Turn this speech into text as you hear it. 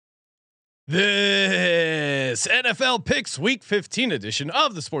This NFL Picks Week 15 edition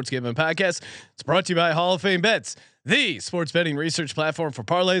of the Sports Gambling Podcast. It's brought to you by Hall of Fame Bets, the sports betting research platform for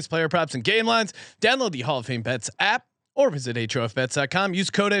parlays, player props, and game lines. Download the Hall of Fame Bets app or visit HOFBets.com. Use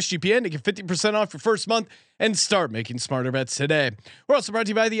code SGPN to get 50% off your first month and start making smarter bets today. We're also brought to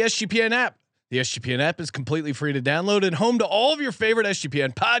you by the SGPN app. The SGPN app is completely free to download and home to all of your favorite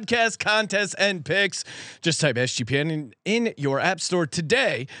SGPN podcasts, contests, and picks. Just type SGPN in your app store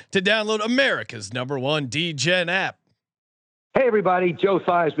today to download America's #1 DGen app. Hey everybody, Joe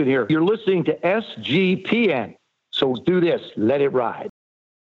Theismann here. You're listening to SGPN. So do this, let it ride.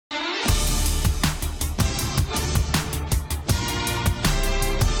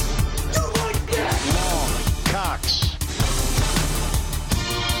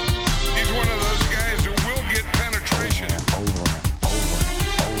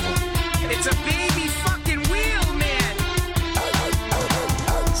 It's a baby fucking wheel, man.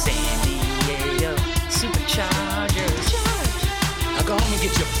 San Diego Superchargers. Now go home and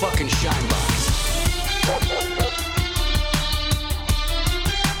get your fucking shine box.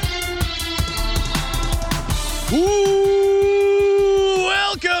 Ooh,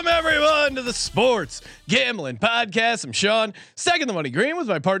 welcome everyone to the Sports Gambling Podcast. I'm Sean, second the money green with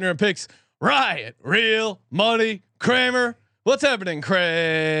my partner in picks, Ryan, Real Money Kramer. What's happening,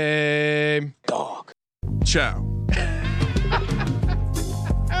 Kramer? Dog. Ciao.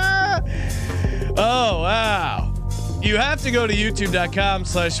 Oh, wow. You have to go to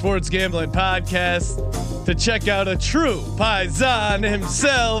youtube.com/sports gambling podcast to check out a true paisan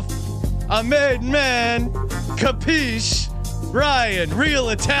himself, a made man, capiche, Ryan, real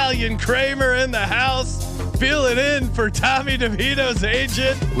Italian Kramer in the house, filling in for Tommy DeVito's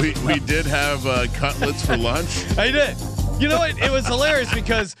agent. We did have cutlets for lunch. I did. You know what? It was hilarious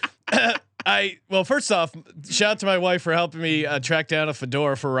because first off, shout out to my wife for helping me track down a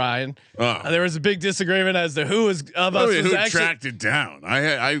fedora for Ryan. There was a big disagreement as to who was of us was who actually tracked it down.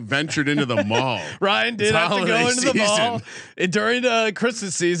 I ventured into the mall. Ryan did have to go into the mall during the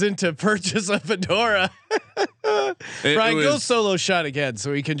Christmas season to purchase a fedora. Ryan, go solo shot again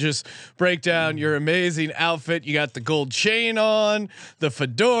so we can just break down your amazing outfit. You got the gold chain on, the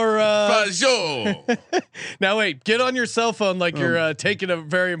fedora. Now wait, get on your cell phone like you're taking a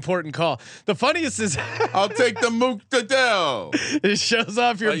very important call. The funniest is I'll take the Muktadel. It shows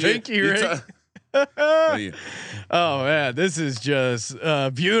off your pinky ring. Oh man, this is just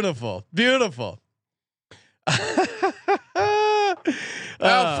beautiful.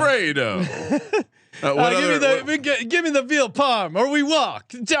 Alfredo. Give me the veal palm, or we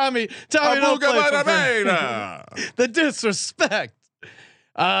walk. Tommy, don't play the disrespect.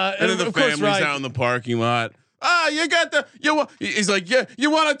 And then the family's out in the parking lot. He's like, yeah,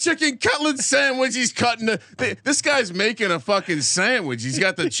 you want a chicken cutlet sandwich? He's cutting this guy's making a fucking sandwich. He's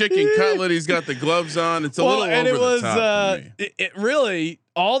got the chicken cutlet. He's got the gloves on. It's a little over the top for me. It really,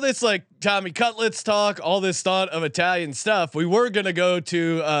 all this like Tommy Cutlets talk, all this thought of Italian stuff. We were going to go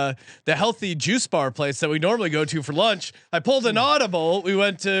to the healthy juice bar place that we normally go to for lunch. I pulled an audible. We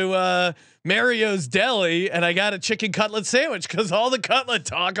went to Mario's Deli and I got a chicken cutlet sandwich because all the cutlet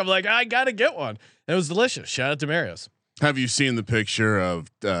talk. I'm like, I got to get one. It was delicious. Shout out to Mario's. Have you seen the picture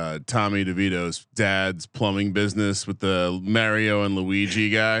of Tommy DeVito's dad's plumbing business with the Mario and Luigi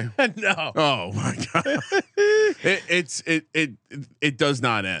guy? No. Oh my god. It does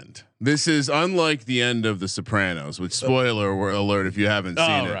not end. This is unlike the end of The Sopranos, which spoiler alert if you haven't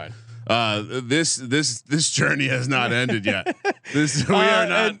seen it. Right. This journey has not ended yet. We are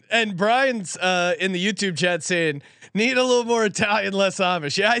not. And Brian's in the YouTube chat saying, need a little more Italian, less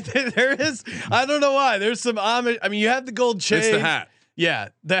Amish. Yeah, I think there is. I don't know why. There's some Amish. I mean, you have the gold chain. It's the hat. Yeah,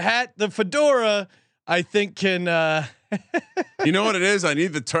 the hat, the fedora. I think can. You know what it is? I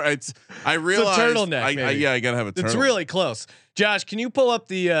need the. I realize. It's a turtleneck. I gotta have a turtleneck. It's really close. Josh, can you pull up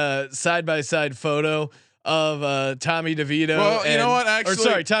the side by side photo of Tommy DeVito? Well, you know what?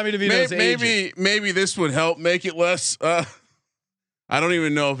 Actually, Tommy DeVito's maybe this would help make it less. I don't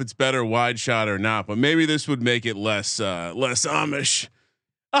even know if it's better wide shot or not, but maybe this would make it less Amish.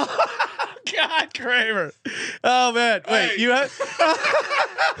 Oh God, Kramer! Oh man, wait, you have.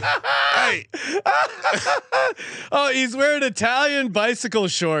 Hey. Oh, he's wearing Italian bicycle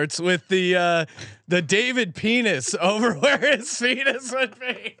shorts with the David penis over where his penis would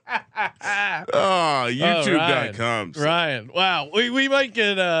be. YouTube.com. Ryan, wow, we might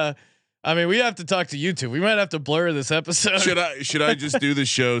get. I mean, we have to talk to YouTube. We might have to blur this episode. Should I just do the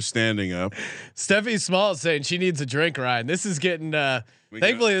show standing up? Steffi Small is saying she needs a drink, Ryan. This is getting.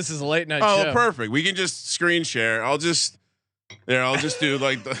 Thankfully, this is a late night show. Oh, perfect. We can just screen share. I'll just do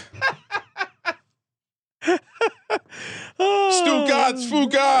like the. Stugotz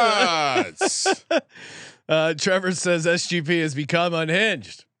Fugotz. Trevor says SGP has become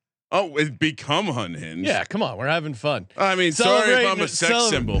unhinged. Oh, it's become unhinged. Yeah, come on, we're having fun. I mean, sorry if I'm a sex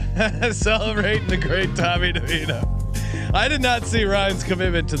symbol. Celebrating the great Tommy DeVito. I did not see Ryan's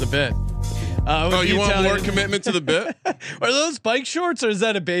commitment to the bit. You want more commitment to the bit? Are those bike shorts or is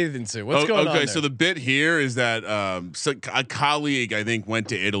that a bathing suit? What's going on? Okay, there? so the bit here is that a colleague I think went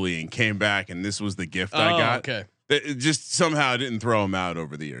to Italy and came back, and this was the gift I got. Okay. It just somehow didn't throw him out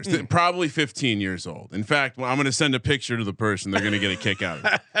over the years. Probably 15 years old. In fact, I'm going to send a picture to the person. They're going to get a kick out of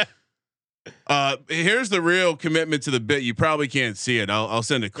it. Here's the real commitment to the bit. You probably can't see it. I'll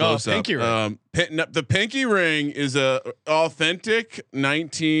send a close up. Pinky ring. The pinky ring is a authentic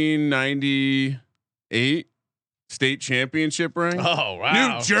 1998 state championship ring. Oh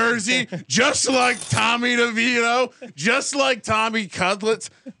wow! New Jersey, just like Tommy DeVito, just like Tommy Cutlets.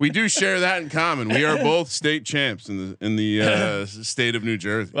 We do share that in common. We are both state champs in the state of New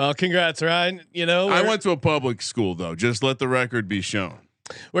Jersey. Well, congrats, Ryan. You know, I went to a public school though. Just let the record be shown.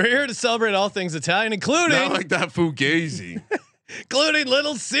 We're here to celebrate all things Italian, including not like that Fugazi. including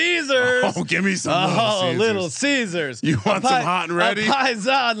Little Caesars. Oh, give me some Little Caesars. You want some hot and ready? A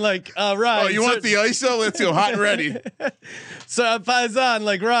paisan like Ryan. Oh, you want the ISO? Let's go hot and ready. So a paisan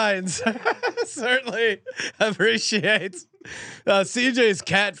like Ryan certainly appreciates. CJ's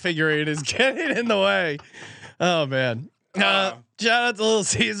cat figurine is getting in the way. Oh man. Shout out to Little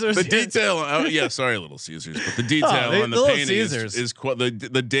Caesars. The detail, sorry, Little Caesars, but the detail on the painting is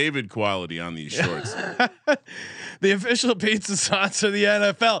the David quality on these shorts. The official pizza sponsor of the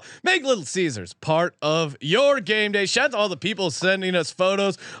NFL. Make Little Caesars part of your game day. Shout out to all the people sending us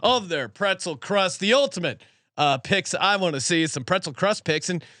photos of their pretzel crust. The ultimate picks I want to see is some pretzel crust picks,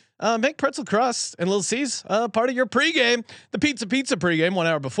 and make pretzel crust and Little C's part of your pregame. The pizza pregame 1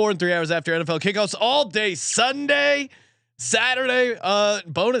 hour before and 3 hours after NFL kickoffs all day Sunday. Saturday,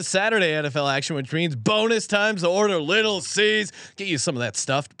 bonus Saturday NFL action, which means bonus times to order Little C's. Get you some of that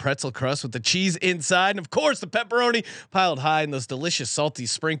stuffed pretzel crust with the cheese inside, and of course the pepperoni piled high in those delicious salty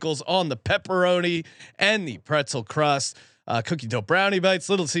sprinkles on the pepperoni and the pretzel crust. Cookie dough brownie bites,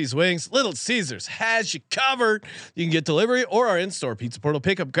 Little C's wings. Little Caesars has you covered. You can get delivery or our in-store pizza portal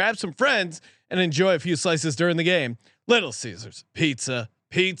pickup. Grab some friends and enjoy a few slices during the game. Little Caesars pizza.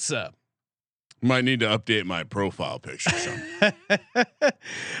 Might need to update my profile picture.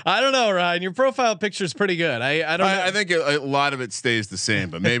 I don't know, Ryan. Your profile picture is pretty good. I don't. I think a lot of it stays the same,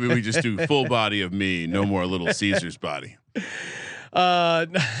 but maybe we just do full body of me, no more Little Caesars body.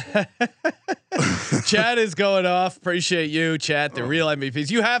 Chat is going off. Appreciate you, chat. The real MVPs.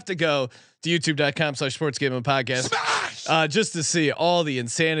 You have to go to youtube.com/sportsgamingpodcast just to see all the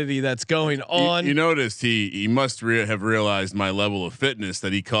insanity that's going on. You noticed he must have realized my level of fitness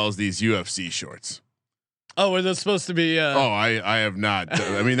that he calls these UFC shorts. Oh, were those supposed to be? I have not.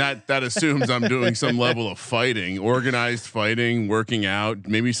 I mean that assumes I'm doing some level of fighting, organized fighting, working out,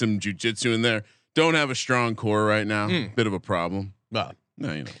 maybe some jujitsu in there. Don't have a strong core right now. Bit of a problem. Well,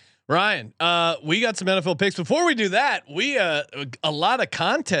 no, you know. Ryan, we got some NFL picks. Before we do that, we a lot of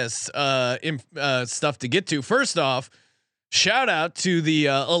contests stuff to get to. First off, shout out to the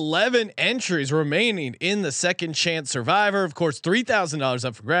 11 entries remaining in the Second Chance Survivor. Of course, $3,000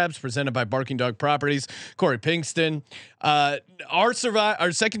 up for grabs, presented by Barking Dog Properties. Corey Pinkston. Our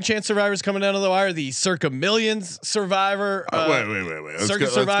Second Chance Survivor is coming down to the wire. The Circa Millions Survivor. Wait. Circa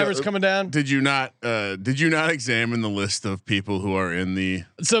Survivor is coming down. Did you not examine the list of people who are in the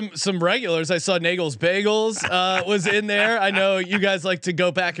some regulars? I saw Nagel's Bagels was in there. I know you guys like to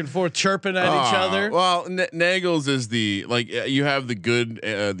go back and forth chirping at each other. Well, Nagels is the you have the good,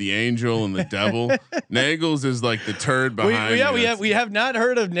 the angel and the devil. Nagels is like the turd behind. We have not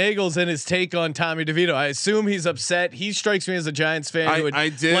heard of Nagels and his take on Tommy DeVito. I assume he's upset. He strikes me as a Giants fan who would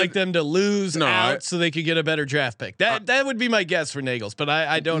like them to lose so they could get a better draft pick. That would be my guess for Nagels, but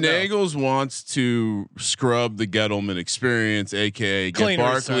I don't know. Nagels wants to scrub the Gettleman experience, aka get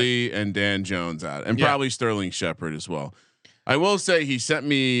Barkley and Dan Jones out, and probably Sterling Shepard as well. I will say he sent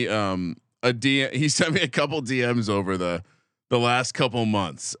me he sent me a couple DMs over the last couple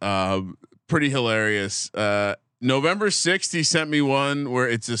months. Pretty hilarious. November 6th, he sent me one where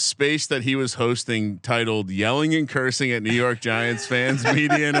it's a space that he was hosting titled "Yelling and Cursing at New York Giants Fans,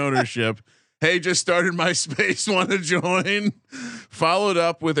 Media and Ownership." Hey, just started my space. Want to join? Followed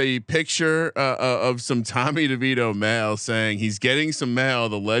up with a picture of some Tommy DeVito mail saying he's getting some mail.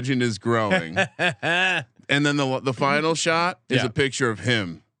 The legend is growing. And then the final shot is a picture of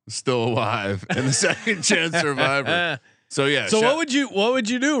him still alive and the Second Chance Survivor. So yeah. So what would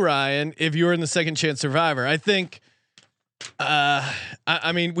you do, Ryan, if you were in the Second Chance Survivor? I think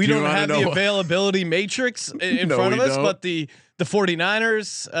I mean, we don't have the availability matrix in front of us, but the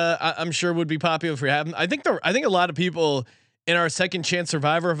 49ers, I'm sure would be popular if we have them. I think a lot of people in our second chance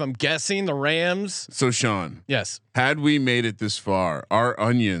survivor, if I'm guessing, the Rams. So Sean, yes, had we made it this far, our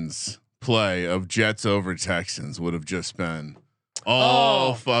onions play of Jets over Texans would have just been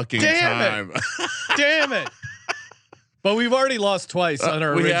all fucking time. Damn it. But we've already lost twice on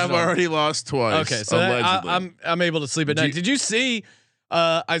our. We original. have already lost twice. Okay, so I'm able to sleep at night. Did you see?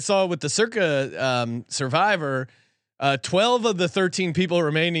 I saw with the Circa Survivor, 12 of the 13 people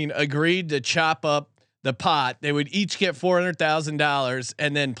remaining agreed to chop up the pot. They would each get $400,000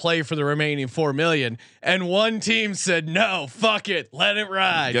 and then play for the remaining $4 million. And one team said, "No, fuck it, let it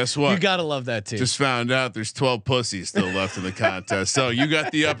ride." Guess what? You gotta love that team. Just found out there's 12 pussies still left in the contest, so you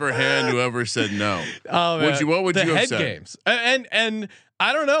got the upper hand. Whoever said no. Oh man. What would the you head have said? games and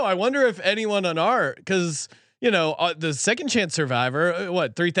I don't know. I wonder if anyone on our because the second chance survivor,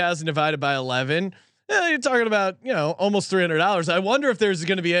 what 3,000 divided by 11. You're talking about, almost $300. I wonder if there's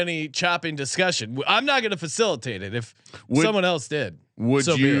going to be any chopping discussion. I'm not going to facilitate it if someone else did. Would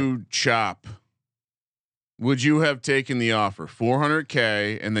you chop? Would you have taken the offer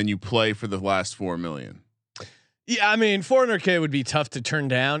 $400K and then you play for the last $4 million? Yeah, I mean, $400K would be tough to turn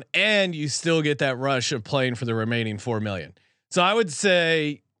down, and you still get that rush of playing for the remaining $4 million. So I would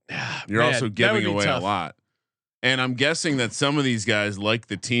say you're also giving away tough. a lot. And I'm guessing that some of these guys like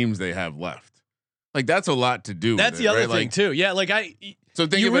the teams they have left. Like that's a lot to do. That's the other thing too. Yeah, so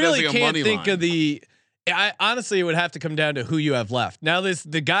think you of it really as like a can't money think line. of the. I honestly, it would have to come down to who you have left. Now,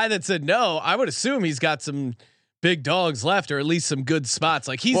 the guy that said no, I would assume he's got some big dogs left, or at least some good spots.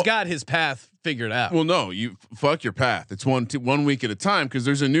 Like he's got his path figured out. Well, no, you fuck your path. It's 1 week at a time because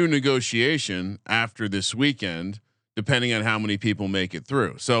there's a new negotiation after this weekend, depending on how many people make it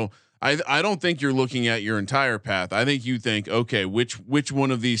through. So. I don't think you're looking at your entire path. I think you think, okay, which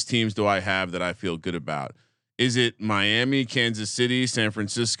one of these teams do I have that I feel good about? Is it Miami, Kansas City, San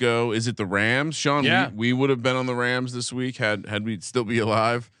Francisco? Is it the Rams? Sean, yeah. we would have been on the Rams this week had we still be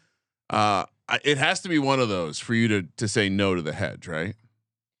alive. It has to be one of those for you to say no to the hedge, right?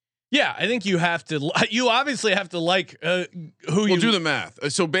 Yeah, I think you have to. You obviously have to like who you do the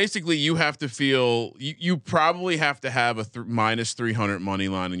math. So basically, you have to feel you probably have to have a minus 300 money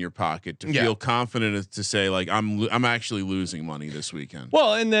line in your pocket to feel confident to say like I'm actually losing money this weekend.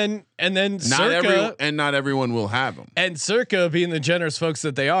 Well, and then not everyone will have them. And Circa, being the generous folks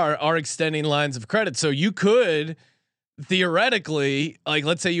that they are extending lines of credit. So you could theoretically, like,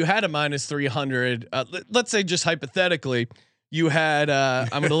 let's say you had a minus 300. Let's say just hypothetically. You had, I'm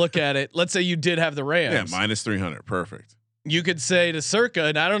going to look at it. Let's say you did have the Rams. Yeah, minus 300. Perfect. You could say to Circa,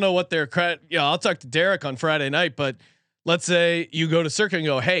 and I don't know what their credit. I'll talk to Derek on Friday night, but let's say you go to Circa and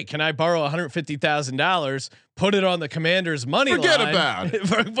go, "Hey, can I borrow $150,000? Put it on the Commander's money line. Forget about it.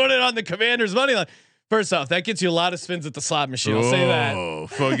 Put it on the Commander's money line." First off, that gets you a lot of spins at the slot machine. I'll say that. Oh,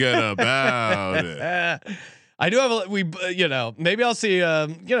 forget about it. I do have maybe I'll see,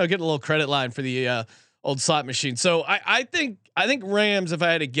 get a little credit line for the old slot machine. So I think Rams, if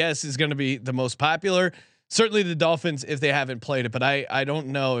I had to guess, is going to be the most popular. Certainly the Dolphins if they haven't played it, but I don't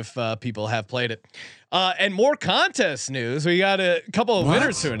know if people have played it. And more contest news. We got a couple of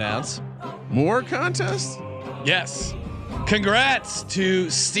winners to announce. More contests? Yes. Congrats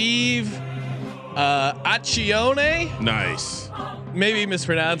to Steve Accione. Nice. Maybe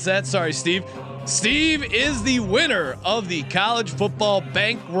mispronounced that. Sorry, Steve. Steve is the winner of the College Football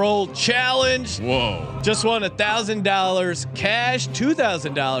Bankroll Challenge. Whoa. Just won $1,000 cash,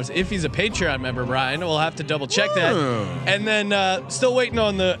 $2,000 if he's a Patreon member, Brian. We'll have to double check that. And then still waiting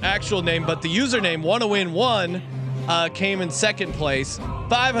on the actual name, but the username Wanna Win One came in second place,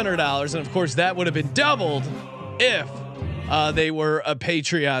 $500. And of course that would have been doubled if they were a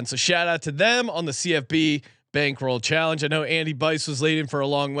Patreon. So shout out to them on the CFB Bankroll Challenge. I know Andy Bice was leading for a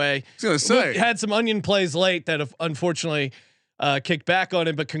long way. I was gonna say, we had some onion plays late that have unfortunately kicked back on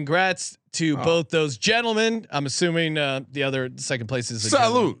him, but congrats to both those gentlemen. I'm assuming the other second place is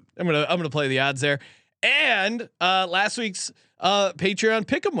salute. I'm gonna play the odds there. And last week's Patreon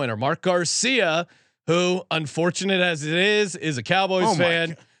pick'em winner, Mark Garcia, who, unfortunate as it is a Cowboys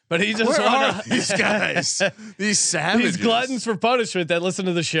fan. But he just won these guys, these savages, these gluttons for punishment that listen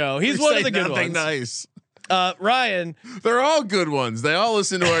to the show. He's one of the good ones. Nice. Ryan, they're all good ones. They all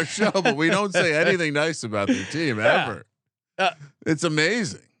listen to our show, but we don't say anything nice about their team ever. It's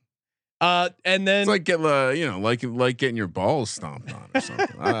amazing. And then it's like like getting your balls stomped on or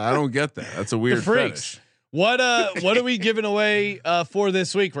something. I don't get that. That's a weird fetish. What are we giving away for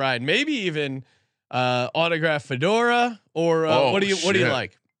this week, Ryan? Maybe even autograph fedora or what do you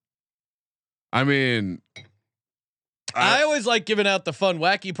like? I mean, I always like giving out the fun,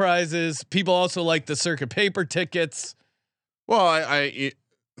 wacky prizes. People also like the circuit paper tickets. Well,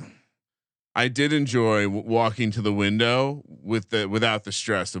 I did enjoy walking to the window without the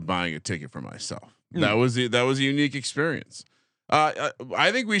stress of buying a ticket for myself. That was a unique experience.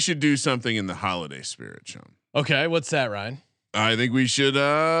 I think we should do something in the holiday spirit, Sean. Okay, what's that, Ryan? I think we should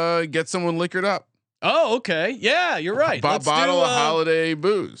get someone liquored up. Oh, okay. Yeah, you're right. Let's bottle of holiday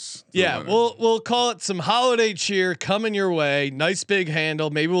booze. Yeah, we'll call it some holiday cheer coming your way. Nice big handle.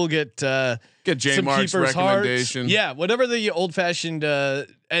 Maybe we'll get J some Mark's keepers' recommendation. Hearts. Yeah, whatever the old fashioned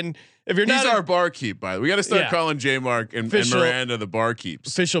and if you're he's not our barkeep, by the way. We got to start calling J Mark and Miranda the barkeeps.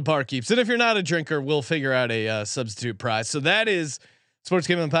 Official barkeeps. And if you're not a drinker, we'll figure out a substitute prize. So that is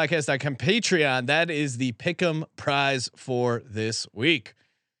sportsgamblingpodcast.com Patreon. That is the Pick'em prize for this week.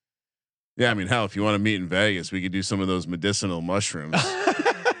 Yeah, I mean, hell, if you want to meet in Vegas, we could do some of those medicinal mushrooms.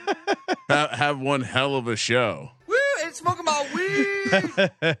 have one hell of a show. Woo! It's smoking my weed.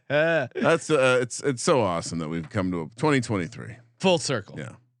 That's it's so awesome that we've come to 2023 full circle.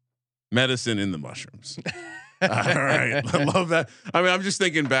 Yeah, medicine in the mushrooms. All right, I love that. I mean, I'm just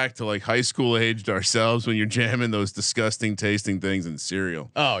thinking back to like high school aged ourselves when you're jamming those disgusting tasting things in cereal.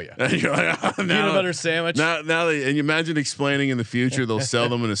 Oh yeah, and you're like, peanut butter sandwich. Now, and you imagine explaining in the future they'll sell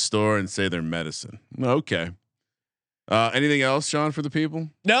them in a store and say they're medicine. Okay. Anything else, Sean, for the people?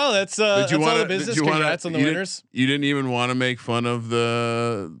 No, that's all the business. Congrats on the winners. You didn't even want to make fun of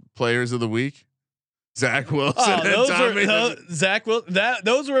the players of the week. Zach Wilson. Those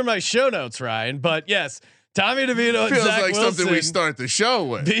were in my show notes, Ryan. But yes. Tommy DeVito and Feels Zach like Wilson something we start the show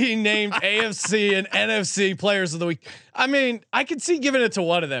with. Being named AFC and NFC players of the week. I mean, I could see giving it to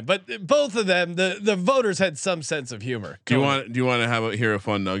one of them, but both of them, the voters had some sense of humor. Do you want to hear a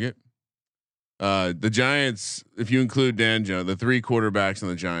fun nugget? The Giants, if you include Dan Jones, the 3 quarterbacks on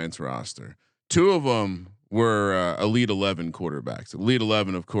the Giants roster, 2 of them were Elite 11 quarterbacks. Elite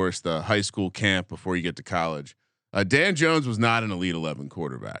 11, of course, the high school camp before you get to college. Dan Jones was not an Elite 11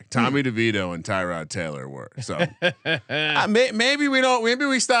 quarterback. Tommy DeVito and Tyrod Taylor were. So maybe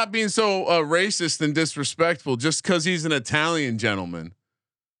we stop being so racist and disrespectful just because he's an Italian gentleman.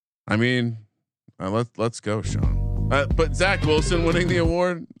 I mean, let's go, Sean. But Zach Wilson winning the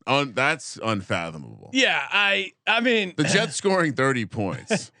award, that's unfathomable. Yeah, I mean the Jets scoring 30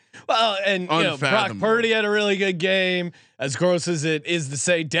 points. Well, and Brock Purdy had a really good game. As gross as it is to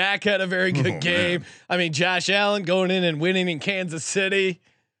say, Dak had a very good game. Man. I mean, Josh Allen going in and winning in Kansas City.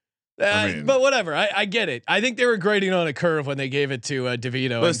 But whatever, I get it. I think they were grading on a curve when they gave it to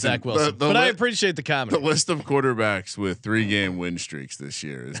DeVito and Zach Wilson. But I appreciate the comment. The list of quarterbacks with 3-game win streaks this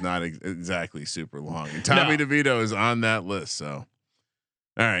year is not exactly super long. And Tommy DeVito is on that list. So,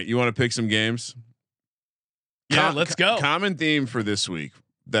 all right, you want to pick some games? Yeah, let's go. Common theme for this week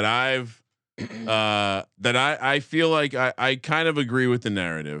that I feel like I kind of agree with the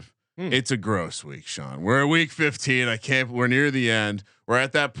narrative. It's a gross week, Sean. We're at week 15. We're near the end. We're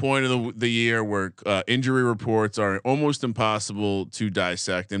at that point of the year where injury reports are almost impossible to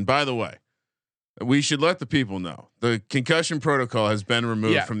dissect. And by the way, we should let the people know the concussion protocol has been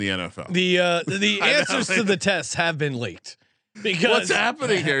removed from the NFL. The answers to the tests have been leaked. Because what's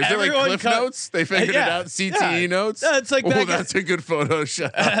happening here? Is there like Cliff Notes? They figured it out. CTE notes. It's like that's a good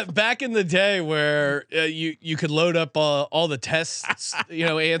Photoshop. Back in the day where you could load up all the tests,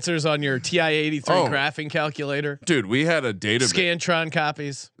 answers on your TI-83 graphing calculator. Dude, we had a database. Scantron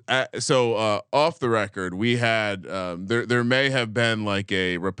copies. So off the record, we had there may have been like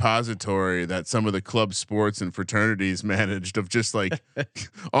a repository that some of the club sports and fraternities managed of just like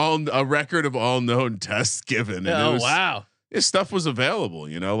a record of all known tests given. And wow. This stuff was available,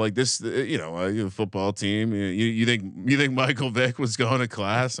 like this, football team. You think Michael Vick was going to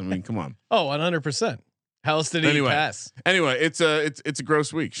class? I mean, come on. Oh, 100%. How else did he pass? Anyway, it's a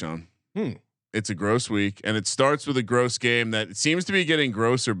gross week, Sean. It's a gross week, and it starts with a gross game that seems to be getting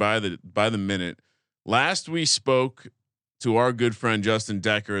grosser by the minute. Last we spoke to our good friend Justin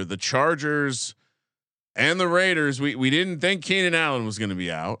Decker, the Chargers and the Raiders. We didn't think Keenan Allen was going to be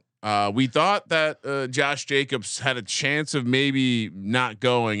out. We thought that Josh Jacobs had a chance of maybe not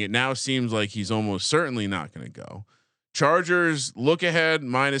going. It now seems like he's almost certainly not going to go. Chargers look ahead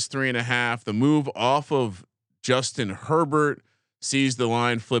 -3.5. The move off of Justin Herbert sees the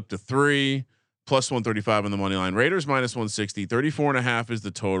line flip to 3 +135 on the money line. Raiders -160. 34.5 is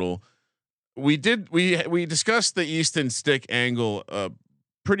the total. We discussed the Easton Stick angle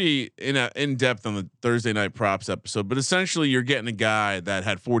pretty in depth on the Thursday night props episode, but essentially you're getting a guy that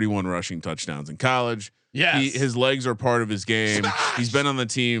had 41 rushing touchdowns in college. Yes. His legs are part of his game. He's been on the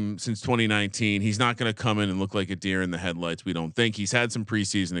team since 2019. He's not going to come in and look like a deer in the headlights. We don't think. He's had some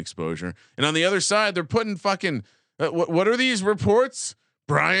preseason exposure. And on the other side, they're putting fucking What are these reports?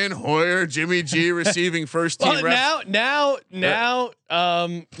 Brian Hoyer, Jimmy G receiving first team reps. Now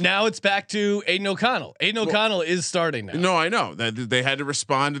it's back to Aiden O'Connell. O'Connell is starting now. No, I know that they had to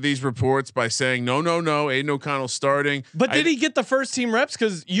respond to these reports by saying no. Aiden O'Connell's starting. But did he get the first team reps?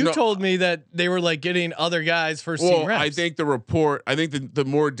 Because you told me that they were like getting other guys first team reps. I think the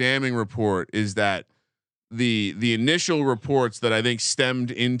more damning report is that the initial reports that I think stemmed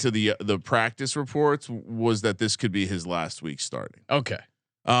into the practice reports was that this could be his last week starting. Okay.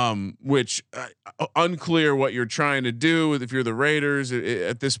 Which unclear what you're trying to do if you're the Raiders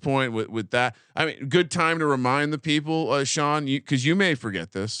at this point with that. I mean, good time to remind the people, Sean, because you may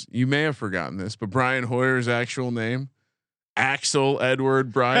forget this, you may have forgotten this, but Brian Hoyer's actual name, Axel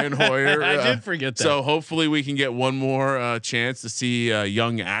Edward Brian Hoyer. I did forget that. So hopefully we can get one more chance to see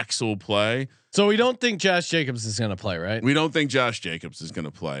young Axel play. So we don't think Josh Jacobs is going to play, right? We don't think Josh Jacobs is going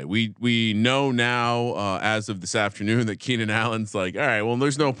to play. We know now as of this afternoon that Keenan Allen's like, all right, well,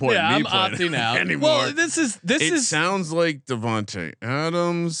 there's no point in me I'm playing opting out anymore. Well, this sounds like Devontae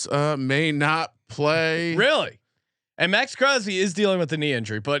Adams may not play. Really. And Max Crosby is dealing with a knee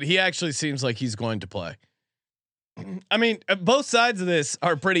injury, but he actually seems like he's going to play. I mean, both sides of this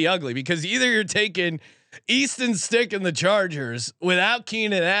are pretty ugly because either you're taking Easton Stick and the Chargers without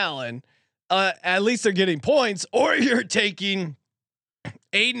Keenan Allen. At least they're getting points, or you're taking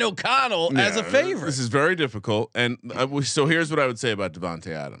Aiden O'Connell as a favorite. This is very difficult. And so here's what I would say about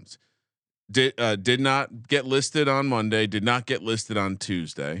Devontae Adams. Did not get listed on Monday. Did not get listed on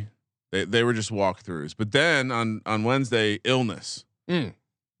Tuesday. They were just walkthroughs. But then on Wednesday, illness.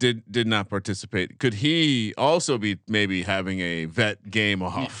 Did not participate. Could he also be maybe having a vet game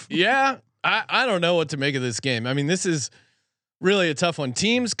off? Yeah, I don't know what to make of this game. I mean, this is really a tough one.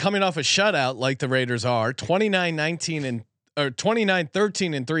 Teams coming off a shutout like the Raiders are 29-13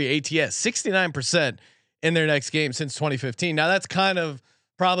 and 3 ATS, 69% in their next game since 2015. Now that's kind of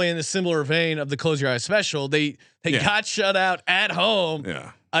probably in the similar vein of the close your eyes special. They got shut out at home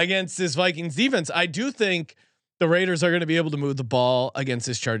against this Vikings defense. I do think the Raiders are going to be able to move the ball against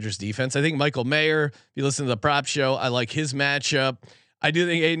this Chargers defense. I think Michael Mayer, if you listen to the prop show, I like his matchup. I do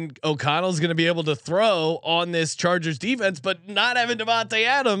think Aiden O'Connell is going to be able to throw on this Chargers defense, but not having Devontae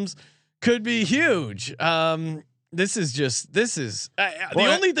Adams could be huge. This is the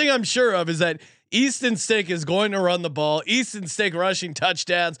only thing I'm sure of is that Easton Stick is going to run the ball. Easton Stick rushing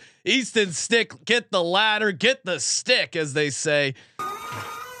touchdowns. Easton Stick, get the ladder, get the stick, as they say.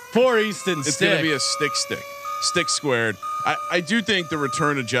 For Easton Stick, it's going to be a stick squared. I do think the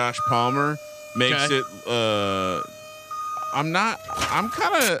return of Josh Palmer makes it.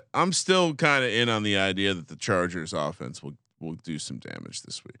 I'm still kind of in on the idea that the Chargers offense will do some damage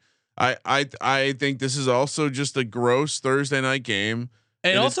this week. I think this is also just a gross Thursday night game.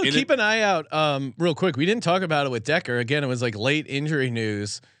 And also keep an eye out real quick. We didn't talk about it with Decker. Again, it was like late injury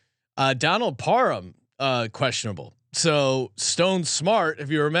news. Donald Parham questionable. So Stone Smart, if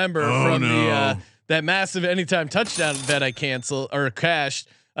you remember that massive anytime touchdown bet I canceled or cashed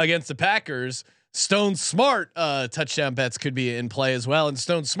against the Packers, Stone Smart touchdown bets could be in play as well. And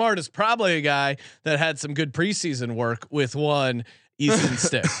Stone Smart is probably a guy that had some good preseason work with one Easton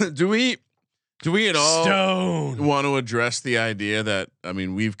Stick. Do we at all want to address the idea that, I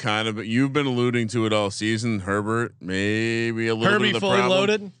mean, you've been alluding to it all season. Herbert, maybe a little bit of the fully problem.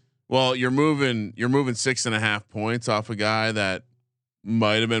 Loaded. Well, you're moving 6.5 points off a guy that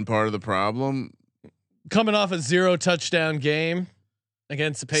might have been part of the problem. Coming off a 0 touchdown game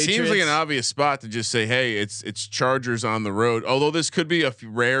against the Patriots. Seems like an obvious spot to just say, hey, it's Chargers on the road. Although this could be a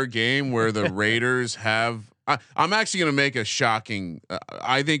rare game where the Raiders have. I'm actually going to make a shocking.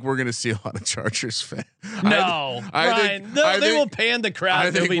 I think we're going to see a lot of Chargers fans. No, they will pan the crowd.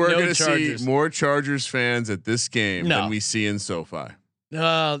 I think we're going to see more Chargers fans at this game than we see in SoFi.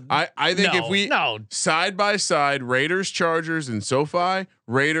 I think if we side by side, Raiders Chargers in SoFi,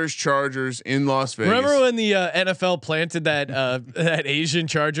 Raiders Chargers in Las Vegas. Remember when the NFL planted that Asian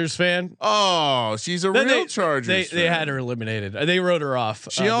Chargers fan? Oh, she's a real Chargers fan. They had her eliminated. They wrote her off.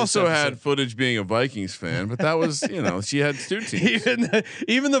 She also had footage being a Vikings fan, but that was she had two teams.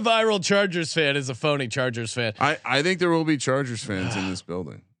 Even the viral Chargers fan is a phony Chargers fan. I think there will be Chargers fans in this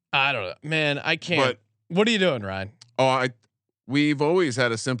building. I don't know, man. I can't. But, what are you doing, Ryan? We've always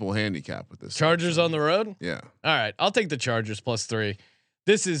had a simple handicap with this. Chargers on the road? Yeah. All right. I'll take the Chargers +3.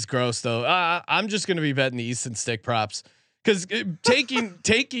 This is gross though. I'm just going to be betting the Easton Stick props because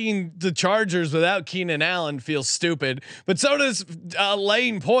taking the Chargers without Keenan Allen feels stupid, but so does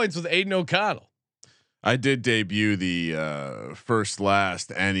laying points with Aiden O'Connell. I did debut the first,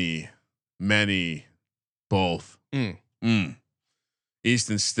 last, any, many, both.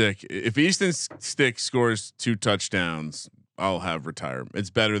 Easton Stick. If Easton Stick scores 2 touchdowns, I'll have retirement. It's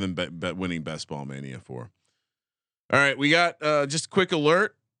better than winning Best Ball Mania 4. All right, we got just a quick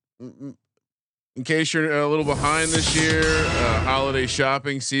alert. In case you're a little behind this year, holiday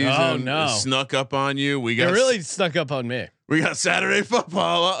shopping season snuck up on you. It really snuck up on me. We got Saturday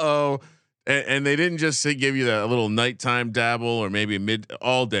football. And they didn't just give you that little nighttime dabble or maybe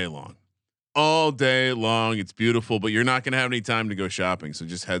all day long. All day long. It's beautiful, but you're not going to have any time to go shopping. So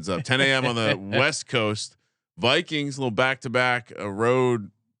just heads up. 10 a.m. on the West Coast. Vikings, a little back-to-back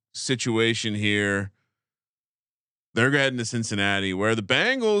road situation here. They're heading to Cincinnati, where the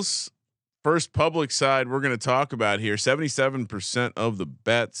Bengals, first public side we're going to talk about here, 77% of the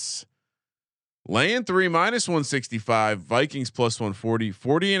bets. Laying 3 -165, Vikings +140,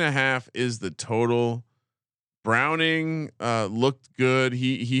 40.5 is the total. Browning looked good.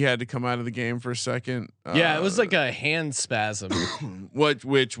 He had to come out of the game for a second. Yeah, it was like a hand spasm. What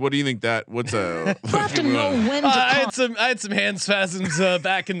do you think that? What's a? I had some hand spasms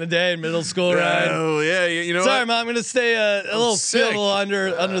back in the day in middle school. Right? Oh yeah, you know. Sorry, Mom. I'm gonna stay a little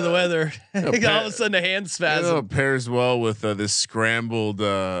under the weather. All of a sudden, a hand spasm pairs well with this scrambled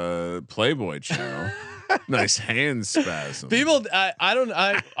Playboy channel. Nice hand spasm. People, I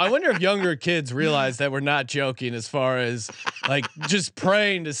wonder if younger kids realize that we're not joking as far as like just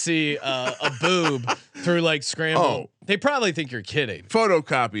praying to see a boob through like scramble. Oh. They probably think you're kidding.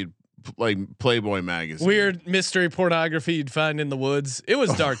 Photocopied like Playboy magazine. Weird mystery pornography you'd find in the woods. It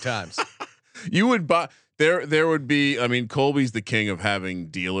was dark times. You would buy there would be. I mean, Colby's the king of having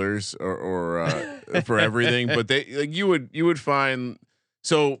dealers or for everything, but you would find.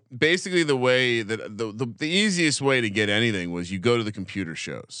 So basically, the way that the easiest way to get anything was you go to the computer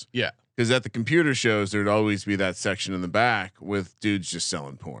shows. Yeah, because at the computer shows there'd always be that section in the back with dudes just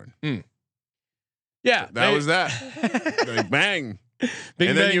selling porn. Yeah, so that was that. Like, bang. Bing,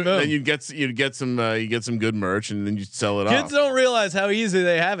 and bang, then you'd get some good merch and then you'd sell it off. Kids don't realize how easy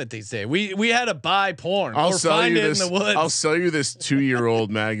they have it these days. We had to buy porn or find it in the woods. I'll sell you this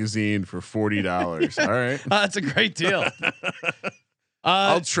 2-year-old magazine for $40. All right, that's a great deal.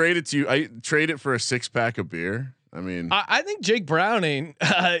 I'll trade it to you. I trade it for a 6-pack of beer. I mean, I think Jake Browning,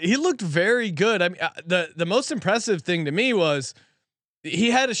 he looked very good. I mean, the most impressive thing to me was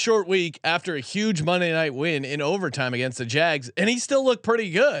he had a short week after a huge Monday night win in overtime against the Jags, and he still looked pretty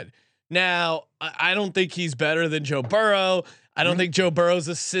good. Now, I don't think he's better than Joe Burrow. I don't think Joe Burrow's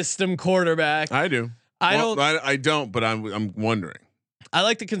a system quarterback. I do. I don't, but I'm wondering. I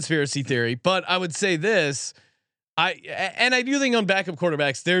like the conspiracy theory, but I would say this. I do think on backup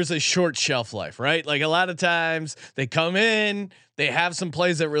quarterbacks, there's a short shelf life, right? Like a lot of times they come in, they have some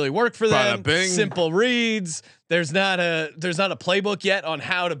plays that really work for them, simple reads. There's not a playbook yet on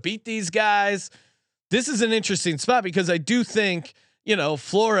how to beat these guys. This is an interesting spot because I do think,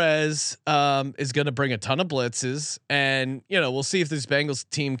 Flores is going to bring a ton of blitzes, and we'll see if this Bengals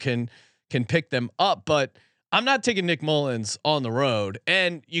team can pick them up, but I'm not taking Nick Mullins on the road,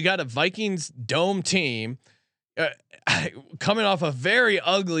 and you got a Vikings dome team. Coming off a very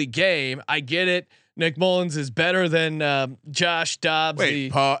ugly game, I get it. Nick Mullins is better than Josh Dobbs.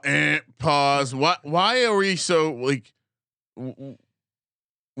 Wait, pause. Why are we so like?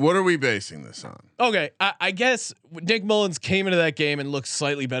 What are we basing this on? Okay, I guess Nick Mullins came into that game and looked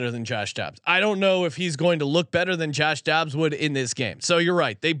slightly better than Josh Dobbs. I don't know if he's going to look better than Josh Dobbs would in this game. So you're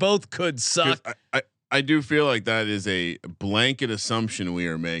right; they both could suck. I do feel like that is a blanket assumption we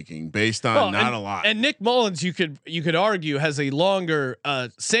are making based on a lot. And Nick Mullins, you could argue, has a longer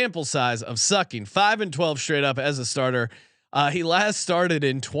sample size of sucking. 5-12 straight up as a starter. He last started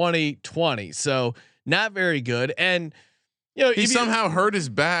in 2020, so not very good. And he somehow hurt his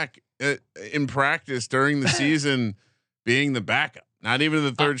back in practice during the season, being the backup. Not even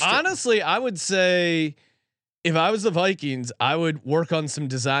the third. Honestly, I would say, if I was the Vikings, I would work on some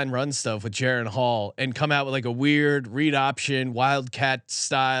design run stuff with Jaren Hall and come out with like a weird read option, wildcat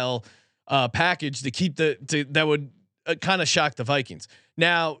style package to keep that would kind of shock the Vikings.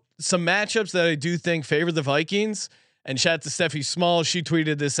 Now, some matchups that I do think favor the Vikings, and shout out to Steffi Small. She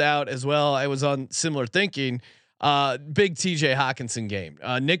tweeted this out as well. I was on similar thinking. Big TJ Hawkinson game.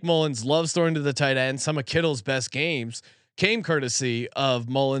 Nick Mullins loves throwing to the tight end. Some of Kittle's best games came courtesy of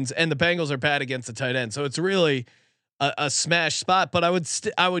Mullins, and the Bengals are bad against the tight end. So it's really a smash spot, but I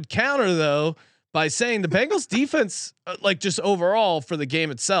would counter though by saying the Bengals defense, like just overall for the game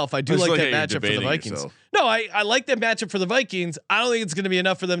itself, I do like that matchup for the Vikings. Yourself. No, I like that matchup for the Vikings. I don't think it's going to be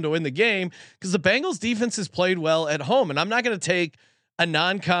enough for them to win the game because the Bengals defense has played well at home, and I'm not going to take a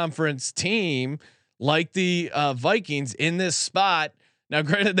non-conference team like the Vikings in this spot. Now,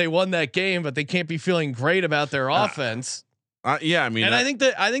 granted, they won that game, but they can't be feeling great about their offense. Yeah, I mean, and I think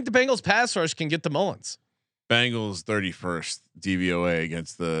the Bengals pass rush can get the Mullins. Bengals 31st DVOA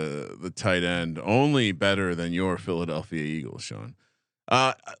against the tight end, only better than your Philadelphia Eagles, Sean.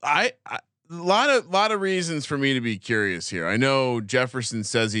 A lot of reasons for me to be curious here. I know Jefferson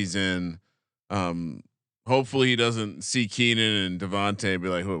says he's in. Hopefully he doesn't see Keenan and Devontae and be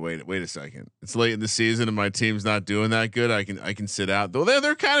like, wait a second. It's late in the season and my team's not doing that good. I can sit out. Though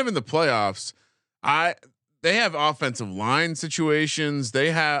they're kind of in the playoffs. They have offensive line situations. They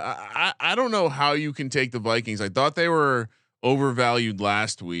have. I don't know how you can take the Vikings. I thought they were overvalued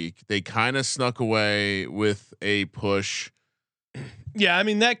last week. They kind of snuck away with a push. Yeah, I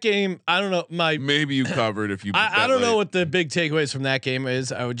mean that game. I don't know. Maybe you covered if you. I don't know what the big takeaways from that game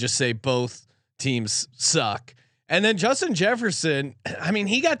is. I would just say both teams suck. And then Justin Jefferson. I mean,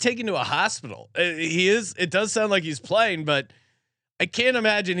 he got taken to a hospital. It does sound like he's playing, but I can't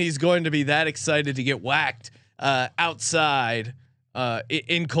imagine he's going to be that excited to get whacked outside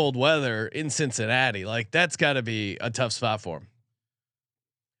in cold weather in Cincinnati. Like that's got to be a tough spot for him.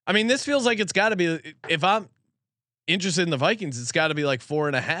 I mean, this feels like it's got to be. If I'm interested in the Vikings, it's got to be like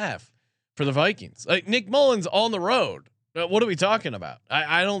 4.5 for the Vikings. Like Nick Mullins on the road. What are we talking about?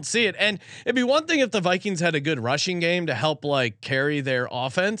 I don't see it. And it'd be one thing if the Vikings had a good rushing game to help like carry their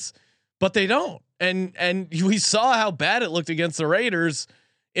offense, but they don't. And we saw how bad it looked against the Raiders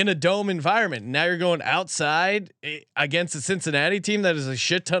in a dome environment. Now you're going outside against a Cincinnati team that has a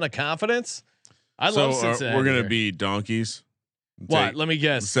shit ton of confidence. I love Cincinnati. We're going to be donkeys. What? Let me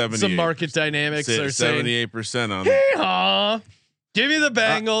guess. Some market dynamics are saying 78% on. Hee-haw. Give me the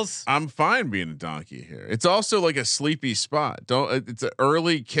Bengals. I'm fine being a donkey here. It's also like a sleepy spot. It's an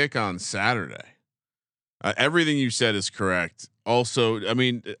early kick on Saturday. Everything you said is correct. Also, I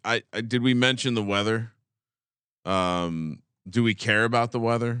mean, I did we mention the weather? Do we care about the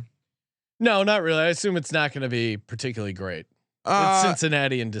weather? No, not really. I assume it's not going to be particularly great. It's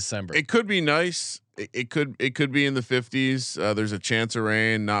Cincinnati in December. It could be nice. It could be in the 50s. There's a chance of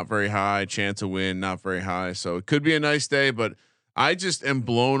rain, not very high. Chance of wind, not very high. So it could be a nice day. But I just am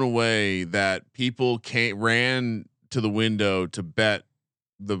blown away that people ran to the window to bet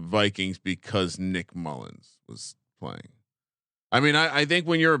the Vikings because Nick Mullins was playing. I mean, I think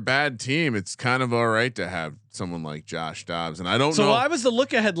when you're a bad team, it's kind of all right to have someone like Josh Dobbs. And I don't know. So why was the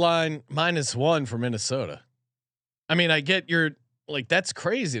look ahead line -1 for Minnesota? I mean, I get your like, that's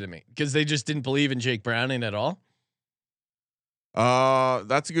crazy to me because they just didn't believe in Jake Browning at all.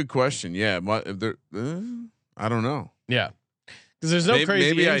 That's a good question. Yeah. I don't know. Yeah. Cause there's no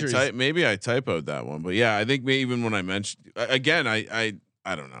crazy injuries. Maybe I typoed that one, but yeah, I think even when I mentioned again, I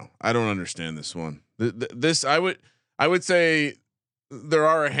don't know. I don't understand this one. This I would say there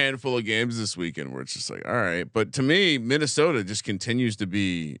are a handful of games this weekend where it's just like, all right, but to me, Minnesota just continues to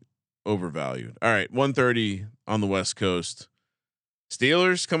be overvalued. All right, 1:30 on the West Coast.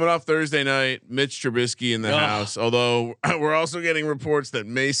 Steelers coming off Thursday night. Mitch Trubisky in the house. Although we're also getting reports that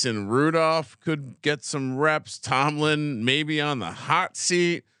Mason Rudolph could get some reps. Tomlin maybe on the hot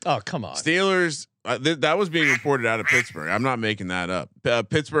seat. Oh, come on. Steelers. That was being reported out of Pittsburgh. I'm not making that up.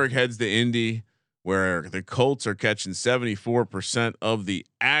 Pittsburgh heads to Indy, where the Colts are catching 74% of the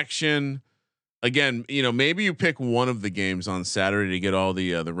action. Again, maybe you pick one of the games on Saturday to get all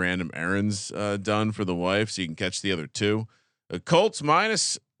the random errands done for the wife, so you can catch the other two. Colts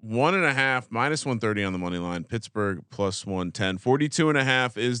 -1.5, -130 on the money line. Pittsburgh +110.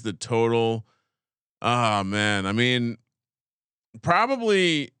 42.5 is the total. Oh man, I mean,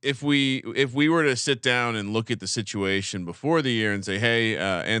 probably if we were to sit down and look at the situation before the year and say, hey,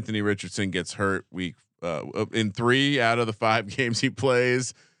 Anthony Richardson gets hurt week in 3 out of the 5 games he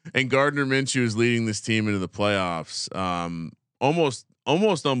plays, and Gardner Minshew is leading this team into the playoffs.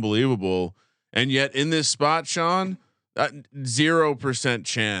 Almost unbelievable. And yet in this spot, Sean, 0%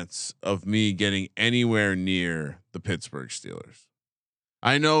 chance of me getting anywhere near the Pittsburgh Steelers.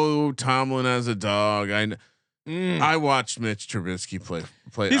 I know Tomlin as a dog. I watched Mitch Trubisky play.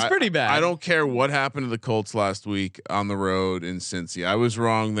 He's pretty bad. I don't care what happened to the Colts last week on the road in Cincy. I was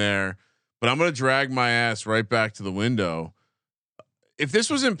wrong there, but I'm going to drag my ass right back to the window. If this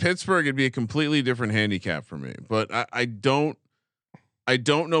was in Pittsburgh, it'd be a completely different handicap for me, but I don't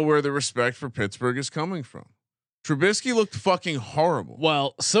know where the respect for Pittsburgh is coming from. Trubisky looked fucking horrible.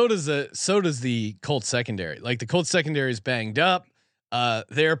 Well, so does the Colts secondary. Like the Colts secondary is banged up.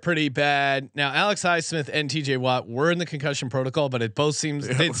 They're pretty bad. Now, Alex Highsmith and TJ Watt were in the concussion protocol, but it seems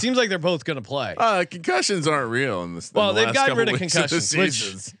like they're both going to play. Concussions aren't real in this. Well, they've gotten rid of concussions,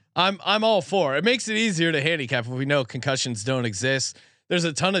 which I'm all for. It makes it easier to handicap if we know concussions don't exist. There's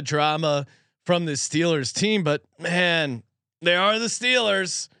a ton of drama from the Steelers team, but man, they are the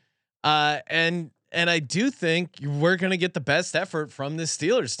Steelers. And I do think we're going to get the best effort from this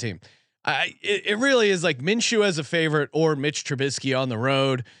Steelers team. It really is like Minshew as a favorite or Mitch Trubisky on the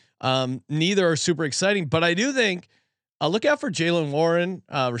road. Neither are super exciting, but I do think look out for Jaylen Warren,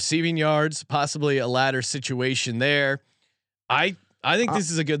 receiving yards, possibly a ladder situation there. I think this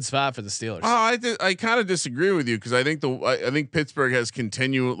is a good spot for the Steelers. I kind of disagree with you because I think Pittsburgh has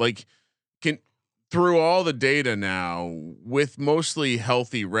through all the data now with mostly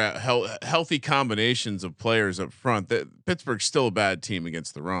healthy combinations of players up front. That Pittsburgh's still a bad team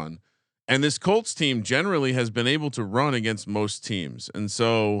against the run, and this Colts team generally has been able to run against most teams, and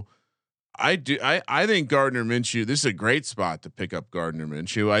so. I think Gardner Minshew. This is a great spot to pick up Gardner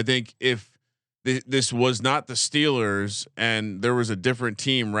Minshew. I think if this was not the Steelers and there was a different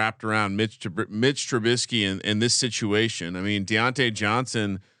team wrapped around Mitch Trubisky in this situation. I mean, Deontay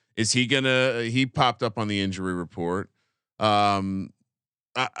Johnson, he popped up on the injury report. I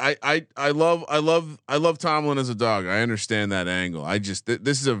love Tomlin as a dog. I understand that angle.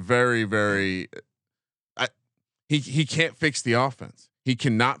 This is a very, very, he can't fix the offense. He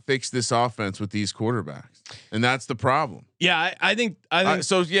cannot fix this offense with these quarterbacks, and that's the problem. Yeah, I think.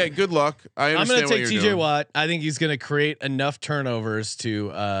 So yeah, good luck. I'm going to take TJ Watt. I think he's going to create enough turnovers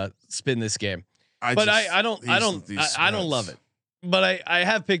to spin this game. I don't love it, but I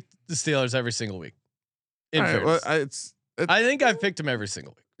have picked the Steelers every single week. I think I've picked them every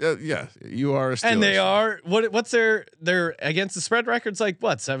single week. Yeah, you are a Steelers. And they are what's their against the spread records like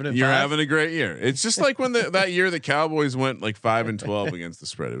what 7-5? You're having a great year. It's just like when that year the Cowboys went like 5-12 against the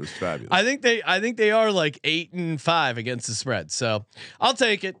spread. It was fabulous. I think they are like 8-5 against the spread. So I'll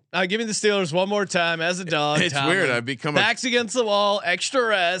take it. I'll give you the Steelers one more time as a dog. It's weird. I've become backs against the wall, extra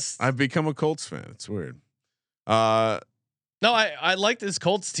rest. I've become a Colts fan. It's weird. No, I like this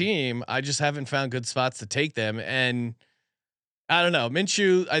Colts team. I just haven't found good spots to take them and. I don't know.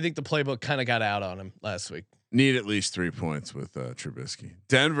 Minshew, I think the playbook kind of got out on him last week. Need at least 3 points with Trubisky.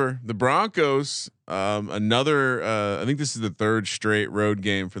 Denver, the Broncos, I think this is the third straight road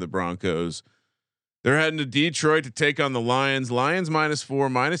game for the Broncos. They're heading to Detroit to take on the Lions. Lions -4,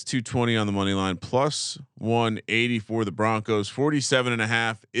 -220 on the money line, +180 for the Broncos.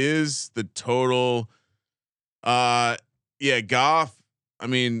 47.5 is the total. Goff. I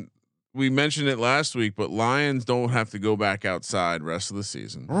mean, we mentioned it last week, but Lions don't have to go back outside rest of the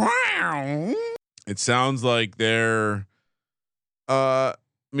season. It sounds like they're,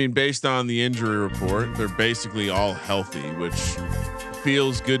 based on the injury report, they're basically all healthy, which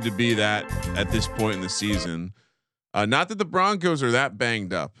feels good to be that at this point in the season. Not that the Broncos are that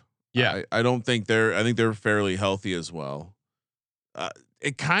banged up. Yeah. I think they're fairly healthy as well.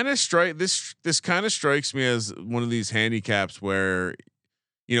 It kind of this kind of strikes me as one of these handicaps where,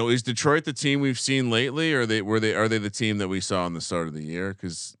 is Detroit the team we've seen lately, or are they the team that we saw in the start of the year?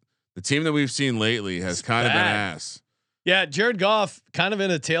 Because the team that we've seen lately has kind of been ass. Yeah, Jared Goff kind of in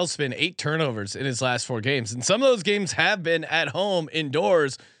a tailspin, 8 turnovers in his last 4 games, and some of those games have been at home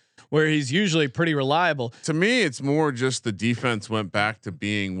indoors, where he's usually pretty reliable. To me, it's more just the defense went back to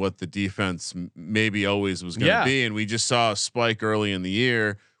being what the defense maybe always was going to be, and we just saw a spike early in the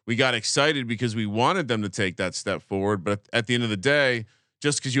year. We got excited because we wanted them to take that step forward, but at the end of the day,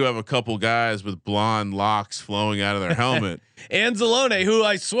 just because you have a couple guys with blonde locks flowing out of their helmet, Anzalone, who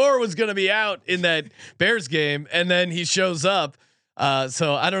I swore was going to be out in that Bears game, and then he shows up.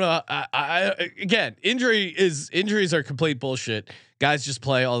 So I don't know. Again, injuries are complete bullshit. Guys just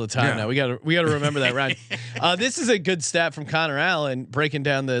play all the time now. We got to remember that, right? This is a good stat from Connor Allen breaking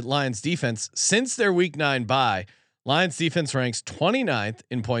down the Lions defense since their Week 9 bye. Lions defense ranks 29th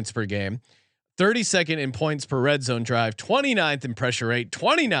in points per game. 32nd in points per red zone drive, 29th in pressure rate,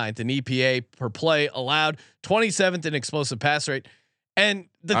 29th in EPA per play allowed, 27th in explosive pass rate. And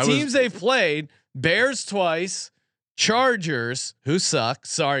the teams they've played, Bears twice, Chargers, who suck,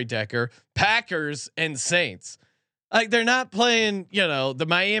 sorry Decker, Packers and Saints. Like they're not playing, the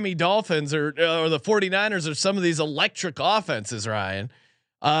Miami Dolphins or the 49ers or some of these electric offenses, Ryan.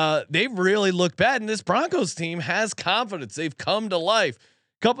 They've really looked bad, and this Broncos team has confidence. They've come to life.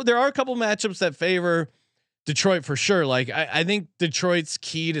 There are a couple matchups that favor Detroit for sure. Like I think Detroit's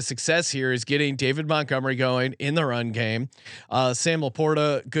key to success here is getting David Montgomery going in the run game. Sam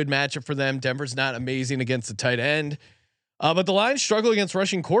Laporta, good matchup for them. Denver's not amazing against the tight end, but the Lions struggle against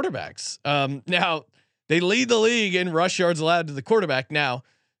rushing quarterbacks. Now they lead the league in rush yards allowed to the quarterback. Now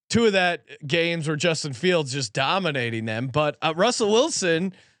 2 of that games were Justin Fields just dominating them, but Russell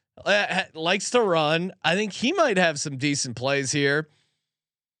Wilson likes to run. I think he might have some decent plays here.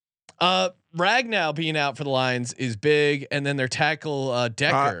 Ragnow being out for the Lions is big, and then their tackle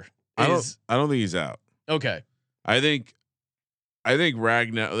Decker. I don't think he's out. Okay. I think I think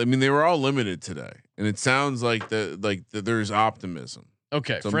Ragnow. I mean, they were all limited today, and it sounds like there's optimism.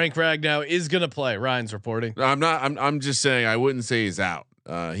 Okay, so Frank Ragnow is going to play. Ryan's reporting. I'm just saying. I wouldn't say he's out.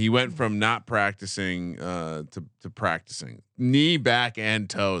 He went from not practicing to practicing. Knee, back, and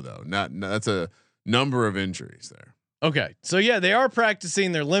toe though. That's a number of injuries there. Okay, so yeah, they are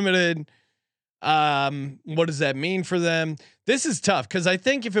practicing. They're limited. What does that mean for them? This is tough because I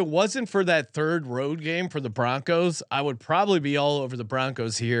think if it wasn't for that third road game for the Broncos, I would probably be all over the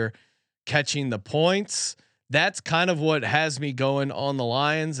Broncos here, catching the points. That's kind of what has me going on the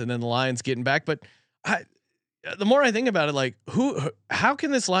Lions, and then the Lions getting back. But the more I think about it, like how can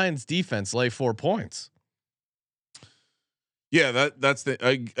this Lions defense lay 4 points? Yeah, that's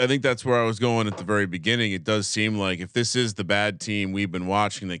I think that's where I was going at the very beginning. It does seem like if this is the bad team we've been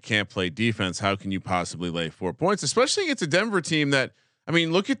watching that can't play defense, how can you possibly lay 4 points? Especially against a Denver team that, I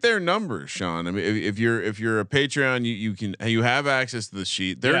mean, look at their numbers, Sean. I mean, if you're a Patreon, you have access to the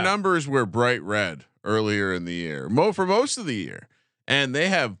sheet. Their numbers were bright red earlier in the year, for most of the year, and they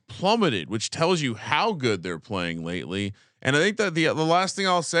have plummeted, which tells you how good they're playing lately. And I think that the last thing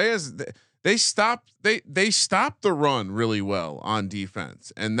I'll say is they stopped the run really well on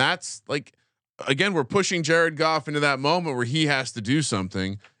defense, and that's like, again, we're pushing Jared Goff into that moment where he has to do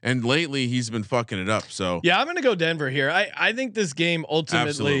something, and lately he's been fucking it up. So yeah, I'm gonna go Denver here. I think this game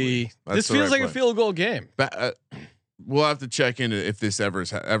ultimately this feels like a field goal game. We'll have to check into if this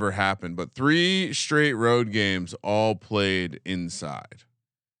ever happened, but 3 straight road games all played inside.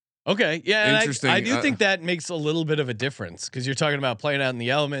 Okay, yeah, interesting. I do think that makes a little bit of a difference because you're talking about playing out in the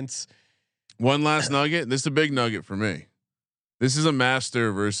elements. One last nugget. This is a big nugget for me. This is a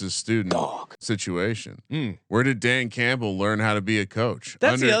master versus student situation. Where did Dan Campbell learn how to be a coach?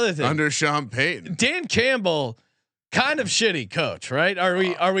 That's the other thing. Under Sean Payton. Dan Campbell, kind of shitty coach, right? Are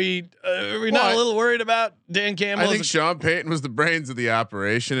we not a little worried about Dan Campbell? I think Sean Payton was the brains of the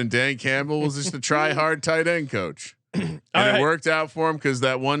operation, and Dan Campbell was just a try hard tight end coach. And it worked out for him because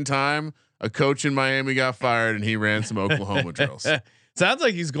that one time a coach in Miami got fired and he ran some Oklahoma drills. Sounds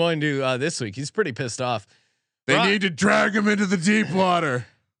like he's going to this week. He's pretty pissed off. They need to drag him into the deep water.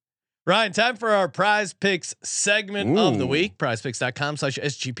 Ryan, time for our prize picks segment of the week.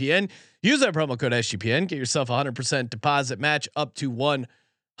 prizepicks.com/SGPN. Use our promo code SGPN. Get yourself a 100% deposit match up to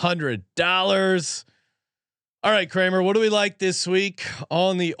 $100. All right, Kramer, what do we like this week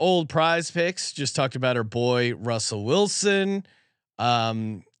on the old prize picks? Just talked about our boy Russell Wilson.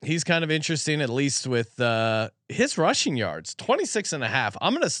 He's kind of interesting, at least with his rushing yards, 26.5.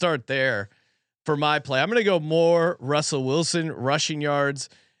 I'm going to start there for my play. I'm going to go more Russell Wilson rushing yards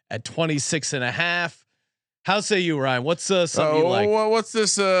at 26.5. How say you, Ryan? What's something you like? What's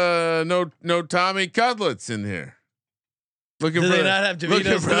this? No Tommy Cutlets in here. Looking for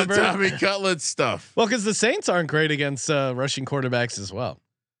the Tommy Cutlets stuff. Well, because the Saints aren't great against rushing quarterbacks as well.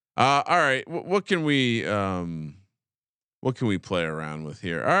 All right, what can we play around with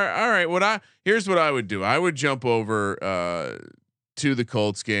here? All right. Here's what I would do. I would jump over to the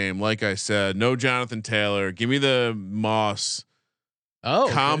Colts game. Like I said, no Jonathan Taylor. Give me the Moss.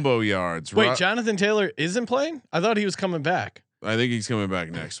 Combo yards. Wait, Jonathan Taylor isn't playing? I thought he was coming back. I think he's coming back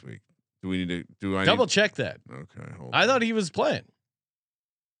next week. Do we need to double check that? Okay. I thought he was playing.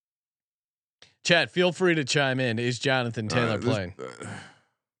 Chat, feel free to chime in. Is Jonathan Taylor playing?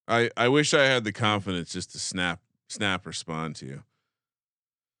 I wish I had the confidence just to snap respond to you.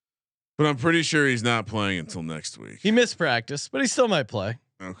 But I'm pretty sure he's not playing until next week. He missed practice, but he still might play.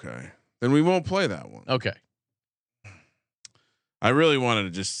 Okay. Then we won't play that one. Okay. I really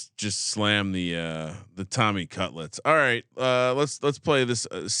wanted to just slam the Tommy Cutlets. All right, let's play this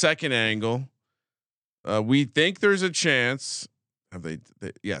second angle. We think there's a chance. Have they?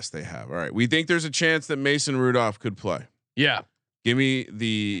 Yes, they have. All right, we think there's a chance that Mason Rudolph could play. Yeah. Give me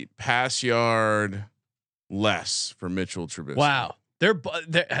the pass yard less for Mitchell Trubisky. Wow,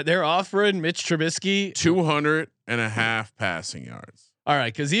 they're offering Mitch Trubisky 200.5 passing yards. All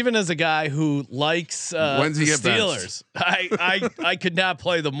right, because even as a guy who likes the Steelers, I could not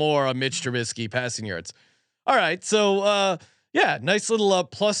play the more on Mitch Trubisky passing yards. All right, so nice little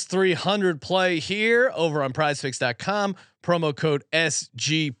plus 300 play here over on PrizePicks.com. Promo code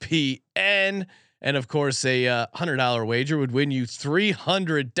SGPN, and of course a $100 wager would win you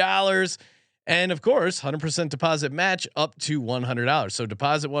 $300, and of course 100% deposit match up to $100. So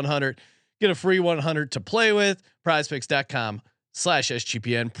deposit 100, get a free 100 to play with.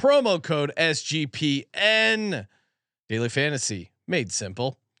 PrizePicks.com/SGPN, promo code SGPN. Daily fantasy made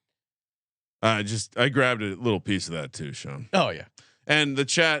simple. I grabbed a little piece of that too, Sean. Oh yeah. And the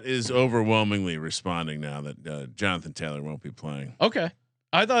chat is overwhelmingly responding now that Jonathan Taylor won't be playing. Okay.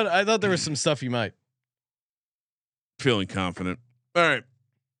 I thought there was some stuff you might. Feeling confident. All right.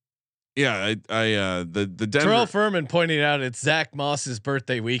 Yeah, the Denver. Terrell Furman pointing out it's Zach Moss's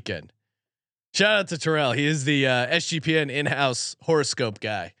birthday weekend. Shout out to Terrell. He is the SGPN in-house horoscope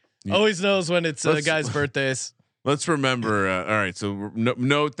guy. Yeah. Always knows when it's a guy's birthdays. Let's remember. All right, so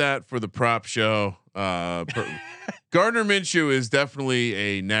note that for the prop show. Gardner Minshew is definitely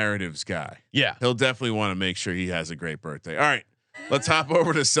a narratives guy. Yeah, he'll definitely want to make sure he has a great birthday. All right, let's hop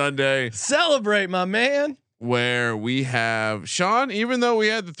over to Sunday. Celebrate, my man. Where we have Sean, even though we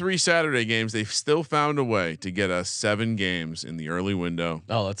had the 3 Saturday games, they've still found a way to get us 7 games in the early window.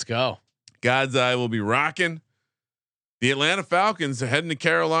 Oh, let's go. God's eye will be rocking. The Atlanta Falcons are heading to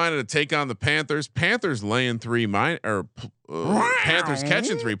Carolina to take on the Panthers. Panthers laying 3 Panthers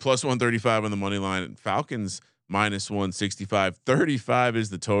catching 3 plus 135 on the money line. And Falcons minus 165. 35 is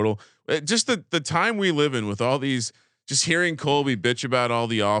the total. Just the time we live in with all these. Just hearing Colby bitch about all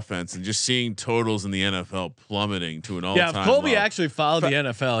the offense and just seeing totals in the NFL plummeting to an all-time. Yeah, if Colby low. actually followed the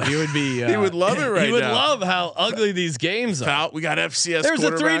NFL, he would be. He would love it right now. He would love how ugly these games are. We got FCS. There's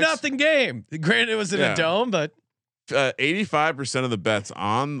a 3-0 game. Granted, it was in a dome, but 85% of the bets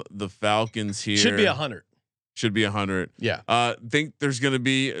on the Falcons here should be 100. Should be 100. Yeah. Think there's going to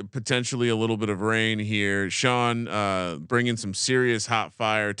be potentially a little bit of rain here. Sean bringing some serious hot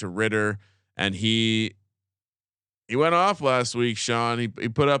fire to Ritter, and he went off last week. Sean, he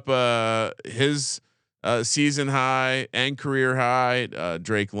put up his season high and career high.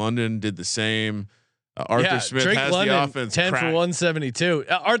 Drake London did the same. Arthur Smith Drake has London, the offense 10 cracked. for 172.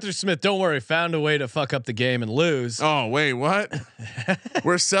 Arthur Smith, don't worry, found a way to fuck up the game and lose. Oh wait, what?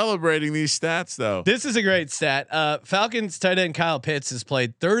 We're celebrating these stats though. This is a great stat. Falcons tight end Kyle Pitts has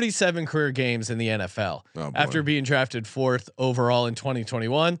played 37 career games in the NFL after being drafted 4th overall in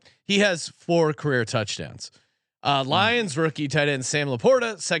 2021. He has 4 career touchdowns. Lions rookie tight end Sam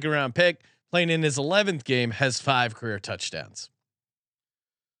Laporta, 2nd round pick, playing in his 11th game, has 5 career touchdowns.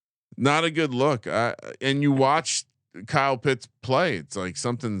 Not a good look. And you watch Kyle Pitts play. It's like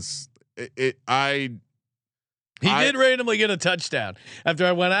something's. He did randomly get a touchdown after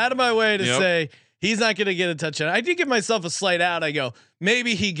I went out of my way to say he's not going to get a touchdown. I did give myself a slight out. I go,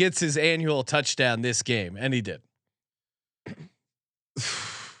 maybe he gets his annual touchdown this game, and he did.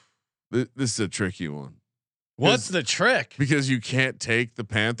 This is a tricky one. What's the trick? Because you can't take the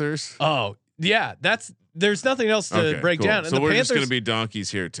Panthers. Oh yeah, there's nothing else to break down. And so the we're Panthers, just going to be donkeys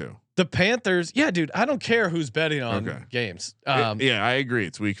here too. The Panthers, yeah, dude. I don't care who's betting on games. Yeah, I agree.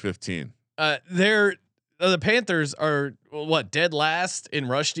 It's week 15. The Panthers are dead last in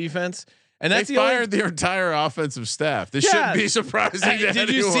rush defense, and that's they fired their entire offensive staff. This shouldn't be surprising. Did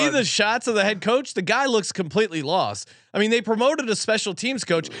you see the shots of the head coach? The guy looks completely lost. I mean, they promoted a special teams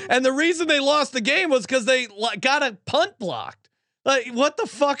coach, and the reason they lost the game was because they got a punt blocked. Like, what the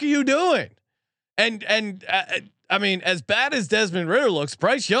fuck are you doing? And I mean, as bad as Desmond Ritter looks,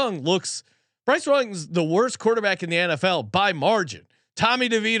 Bryce Young's the worst quarterback in the NFL by margin. Tommy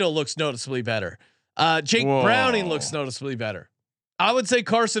DeVito looks noticeably better. Jake Browning looks noticeably better. I would say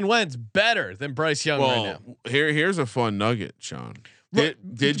Carson Wentz better than Bryce Young right now. Here's a fun nugget, Sean.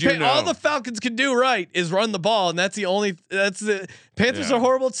 Did you know all the Falcons can do right is run the ball, and that's the Panthers are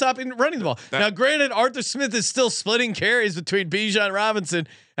horrible at stopping running the ball. Now, granted, Arthur Smith is still splitting carries between Bijan Robinson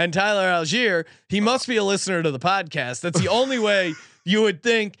and Tyler Algier. He must be a listener to the podcast. That's the only way you would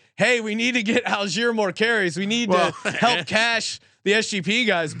think, hey, we need to get Algier more carries. We need to help cash the SGP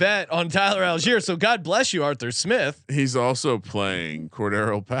guys bet on Tyler Algier. So God bless you, Arthur Smith. He's also playing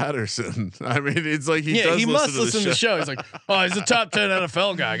Cordero Patterson. I mean, it's like he must listen to the show. He's like, oh, he's a top 10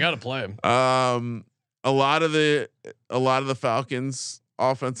 NFL guy. I got to play him. A lot of the Falcons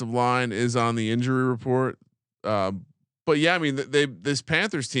offensive line is on the injury report. But yeah, I mean, this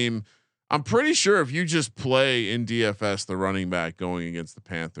Panthers team, I'm pretty sure if you just play in DFS the running back going against the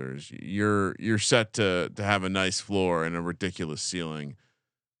Panthers, you're set to have a nice floor and a ridiculous ceiling.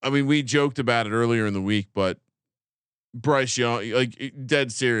 I mean, we joked about it earlier in the week, but Bryce Young, like,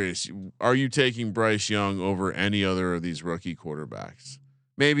 dead serious, are you taking Bryce Young over any other of these rookie quarterbacks?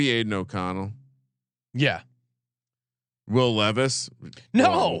 Maybe Aiden O'Connell. Yeah. Will Levis?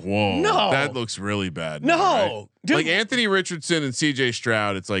 No, no, that looks really bad. No, right? dude. Like Anthony Richardson and CJ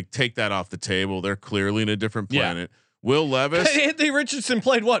Stroud, it's like, take that off the table. They're clearly in a different planet. Will Levis? Anthony Richardson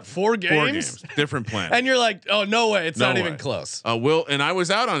played 4 games? 4 games, different planet. And you're like, oh no way, it's not even close. And I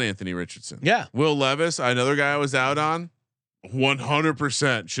was out on Anthony Richardson. Yeah. Will Levis, another guy I was out on,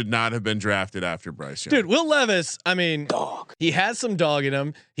 100% should not have been drafted after Bryce Young. Dude, Will Levis, I mean, he has some dog in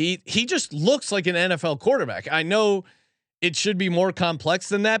him. He just looks like an NFL quarterback. I know it should be more complex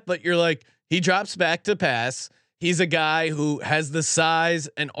than that, but you're like, he drops back to pass. he's a guy who has the size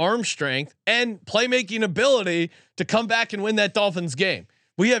and arm strength and playmaking ability to come back and win that Dolphins game.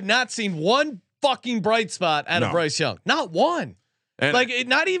 We have not seen one fucking bright spot out of Bryce Young. Not one. And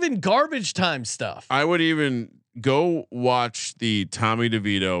not even garbage time stuff. I would even go watch the Tommy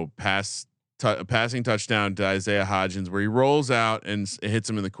DeVito passing touchdown to Isaiah Hodgins where he rolls out and hits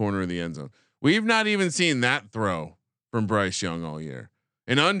him in the corner of the end zone. We've not even seen that throw from Bryce Young all year.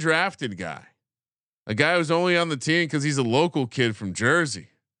 An undrafted guy, a guy who's only on the team because he's a local kid from Jersey.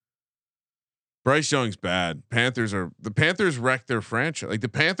 Bryce Young's bad. The Panthers wrecked their franchise. Like the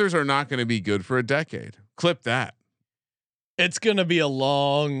Panthers are not going to be good for a decade. Clip that. It's going to be a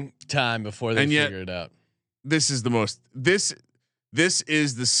long time before they figure it out. This is this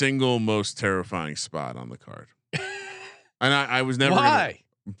is the single most terrifying spot on the card. And I was never why?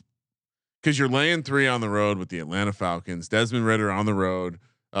 Because you're laying 3 on the road with the Atlanta Falcons, Desmond Ridder on the road,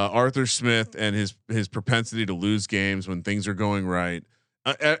 Arthur Smith and his propensity to lose games when things are going right.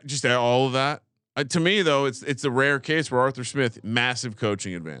 Just all of that. To me though, it's a rare case where Arthur Smith, massive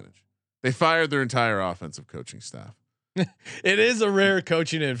coaching advantage. They fired their entire offensive coaching staff. It is a rare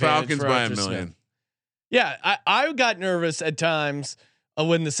coaching advantage. Falcons for by Arthur $1 million. Smith. Yeah, I got nervous at times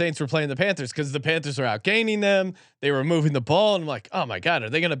when the Saints were playing the Panthers because the Panthers were outgaining them. They were moving the ball, and I'm like, oh my god, are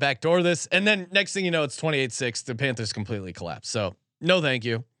they going to backdoor this? And then next thing you know, it's 28-6. The Panthers completely collapse. So no, thank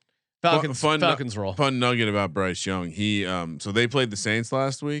you. Falcons roll. Fun nugget about Bryce Young. He so they played the Saints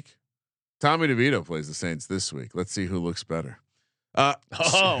last week. Tommy DeVito plays the Saints this week. Let's see who looks better. Oh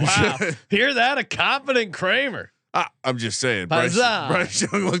wow! Hear that? A confident Kramer. I'm just saying. Bryce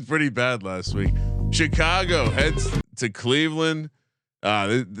Young looked pretty bad last week. Chicago heads to Cleveland.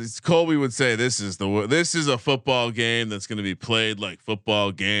 Colby would say this is a football game that's going to be played like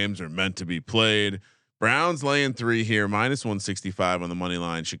football games are meant to be played. Browns laying 3 here, -165 on the money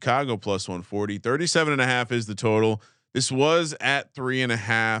line. Chicago +140. 37.5 is the total. This was at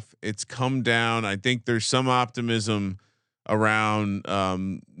 3.5. It's come down. I think there's some optimism around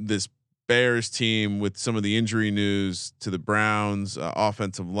this Bears team with some of the injury news to the Browns.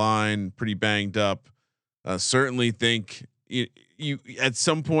 Offensive line pretty banged up. Certainly think you at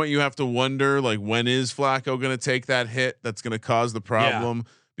some point you have to wonder, like, when is Flacco going to take that hit that's going to cause the problem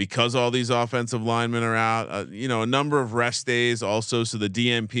because all these offensive linemen are out. A number of rest days also, so the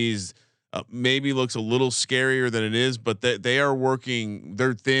DMPs maybe looks a little scarier than it is, but they are working.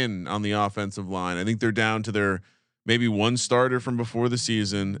 They're thin on the offensive line. I think they're down to their maybe one starter from before the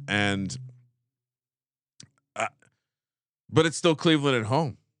season, and but it's still Cleveland at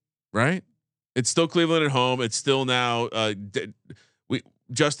home, right? It's still Cleveland at home. It's still now I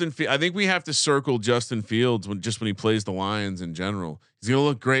think we have to circle Justin Fields when he plays the Lions in general. He's going to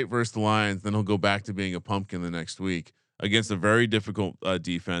look great versus the Lions. Then he'll go back to being a pumpkin the next week against a very difficult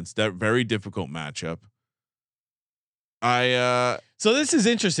defense, that very difficult matchup. So this is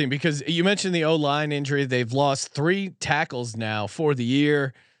interesting because you mentioned the O-line injury. They've lost 3 tackles now for the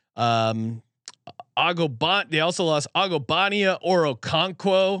year. They also lost Agobania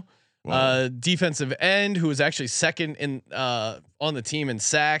Orokonkwo, defensive end, who was actually second in on the team in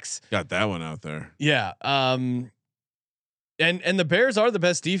sacks. Got that one out there. Yeah. And the Bears are the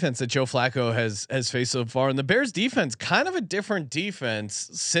best defense that Joe Flacco has faced so far. And the Bears defense, kind of a different defense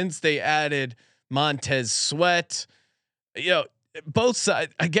since they added Montez Sweat. Both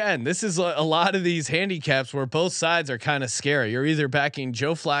sides, again, this is a lot of these handicaps where both sides are kind of scary. You're either backing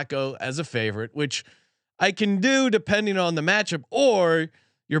Joe Flacco as a favorite, which I can do depending on the matchup, or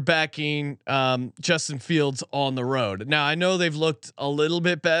you're backing Justin Fields on the road. Now I know they've looked a little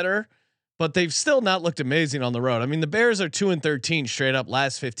bit better, but they've still not looked amazing on the road. I mean, the Bears are 2-13 straight up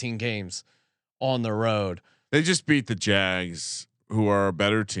last 15 games on the road. They just beat the Jags, who are a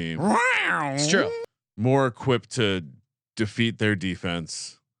better team. It's true. More equipped to defeat their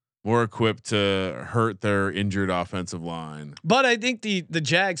defense, more equipped to hurt their injured offensive line. But I think the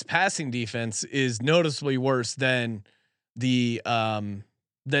Jags passing defense is noticeably worse than the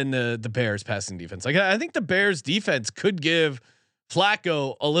Bears passing defense. Like, I think the Bears defense could give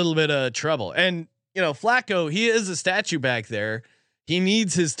Flacco a little bit of trouble. And Flacco, he is a statue back there. He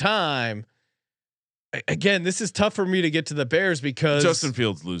needs his time. Again, this is tough for me to get to the Bears because Justin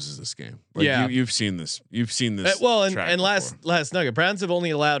Fields loses this game. You've seen this. You've seen this. And last nugget, Browns have only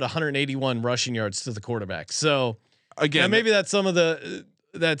allowed 181 rushing yards to the quarterback. So again, maybe that's some of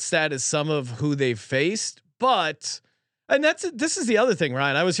that stat is some of who they've faced, but this is the other thing,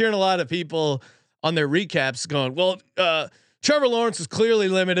 Ryan. I was hearing a lot of people on their recaps going, well, Trevor Lawrence was clearly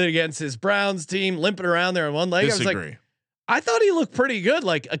limited against his Browns team, limping around there on one leg. Disagree. I was like, I thought he looked pretty good.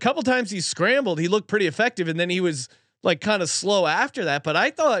 Like a couple times he scrambled, he looked pretty effective, and then he was like kind of slow after that. But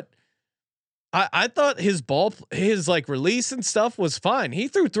I thought I thought his like release and stuff was fine. He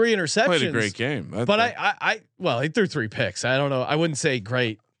threw 3 interceptions. Played a great game, but well, he threw 3 picks. I don't know. I wouldn't say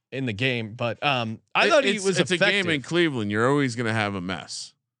great in the game, but I thought he was. It's effective. a game in Cleveland. You're always going to have a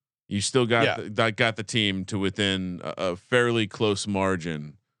mess. You still got got the team to within a fairly close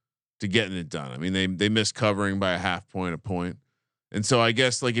margin to getting it done. I mean, they missed covering by a half point, a point, and so I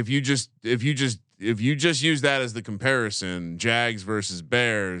guess like if you just use that as the comparison, Jags versus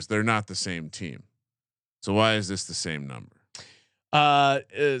Bears, they're not the same team. So why is this the same number?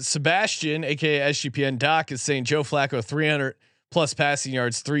 Sebastian, aka SGPN Doc, is saying Joe Flacco 300 plus passing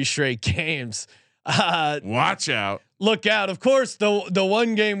yards 3 straight games. Watch out. Look out. Of course, the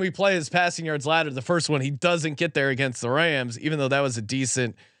one game we play is passing yards ladder. The first one, he doesn't get there against the Rams, even though that was a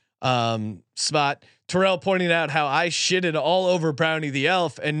decent spot. Terrell pointing out how I shitted all over Brownie the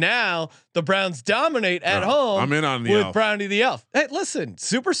Elf, and now the Browns dominate at home. I'm in on the with elf. Brownie the Elf. Hey, listen,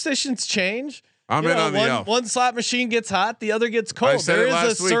 superstitions change. I'm in on the elf. One slot machine gets hot, the other gets cold. There is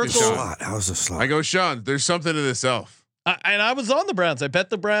a circle. Slot. How's a slot? I go, Sean. There's something to this elf. And I was on the Browns. I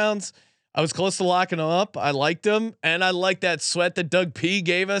bet the Browns. I was close to locking them up. I liked them, and I liked that sweat that Doug P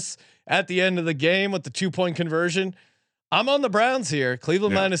gave us at the end of the game with the 2-point conversion. I'm on the Browns here.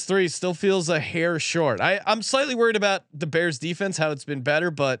 Cleveland -3 still feels a hair short. I'm slightly worried about the Bears defense, how it's been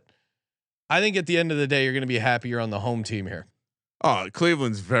better, but I think at the end of the day, you're going to be happy you're on the home team here. Oh,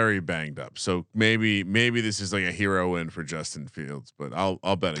 Cleveland's very banged up, so maybe this is like a hero win for Justin Fields, but I'll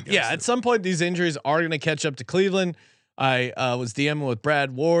bet against. Yeah, at some point these injuries are going to catch up to Cleveland. I was DMing with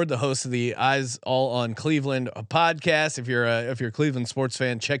Brad Ward, the host of the Eyes All on Cleveland podcast. If you're a Cleveland sports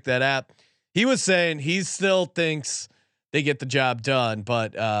fan, check that out. He was saying he still thinks they get the job done,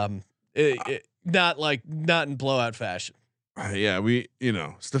 but not in blowout fashion. Yeah,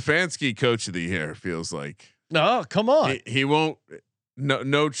 Stefanski coach of the year feels like. No, come on. He won't.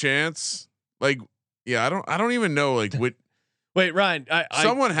 No chance. Like, yeah, I don't even know like what. Wait, Ryan.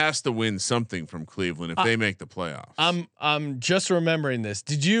 Someone has to win something from Cleveland if they make the playoffs. I'm just remembering this.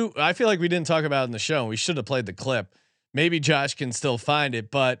 I feel like we didn't talk about it in the show. We should have played the clip. Maybe Josh can still find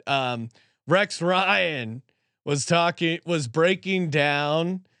it, but Rex Ryan was breaking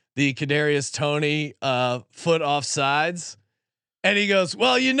down the Kadarius Toney foot offsides. And he goes,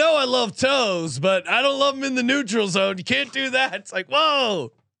 well, I love toes, but I don't love them in the neutral zone. You can't do that. It's like,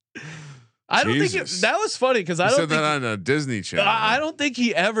 whoa. I don't think that was funny because I don't said that on a Disney Channel. I don't think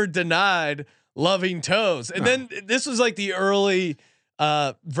he ever denied loving toes. And then this was like the early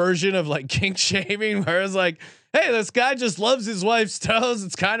version of like kink shaming, where it's like, hey, this guy just loves his wife's toes.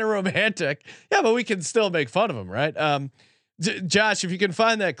 It's kind of romantic. Yeah, but we can still make fun of him, right? Josh, if you can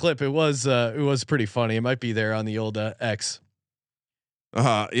find that clip, it was pretty funny. It might be there on the old X.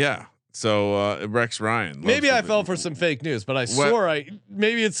 Yeah. So Rex Ryan. Maybe I fell for some fake news, but I swore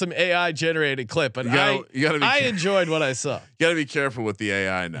maybe it's some AI generated clip. But I enjoyed what I saw. You got to be careful with the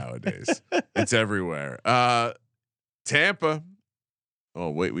AI nowadays. It's everywhere. Tampa.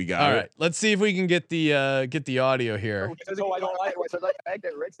 Oh wait, we got all it. Right, let's see if we can get the audio here. It's a toe I don't like.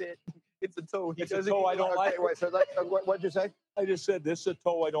 It's a toe. It's a toe I don't like. What'd you say? I just said this is a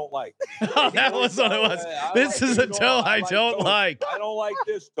toe I don't like. Oh, that was what it was. This is a toe I don't like. I don't like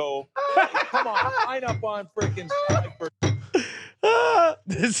this toe. Come on, line up on freaking sniper.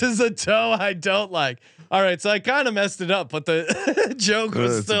 This is a toe I don't like. All right, so I kind of messed it up, but the joke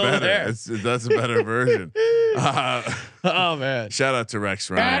was still there. That's a better version. Oh man! Shout out to Rex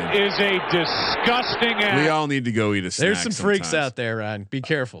Ryan. That is a disgusting act. We all need to go eat a snack. There's some freaks sometimes. out there, Ryan. Be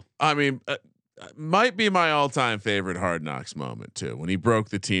careful. I mean, might be my all-time favorite Hard Knocks moment too, when he broke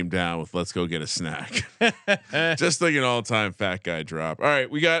the team down with "Let's go get a snack." Just like an all-time fat guy drop. All right,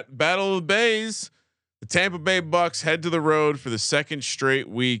 we got Battle of the Bays. The Tampa Bay Bucks head to the road for the second straight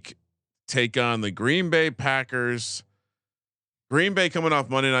week. Take on the Green Bay Packers. Green Bay coming off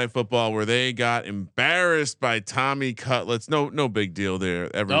Monday Night Football where they got embarrassed by Tommy Cutlets. No big deal there.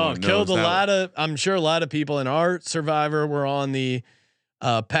 Everyone killed a lot of. I'm sure a lot of people in our Survivor were on the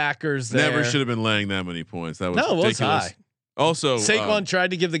Packers. There. Never should have been laying that many points. That was ridiculous. It was high. Also, Saquon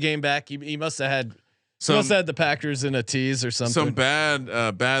tried to give the game back. He must have had. Must have had the Packers in a tease or something. Some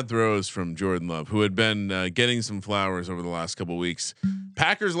bad throws from Jordan Love, who had been getting some flowers over the last couple of weeks.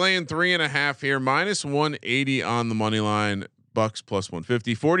 Packers laying 3.5 here, -180 on the money line. Bucks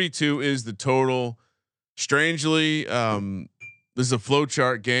 +150. 42 is the total. Strangely, this is a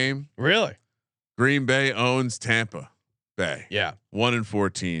flowchart game. Really? Green Bay owns Tampa Bay. Yeah,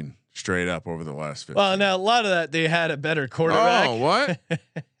 1-14 straight up over the last 15. Well, now a lot of that they had a better quarterback. Oh, what?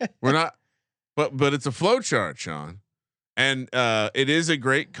 We're not. But it's a flow chart, Sean, and it is a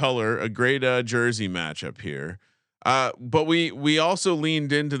great color, a great jersey matchup here. But we also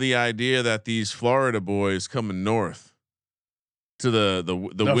leaned into the idea that these Florida boys coming north to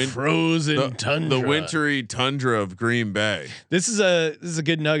the frozen tundra, the wintry tundra of Green Bay. This is a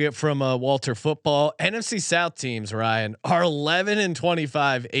good nugget from Walter Football. NFC South teams, Ryan, are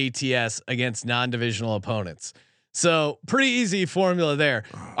 11-25 ATS against non-divisional opponents. So pretty easy formula there.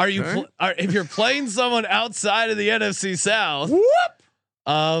 Okay. If you're playing someone outside of the NFC South, your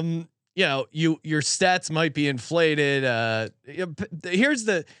stats might be inflated. Here's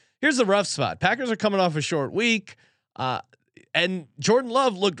the rough spot. Packers are coming off a short week. And Jordan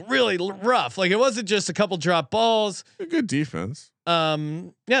Love looked really rough. Like it wasn't just a couple drop balls. A good defense.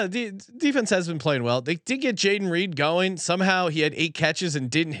 The defense has been playing well. They did get Jaden Reed going. Somehow he had 8 catches and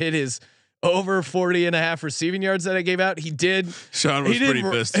didn't hit his over 40.5 receiving yards that I gave out. He did. Sean was pretty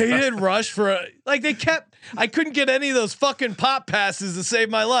pissed. He did rush for I couldn't get any of those fucking pop passes to save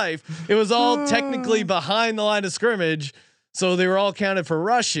my life. It was all technically behind the line of scrimmage. So they were all counted for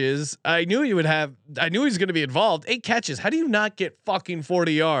rushes. I knew he was going to be involved. 8 catches. How do you not get fucking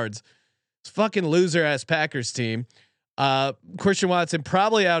 40 yards? It's fucking loser ass Packers team. Christian Watson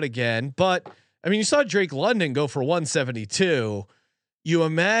probably out again, but I mean, you saw Drake London go for 172. You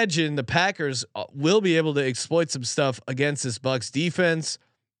imagine the Packers will be able to exploit some stuff against this Bucs defense.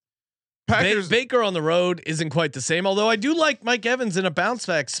 Baker on the road isn't quite the same, although I do like Mike Evans in a bounce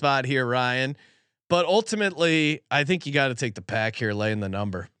back spot here, Ryan. But ultimately, I think you got to take the Pack here, laying the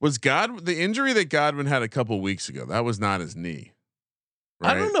number. Was the injury that Godwin had a couple weeks ago? That was not his knee.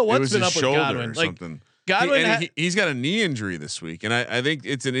 Right? I don't know what's been up with Godwin. Like Godwin, he's got a knee injury this week, and I think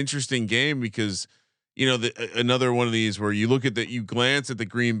it's an interesting game because another one of these where you glance at the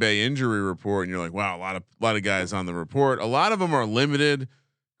Green Bay injury report and you're like, wow, a lot of guys on the report. A lot of them are limited.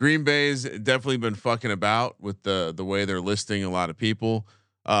 Green Bay's definitely been fucking about with the way they're listing a lot of people.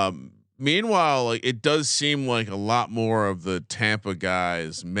 Meanwhile, like it does seem like a lot more of the Tampa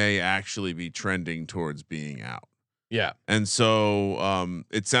guys may actually be trending towards being out. Yeah. And so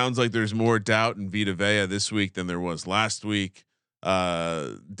it sounds like there's more doubt in Vita Vea this week than there was last week.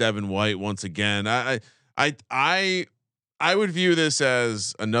 Devin White once again. I would view this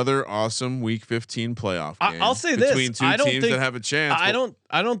as another awesome week 15 playoff game. I'll say between this: two teams that have a chance. I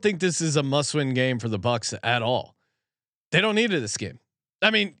don't think this is a must-win game for the Bucs at all. They don't need this game. I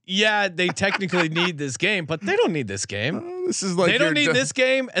mean, yeah, they technically need this game, but they don't need this game. This is like they don't need this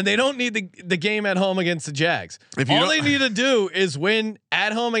game, and they don't need the game at home against the Jags. All they need to do is win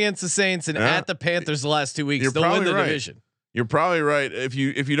at home against the Saints and at the Panthers the last 2 weeks. They'll win the division. You're probably right. If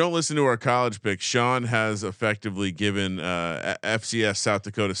you don't listen to our college pick, Sean has effectively given FCS South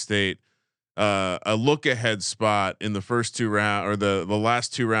Dakota State a look ahead spot in the first 2 rounds or the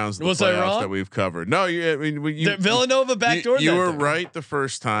last 2 rounds of the playoffs that we've covered. No, Villanova backdoored. You were right the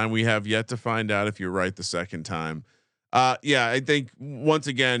first time. We have yet to find out if you're right the second time. Yeah, I think once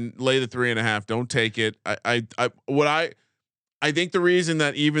again, lay the 3.5. Don't take it. I think the reason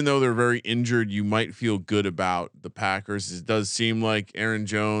that even though they're very injured, you might feel good about the Packers. It does seem like Aaron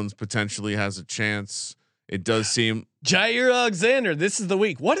Jones potentially has a chance. It does seem Jair Alexander. This is the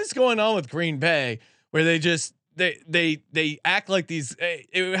week. What is going on with Green Bay where they just they act like these?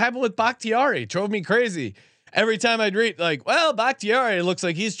 It happened with Bakhtiari. It drove me crazy. Every time I'd read Bakhtiari, it looks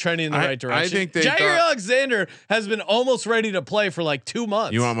like he's trending in the right direction. I think Jair Alexander has been almost ready to play for like 2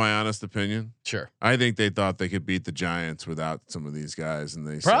 months. You want my honest opinion? Sure. I think they thought they could beat the Giants without some of these guys, and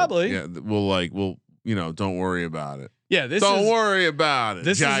they probably said, we'll don't worry about it. Yeah, don't worry about it.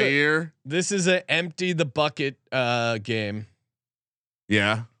 Jair. This is an empty the bucket game.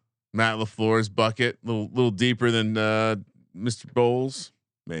 Yeah, Matt LaFleur's bucket, little deeper than Mr. Bowles,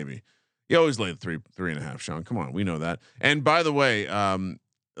 maybe. You always lay the 3.5, Sean. Come on, we know that. And by the way,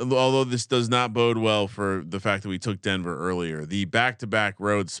 although this does not bode well for the fact that we took Denver earlier, the back-to-back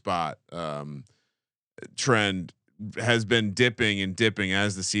road spot trend has been dipping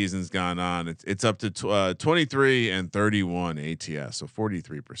as the season's gone on. It's up to 23 and 31 ATS, so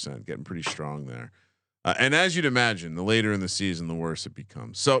 43%, getting pretty strong there. And as you'd imagine, the later in the season, the worse it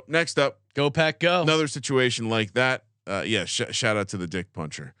becomes. So next up, go Pack, go. Another situation like that. Shout out to the Dick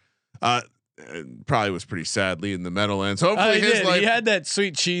Puncher. Probably was pretty sadly in the Meadowlands. Hopefully he had that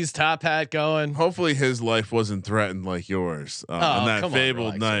sweet cheese top hat going. Hopefully his life wasn't threatened like yours on that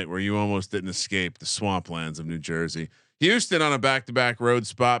fabled night where you almost didn't escape the swamplands of New Jersey. Houston on a back-to-back road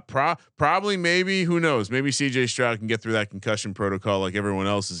spot. Probably, maybe, who knows? Maybe CJ Stroud can get through that concussion protocol like everyone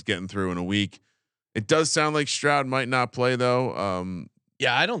else is getting through in a week. It does sound like Stroud might not play though.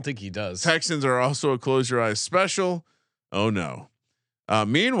 Yeah, I don't think he does. Texans are also a close your eyes special. Oh no.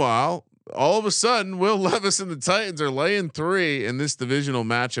 Meanwhile, all of a sudden, Will Levis and the Titans are laying 3 in this divisional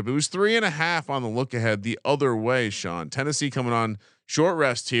matchup. It was 3.5 on the look ahead the other way. Sean, Tennessee coming on short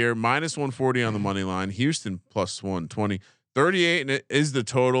rest here, -140 on the money line. Houston +120, 38 is the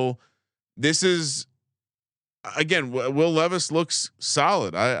total. This is again, Will Levis looks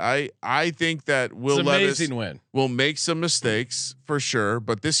solid. I think that Will Levis will make some mistakes for sure,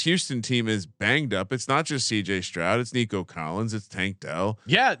 but this Houston team is banged up. It's not just CJ Stroud, it's Nico Collins, it's Tank Dell.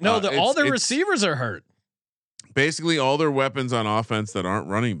 Yeah, no, all their receivers are hurt. Basically, all their weapons on offense that aren't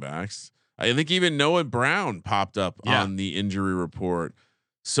running backs. I think even Noah Brown popped up on the injury report.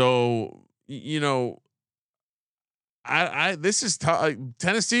 So this is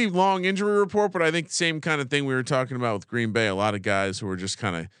Tennessee long injury report, but I think the same kind of thing we were talking about with Green Bay. A lot of guys who are just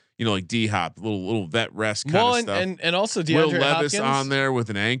kind of like D Hop, little vet rest kind of stuff. And also DeAndre Will Levis Hopkins on there with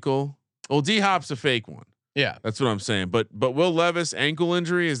an ankle. Well, D Hop's a fake one. Yeah, that's what I'm saying. But Will Levis ankle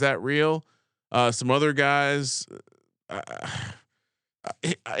injury, is that real? Some other guys.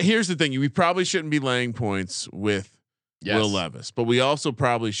 Here's the thing: we probably shouldn't be laying points with Will Levis, but we also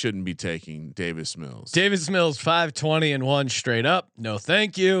probably shouldn't be taking Davis Mills. Davis Mills 5-20-1 straight up. No,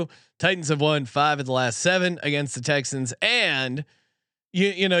 thank you. Titans have won 5 of the last 7 against the Texans, and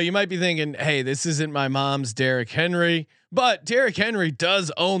you might be thinking, hey, this isn't my mom's Derrick Henry, but Derrick Henry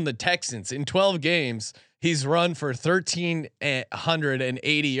does own the Texans. In 12 games, he's run for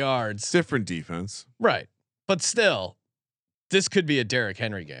 1,380 yards. Different defense, right? But still, this could be a Derrick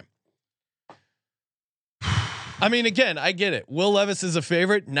Henry game. I mean, again, I get it. Will Levis is a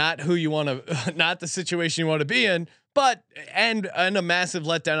favorite, not who you want to, not the situation you want to be in, but and a massive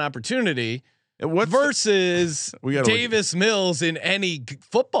letdown opportunity versus Davis Mills in any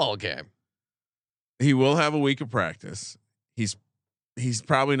football game. He will have a week of practice. He's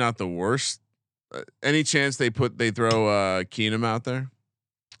probably not the worst. Any chance they throw Keenum out there?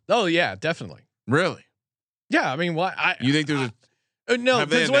 Oh yeah, definitely. Really? Yeah, I mean, why? You think there's no?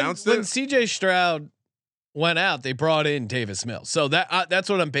 Because when CJ Stroud went out, they brought in Davis Mills. So that's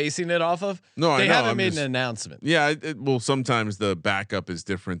what I'm basing it off of. No, they haven't made an announcement. Yeah, well, sometimes the backup is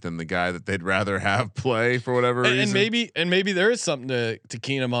different than the guy that they'd rather have play for whatever reason. And maybe there is something to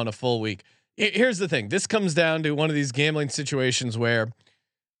Keenum on a full week. Here's the thing: this comes down to one of these gambling situations where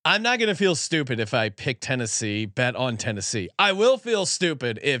I'm not going to feel stupid if I pick Tennessee, bet on Tennessee. I will feel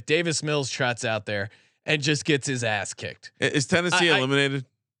stupid if Davis Mills trots out there and just gets his ass kicked. Is Tennessee eliminated?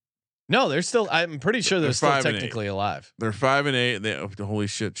 No, they're still. I'm pretty sure they're still technically alive. They're 5-8. Holy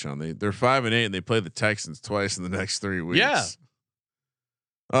shit, Sean! They're 5-8, and they play the Texans twice in the next 3 weeks. Yeah.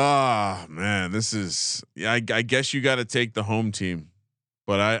 Oh man, this is. I guess you got to take the home team,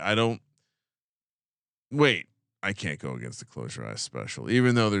 but I don't. Wait, I can't go against the close your eyes special,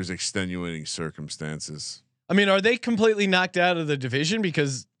 even though there's extenuating circumstances. I mean, are they completely knocked out of the division?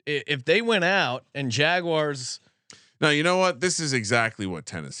 Because if they went out and Jaguars. No, you know what? This is exactly what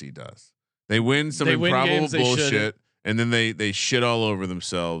Tennessee does. They win some improbable bullshit, and then they shit all over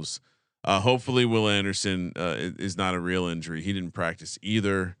themselves. Hopefully, Will Anderson is not a real injury. He didn't practice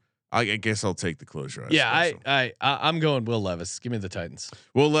either. I guess I'll take the closure. Yeah, I'm going Will Levis. Give me the Titans.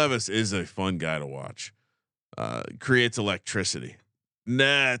 Will Levis is a fun guy to watch. Creates electricity.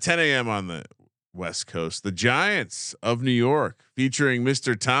 10 a.m. on the West Coast. The Giants of New York, featuring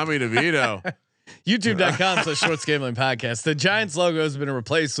Mr. Tommy DeVito. YouTube.com/Shorts Gambling Podcast. The Giants logo has been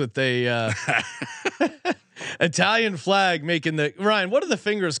replaced with a Italian flag making the Ryan. What are the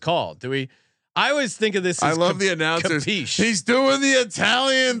fingers called? I always think of this as I love the announcers. Capiche. He's doing the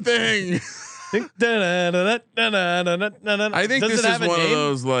Italian thing. I think this is one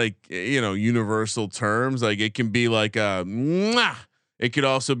of those universal terms. Like it can be like a mwah. It could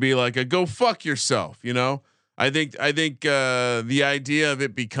also be like a go fuck yourself, I think the idea of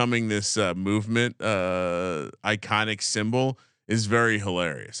it becoming this movement iconic symbol is very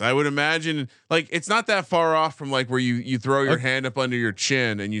hilarious. I would imagine it's not that far off from where you throw your hand up under your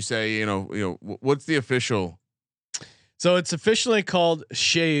chin and you say, what's the official? So it's officially called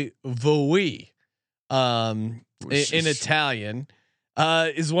Chez Vous, in Italian.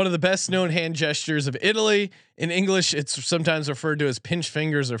 Is one of the best known hand gestures of Italy. In English, it's sometimes referred to as pinch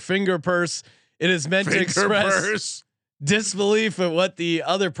fingers or finger purse. It is meant to express disbelief at what the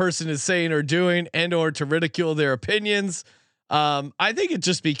other person is saying or doing, and or to ridicule their opinions. I think it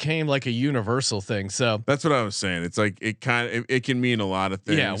just became like a universal thing. So that's what I was saying. It's like it can mean a lot of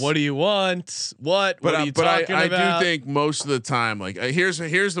things. Yeah. What do you want? What are you talking about? I do think most of the time, here's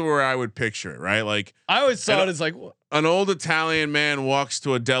where I would picture it, right? Like I always saw it as like an old Italian man walks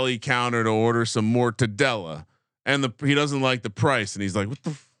to a deli counter to order some mortadella, and he doesn't like the price, and he's like, "What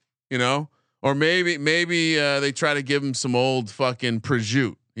the," Or maybe they try to give him some old fucking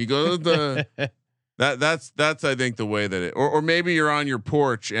prosciutto, He goes that's I think the way that it, or maybe you're on your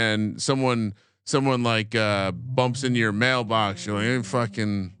porch and someone like bumps into your mailbox. You're like, hey,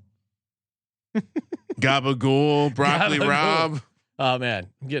 fucking gabagool, broccoli Rob. Oh man,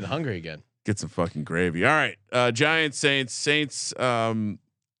 I'm getting hungry again. Get some fucking gravy. All right, Giants Saints. The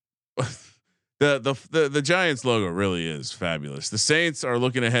Giants logo really is fabulous. The Saints are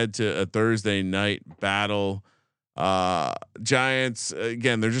looking ahead to a Thursday night battle. Giants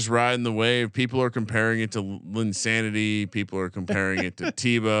again, they're just riding the wave. People are comparing it to Linsanity. People are comparing it to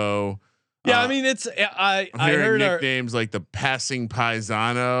Tebow. Yeah, I mean it's I heard nicknames like the passing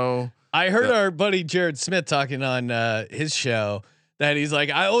paisano. I heard our buddy Jared Smith talking on his show that he's like,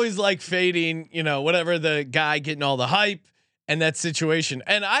 I always like fading, whatever the guy getting all the hype and that situation.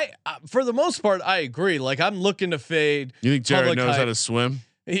 And I, for the most part, I agree. Like I'm looking to fade. You think Jared knows hype. how to swim?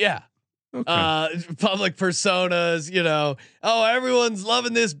 Yeah. Okay. Public personas, oh, everyone's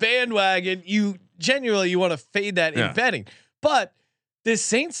loving this bandwagon. You genuinely, want to fade that in betting, but this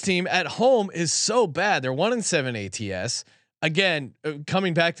Saints team at home is so bad. They're 1-7 ATS. Again,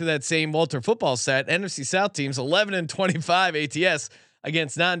 coming back to that same Walter football stat, NFC South teams 11-25 ATS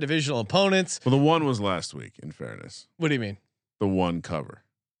against non-divisional opponents. Well, the one was last week. In fairness, what do you mean? The one cover.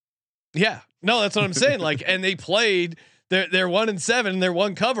 Yeah, no, that's what I'm saying. Like, and they played. They're 1-7. Their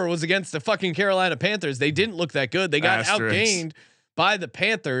one cover was against the fucking Carolina Panthers. They didn't look that good. They got outgained by the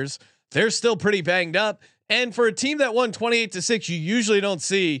Panthers. They're still pretty banged up. And for a team that won 28-6, you usually don't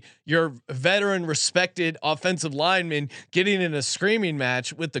see your veteran, respected offensive lineman getting in a screaming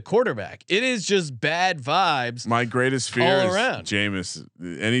match with the quarterback. It is just bad vibes. My greatest fear all is around. Jameis.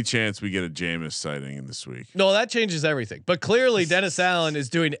 Any chance we get a Jameis sighting in this week? No, that changes everything. But clearly, Dennis Allen is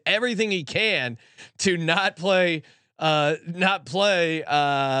doing everything he can to not play Jameis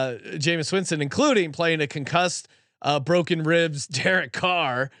Winston, including playing a concussed, broken ribs Derek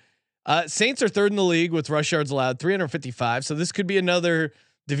Carr. Saints are third in the league with rush yards allowed, 355. So this could be another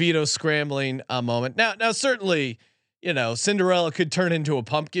DeVito scrambling moment. Now certainly, Cinderella could turn into a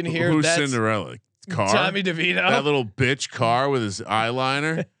pumpkin here. Who's Cinderella? Carr? Tommy DeVito. That little bitch Carr with his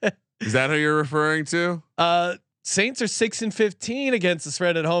eyeliner. Is that who you're referring to? Saints are 6-15 against the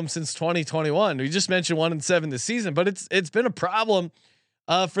spread at home since 2021. We just mentioned 1-7 this season, but it's been a problem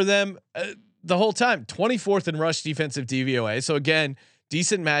for them the whole time. 24th in rush defensive DVOA. So again,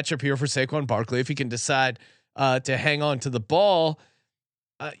 decent matchup here for Saquon Barkley if he can decide to hang on to the ball.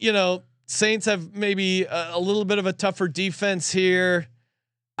 Saints have maybe a little bit of a tougher defense here.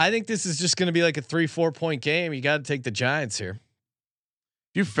 I think this is just going to be like a 3-4 point game. You got to take the Giants here.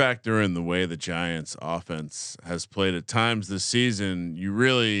 If you factor in the way the Giants offense has played at times this season, you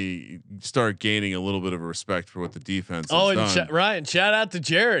really start gaining a little bit of a respect for what the defense has done. Ryan, shout out to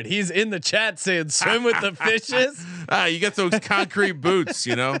Jared. He's in the chat saying swim with the fishes. You get those concrete boots,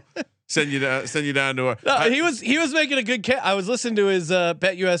 send you down to a. He was making a good I was listening to his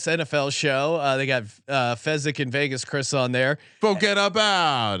Bet US NFL show. They got Fezzik and Vegas Chris on there. Forget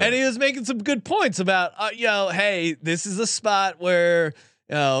about it. And he was making some good points about, hey, this is a spot where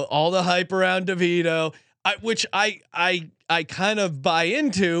all the hype around DeVito, which I kind of buy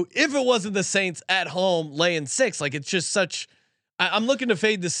into. If it wasn't the Saints at home laying 6, like it's just such. I'm looking to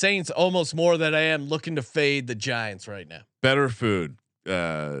fade the Saints almost more than I am looking to fade the Giants right now. Better food,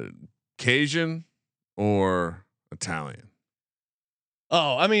 Cajun or Italian?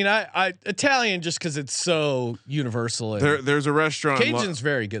 Oh, I mean, I Italian just because it's so universal. There's a restaurant. Cajun's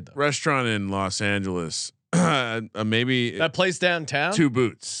very good though. Restaurant in Los Angeles. Maybe that place downtown. Two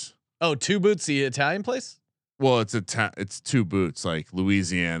Boots. Oh, Two Boots, the Italian place. Well, it's Two Boots, like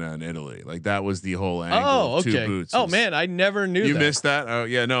Louisiana and Italy. Like that was the whole angle. Oh, okay. Two Boots. Oh man, I never knew you that. missed that. Oh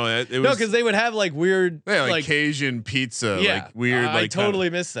yeah, no, it was no, because they would have like weird, like Cajun pizza, like weird. I totally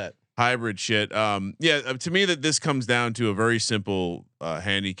missed that hybrid shit. To me, that this comes down to a very simple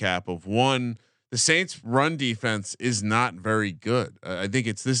handicap of one. The Saints' run defense is not very good. I think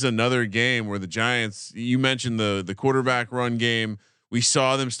this is another game where the Giants. You mentioned the quarterback run game. We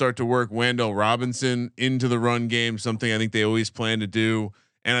saw them start to work Wandale Robinson into the run game, something I think they always plan to do.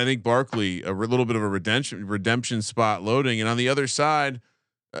 And I think Barkley a little bit of a redemption spot loading. And on the other side,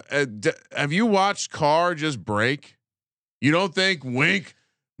 have you watched Carr just break? You don't think Wink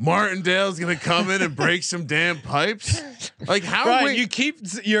Martindale's gonna come in and break some damn pipes? Like how? Right, you keep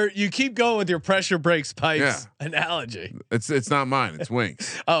going with your pressure breaks pipes analogy. It's not mine. It's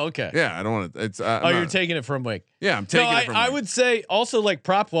Wink's. Oh, okay. Yeah, I don't want to. It's you're taking it from Wink. Yeah, I'm taking it from I Wink. would say also like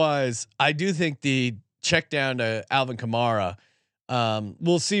prop wise, I do think the check down to Alvin Kamara.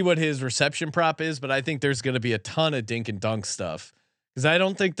 We'll see what his reception prop is, but I think there's going to be a ton of dink and dunk stuff because I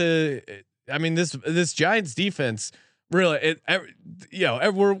don't think this Giants defense Really,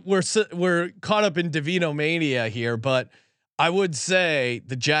 we're caught up in DeVito mania here, but I would say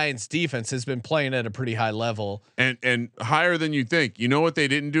the Giants defense has been playing at a pretty high level and higher than you think. You know what they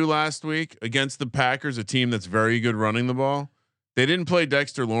didn't do last week against the Packers, a team that's very good running the ball? They didn't play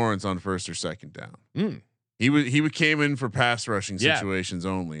Dexter Lawrence on first or second down. He came in for pass rushing situations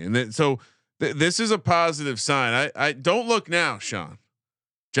only. And then, so this is a positive sign. I don't look now, Sean.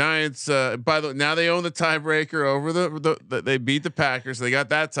 Giants, now they own the tiebreaker over they beat the Packers. So they got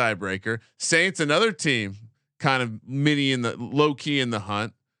that tiebreaker. Saints, another team kind of low key in the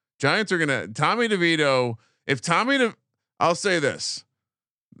hunt. Giants are going to Tommy DeVito. I'll say this.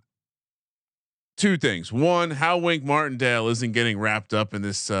 Two things. One, how Wink Martindale isn't getting wrapped up in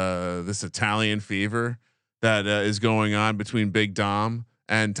this Italian fever that is going on between Big Dom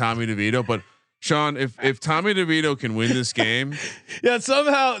and Tommy DeVito. But Sean, if Tommy DeVito can win this game,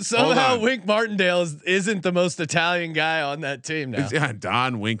 somehow Wink Martindale isn't the most Italian guy on that team now. Yeah,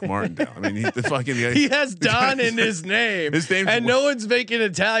 Don Wink Martindale. I mean, he's the fucking guy. He has Don in his name, and no one's making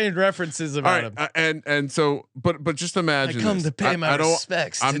Italian references about him. And so, but just imagine. I come to pay my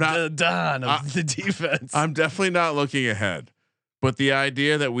respects to the Don of the defense. I'm definitely not looking ahead. But the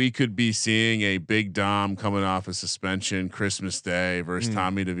idea that we could be seeing a Big Dom coming off a suspension Christmas Day versus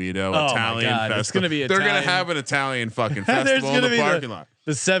Tommy DeVito, Italian festival. It's gonna be They're going to have an Italian fucking festival in the parking lot.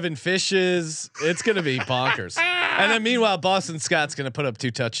 The Seven Fishes. It's going to be bonkers. And then meanwhile, Boston Scott's going to put up 2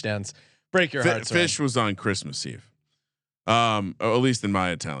 touchdowns. Break your heart. Fish was on Christmas Eve. Or at least in my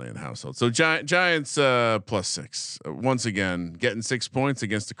Italian household. So Giants +6 once again getting 6 points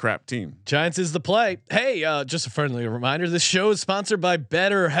against a crap team. Giants is the play. Hey, just a friendly reminder: this show is sponsored by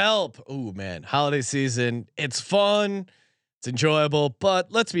BetterHelp. Oh man, holiday season. It's fun, it's enjoyable, but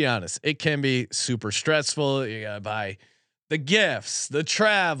let's be honest, it can be super stressful. You gotta buy the gifts, the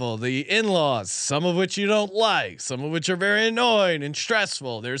travel, the in-laws, some of which you don't like, some of which are very annoying and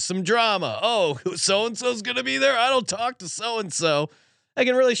stressful. There's some drama. Oh, so-and-so's going to be there. I don't talk to so-and-so. That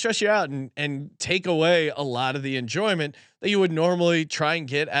can really stress you out and take away a lot of the enjoyment that you would normally try and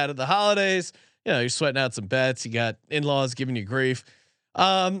get out of the holidays. You know, you're sweating out some bets. You got in-laws giving you grief.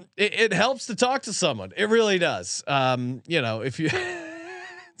 It helps to talk to someone. It really does. If you,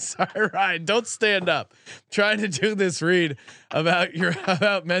 sorry, Ryan, don't stand up. I'm trying to do this read about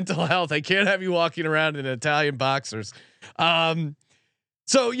mental health. I can't have you walking around in Italian boxers. So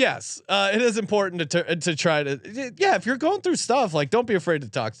yes, it is important to try to, if you're going through stuff, like, don't be afraid to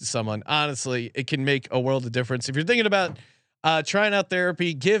talk to someone. Honestly, it can make a world of difference. If you're thinking about trying out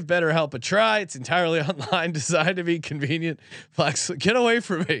therapy, give BetterHelp a try. It's entirely online, designed to be convenient, flexible. Get away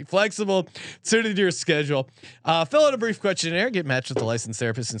from me. Flexible, suited to your schedule. Fill out a brief questionnaire, get matched with a licensed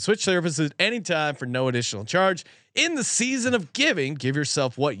therapist, and switch therapists at any time for no additional charge. In the season of giving, give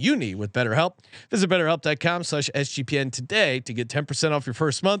yourself what you need with BetterHelp. Visit BetterHelp.com/SGPN today to get 10% off your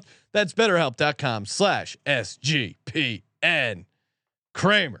first month. That's BetterHelp.com/SGPN.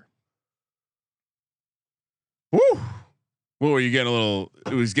 Kramer. Woo. What were you getting a little?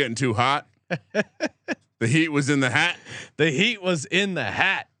 It was getting too hot. The heat was in the hat. The heat was in the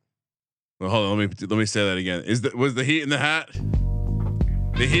hat. Well, hold on. Let me say that again. Was the heat in the hat?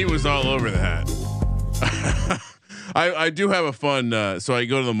 The heat was all over the hat. I do have a fun. So I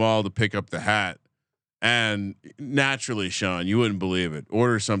go to the mall to pick up the hat, and naturally, Sean, you wouldn't believe it.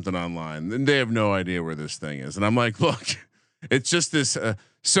 Order something online, and they have no idea where this thing is. And I'm like, look, it's just this.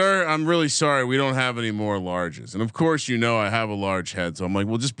 Sir, I'm really sorry. We don't have any more larges. And of course, I have a large head. So I'm like,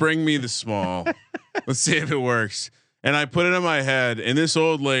 well, just bring me the small. Let's see if it works. And I put it on my head. And this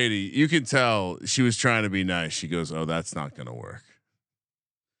old lady, you could tell she was trying to be nice. She goes, oh, that's not going to work.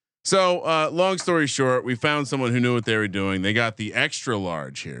 So long story short, we found someone who knew what they were doing. They got the extra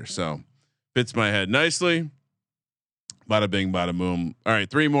large here. So fits my head nicely. Bada bing, bada boom. All right.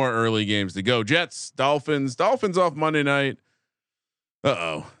 3 more early games to go. Jets, Dolphins off Monday night. Is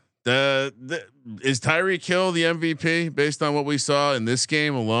Tyreek Hill the MVP based on what we saw in this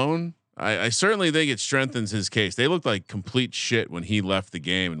game alone? I certainly think it strengthens his case. They looked like complete shit when he left the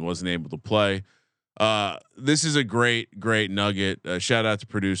game and wasn't able to play. This is a great nugget. Shout out to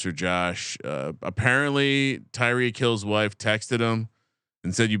producer Josh. Apparently Tyreek Hill's wife texted him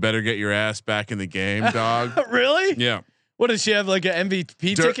and said, "You better get your ass back in the game, dog." Really? Yeah. What does she have, like an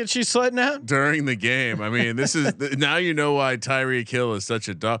MVP ticket she's sweating out during the game? I mean, this is now you know why Tyreek Hill is such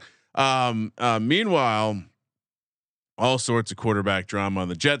a dog. Meanwhile, all sorts of quarterback drama on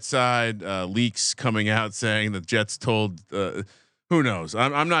the Jets side. Leaks coming out saying the Jets told Who knows?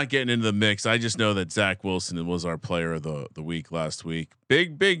 I'm not getting into the mix. I just know that Zach Wilson was our player of the week last week.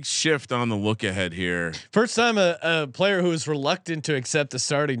 Big shift on the look ahead here. First time a player who is reluctant to accept the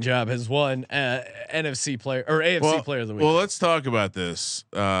starting job has won NFC player or AFC player of the week. Well, let's talk about this.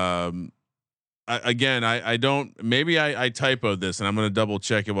 I don't. Maybe I typoed this, and I'm going to double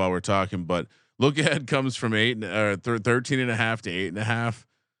check it while we're talking. But look ahead comes from 13.5 to 8.5.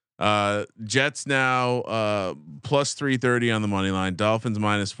 Jets now plus 330 on the money line. Dolphins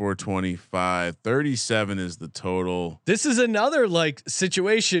minus 425. 37 is the total. This is another like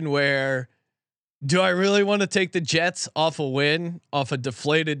situation where do I really want to take the Jets off a win, off a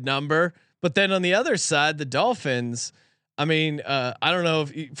deflated number? But then on the other side, the Dolphins, I mean, I don't know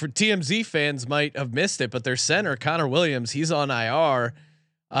if for TMZ fans might have missed it, but their center Connor Williams, he's on IR.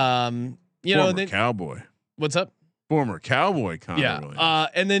 Former Cowboy. What's up? Former Cowboy Connor Williams.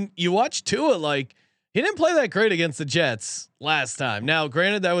 And then you watch Tua, like he didn't play that great against the Jets last time. Now,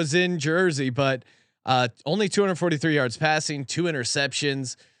 granted, that was in Jersey, but only 243 yards passing, 2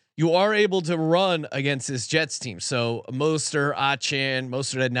 interceptions. You are able to run against this Jets team. So Mostert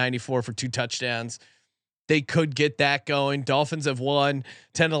had 94 for 2 touchdowns. They could get that going. Dolphins have won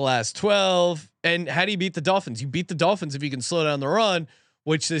 10 of the last 12. And how do you beat the Dolphins? You beat the Dolphins if you can slow down the run,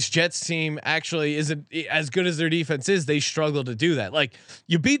 which this Jets team actually isn't as good as their defense is. They struggle to do that. Like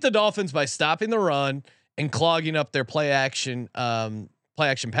you beat the Dolphins by stopping the run and clogging up their play action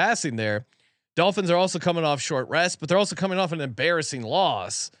passing there. Dolphins are also coming off short rest, but they're also coming off an embarrassing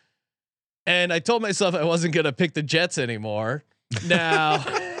loss. And I told myself I wasn't going to pick the Jets anymore. Now,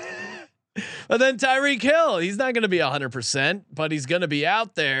 but then Tyreek Hill, he's not going to be 100%, but he's going to be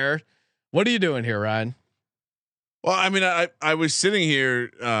out there. What are you doing here, Ryan? Well, I mean, I was sitting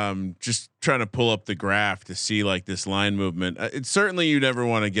here just trying to pull up the graph to see like this line movement. It's certainly you never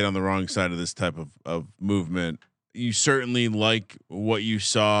want to get on the wrong side of this type of movement. You certainly like what you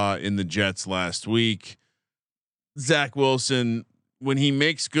saw in the Jets last week. Zach Wilson, when he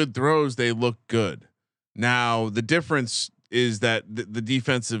makes good throws, they look good. Now the difference is that the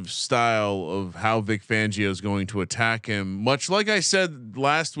defensive style of how Vic Fangio is going to attack him, much like I said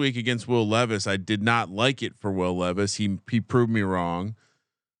last week against Will Levis, I did not like it for Will Levis. He proved me wrong.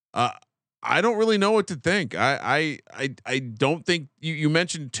 I don't really know what to think. I don't think you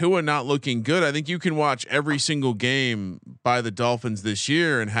mentioned Tua not looking good. I think you can watch every single game by the Dolphins this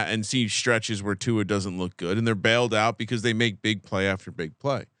year and see stretches where Tua doesn't look good, and they're bailed out because they make big play after big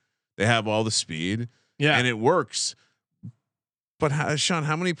play. They have all the speed, and it works. But Sean,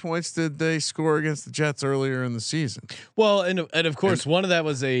 how many points did they score against the Jets earlier in the season? Well, and of course, one of that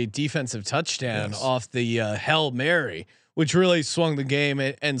was a defensive touchdown off the Hail Mary, which really swung the game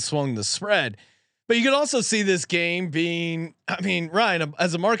and swung the spread. But you could also see this game being, I mean, Ryan,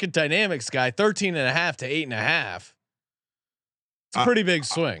 as a market dynamics guy, 13.5 to 8.5. It's a pretty big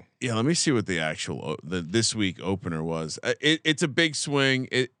swing. Yeah, let me see what the actual this week opener was. It's a big swing.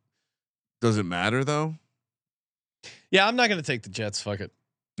 It doesn't matter though. Yeah, I'm not going to take the Jets. Fuck it.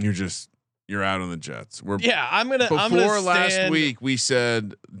 You're out on the Jets. Before last week we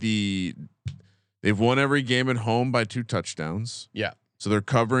said they've won every game at home by 2 touchdowns. Yeah. So they're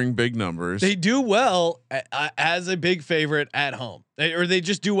covering big numbers. They do well as a big favorite at home, or they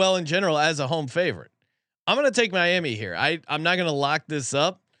just do well in general as a home favorite. I'm going to take Miami here. I'm not going to lock this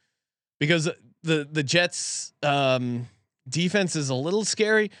up because the Jets defense is a little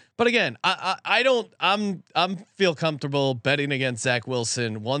scary, but again, I'm feel comfortable betting against Zach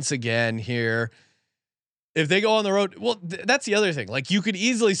Wilson once again here. If they go on the road, well, that's the other thing. Like you could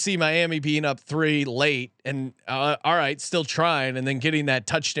easily see Miami being up 3 late and all right, still trying, and then getting that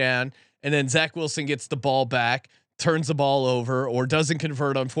touchdown, and then Zach Wilson gets the ball back, turns the ball over, or doesn't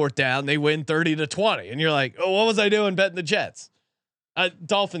convert on 4th down. They win 30-20, and you're like, oh, what was I doing betting the Jets?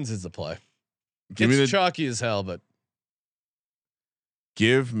 Dolphins is the play. It's chalky as hell, but.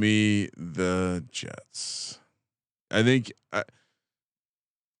 Give me the Jets. I think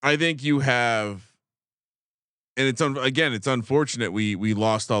you have, and it's unfortunate we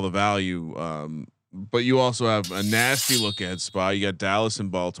lost all the value. But you also have a nasty look ahead spot. You got Dallas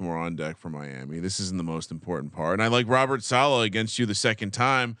and Baltimore on deck for Miami. This isn't the most important part. And I like Robert Saleh against you the second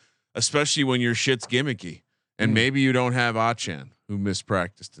time, especially when your shit's gimmicky and maybe you don't have Achan who missed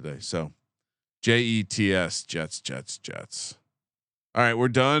practice today. So Jets, Jets. All right, we're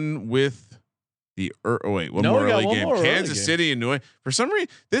done with the one more early game. Kansas City and New England. For some reason,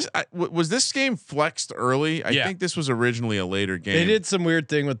 was this game flexed early. I think this was originally a later game. They did some weird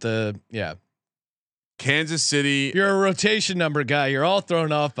thing with Kansas City. You're a rotation number guy. You're all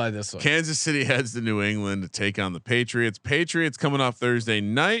thrown off by this one. Kansas City heads to New England to take on the Patriots. Patriots coming off Thursday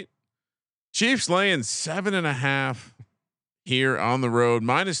night. Chiefs laying 7.5. here on the road,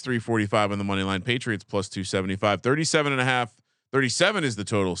 -345 on the money line. Patriots +275. 37 is the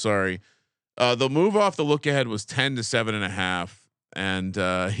total. Sorry. The move off the look ahead was 10 to 7.5. And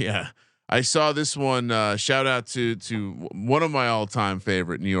yeah, I saw this one. Shout out to one of my all time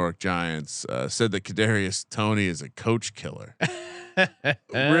favorite New York Giants. Said that Kadarius Toney is a coach killer.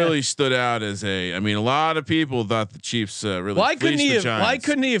 Really stood out as a. I mean, a lot of people thought the Chiefs really. Why couldn't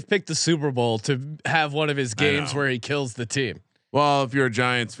he have picked the Super Bowl to have one of his games where he kills the team? Well, if you're a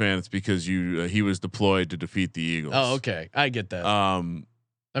Giants fan, it's because he was deployed to defeat the Eagles. Oh, okay, I get that. I mean,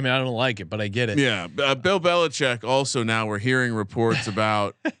 I don't like it, but I get it. Yeah, Bill Belichick. Also, now we're hearing reports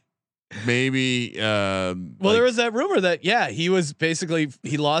about maybe. Well, there was that rumor that he was basically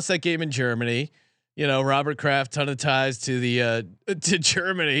he lost that game in Germany. You know, Robert Kraft, ton of ties to the to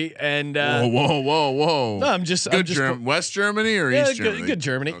Germany, and whoa. No, I'm just West Germany or East Germany? Good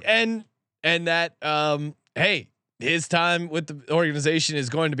Germany, okay. and that hey, his time with the organization is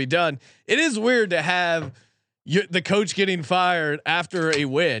going to be done. It is weird to have the coach getting fired after a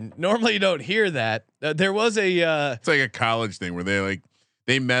win. Normally, you don't hear that. There was it's like a college thing where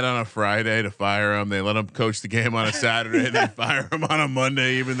they met on a Friday to fire him. They let him coach the game on a Saturday and then fire him on a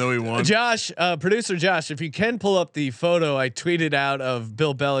Monday, even though he won. Josh, producer Josh, if you can pull up the photo I tweeted out of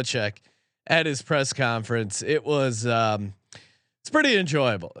Bill Belichick at his press conference, it was it's pretty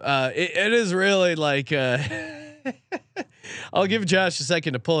enjoyable. It is really like I'll give Josh a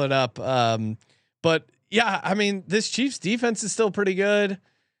second to pull it up. But yeah, I mean, this Chiefs defense is still pretty good.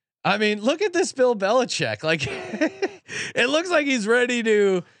 I mean, look at this Bill Belichick. Like it looks like he's ready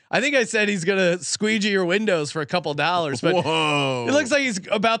to, I think I said he's going to squeegee your windows for a couple dollars, but whoa. It looks like he's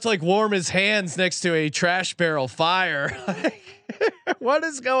about to like warm his hands next to a trash barrel fire. What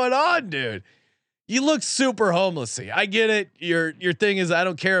is going on, dude? You look super homelessy. I get it. Your thing is, I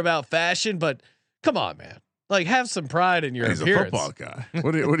don't care about fashion, but come on, man. Like, have some pride in your appearance. He's a football guy.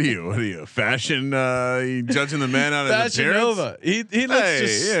 What are you? Fashion? You judging the man on his Fashion appearance? Nova. He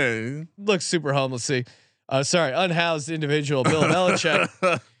looks looks super homelessy. Sorry, unhoused individual Bill Belichick.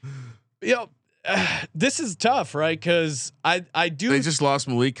 This is tough, right? Because I do. They just lost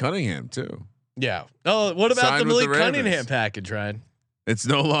Malik Cunningham too. Yeah. Oh, what about the Malik Cunningham package, Ryan? It's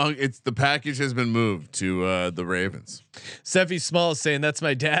no longer. It's the package has been moved to the Ravens. Seffi Small is saying that's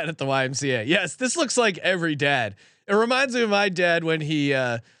my dad at the YMCA. Yes, this looks like every dad. It reminds me of my dad when we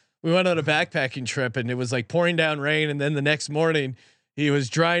went on a backpacking trip and it was like pouring down rain, and then the next morning he was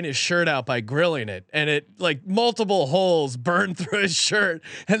drying his shirt out by grilling it, and it like multiple holes burned through his shirt,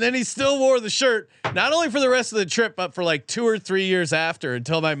 and then he still wore the shirt not only for the rest of the trip but for like 2 or 3 years after,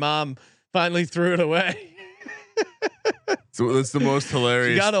 until my mom finally threw it away. So that's the most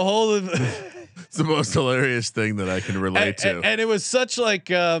hilarious. She got a hold of. It's the most hilarious thing that I can relate to. And it was such like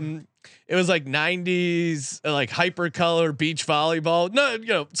it was like 90s like hypercolor beach volleyball.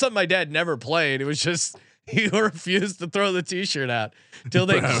 No, something my dad never played. It was just he refused to throw the t-shirt out till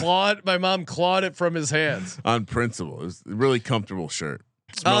they my mom clawed it from his hands. On principle. It was a really comfortable shirt.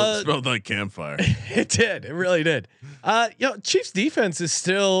 Smelled like campfire. It did. It really did. Chiefs defense is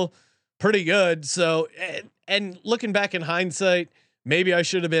still pretty good. So and looking back in hindsight, maybe I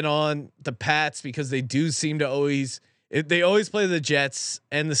should have been on the Pats because they do seem to always play the Jets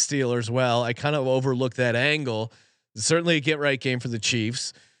and the Steelers well. I kind of overlooked that angle. Certainly a get right game for the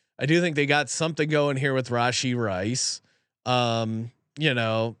Chiefs. I do think they got something going here with Rashee Rice. But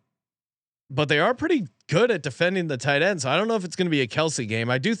they are pretty good at defending the tight end. So I don't know if it's going to be a Kelsey game.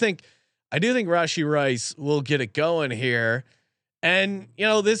 I do think Rashee Rice will get it going here. And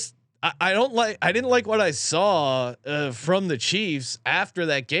this, I didn't like what I saw from the Chiefs after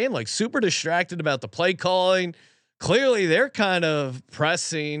that game. Like super distracted about the play calling. Clearly they're kind of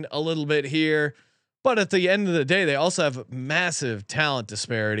pressing a little bit here, but at the end of the day, they also have massive talent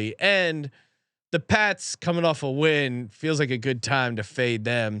disparity, and the Pats coming off a win feels like a good time to fade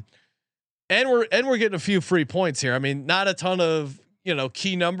them. And we're getting a few free points here. I mean, not a ton of,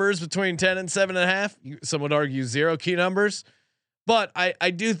 key numbers between 10 and 7.5. Some would argue 0 key numbers. But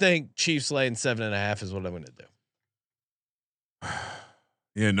I do think Chiefs laying 7.5 is what I'm going to do.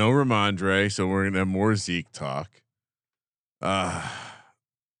 Yeah, no Ramondre, so we're going to have more Zeke talk.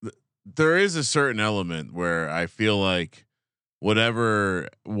 There is a certain element where I feel like whatever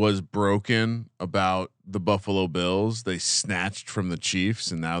was broken about the Buffalo Bills, they snatched from the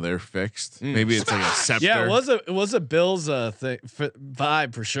Chiefs, and now they're fixed. Maybe it's like a scepter. Yeah, it was a Bills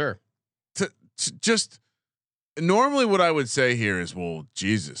vibe for sure. Just. Normally what I would say here is, well,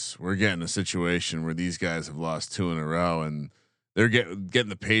 Jesus, we're getting a situation where these guys have lost 2 in a row and they're getting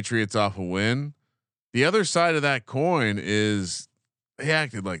the Patriots off a win. The other side of that coin is they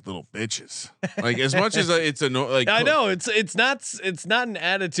acted like little bitches. Like as much as it's like I know it's not an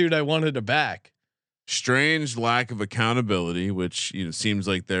attitude I wanted to back. Strange lack of accountability, which seems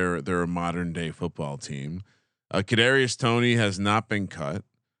like they're a modern day football team. Kadarius Toney has not been cut.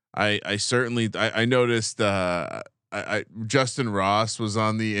 I certainly noticed. Justin Ross was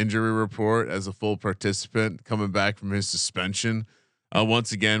on the injury report as a full participant coming back from his suspension.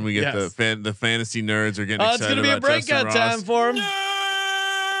 Once again, we get the fantasy nerds are getting excited. It's going to be a breakout time for him.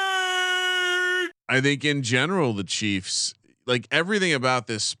 I think in general, the Chiefs, like everything about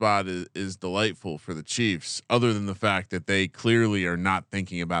this spot is delightful for the Chiefs, other than the fact that they clearly are not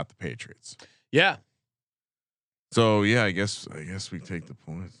thinking about the Patriots. Yeah. So yeah, I guess we take the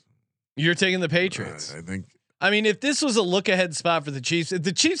points. You're taking the Patriots. I think. I mean, if this was a look ahead spot for the Chiefs, if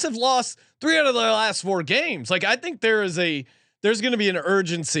the Chiefs have lost 3 out of their last 4 games, like I think there's going to be an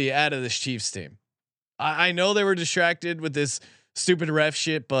urgency out of this Chiefs team. I know they were distracted with this stupid ref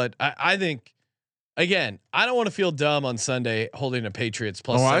shit, but I think again, I don't want to feel dumb on Sunday holding a Patriots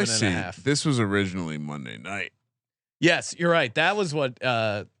plus 7.5. This was originally Monday night. Yes, you're right. That was what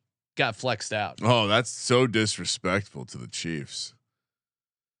got flexed out. Oh, that's so disrespectful to the Chiefs.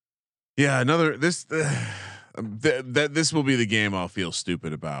 Yeah, this will be the game I'll feel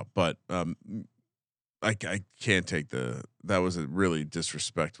stupid about, but I can't take that was a really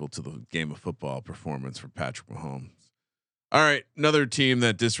disrespectful to the game of football performance for Patrick Mahomes. All right, another team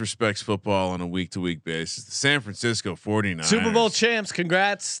that disrespects football on a week-to-week basis, the San Francisco 49ers. Super Bowl champs.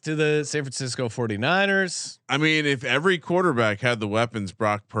 Congrats to the San Francisco 49ers. I mean, if every quarterback had the weapons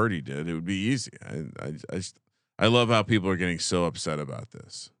Brock Purdy did, it would be easy. I love how people are getting so upset about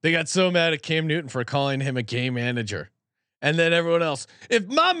this. They got so mad at Cam Newton for calling him a game manager. And then everyone else, if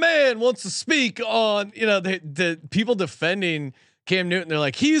my man wants to speak on, the people defending Cam Newton, they're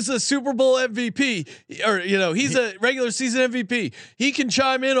like, he's a Super Bowl MVP, or he's a regular season MVP. He can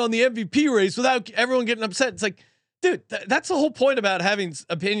chime in on the MVP race without everyone getting upset. It's like, dude, that's the whole point about having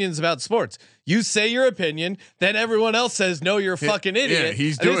opinions about sports. You say your opinion, then everyone else says, no, you're a fucking idiot.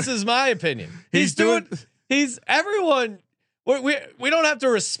 Yeah, this is my opinion. He's everyone. We don't have to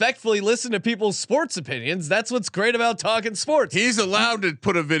respectfully listen to people's sports opinions. That's what's great about talking sports. He's allowed to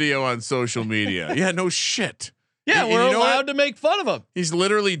put a video on social media. Yeah, no shit. Yeah, we're allowed to make fun of him. He's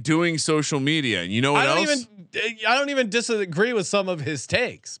literally doing social media. And you know what else? I don't even disagree with some of his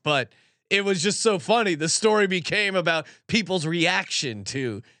takes, but it was just so funny. The story became about people's reaction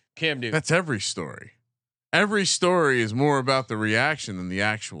to Cam Newton. That's every story. Every story is more about the reaction than the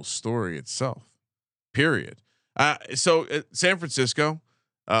actual story itself. Period. So San Francisco,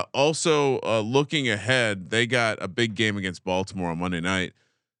 also looking ahead, they got a big game against Baltimore on Monday night.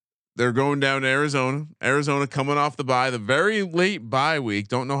 They're going down to Arizona. Arizona coming off the bye, the very late bye week.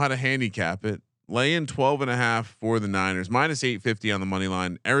 Don't know how to handicap it. Laying 12.5 for the Niners, minus 850 on the money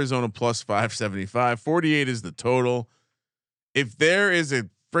line. Arizona plus 575. 48 is the total. If there is a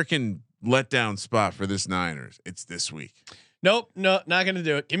freaking letdown spot for this Niners, it's this week. Nope, not going to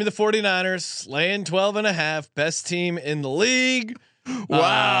do it. Give me the 49ers, laying 12.5, best team in the league.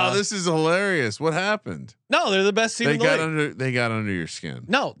 Wow, this is hilarious. What happened? No, they're the best team in the league. They got under your skin.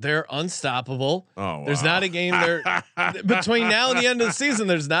 No, they're unstoppable. Oh, wow. There's not a game between now and the end of the season.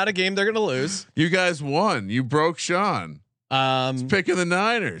 There's not a game they're going to lose. You guys won. You broke Sean. He's picking the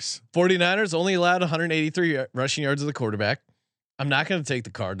Niners. 49ers only allowed 183 rushing yards of the quarterback. I'm not going to take the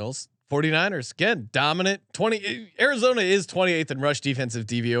Cardinals. 49ers again, dominant. Arizona is 28th in rush defensive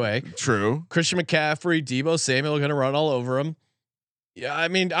DVOA. True. Christian McCaffrey, Deebo Samuel are going to run all over him. Yeah, I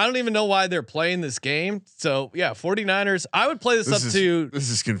mean, I don't even know why they're playing this game. So yeah, 49ers. I would play this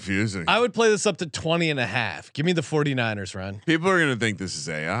is confusing. I would play this up to 20.5. Give me the 49ers, run. People are going to think this is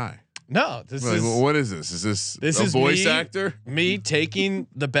AI. No, this is what is this? Is this a voice actor? Me taking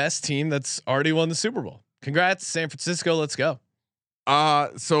the best team that's already won the Super Bowl. Congrats, San Francisco. Let's go.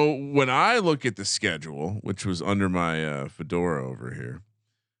 So when I look at the schedule, which was under my fedora over here,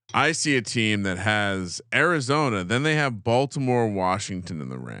 I see a team that has Arizona, then they have Baltimore, Washington, and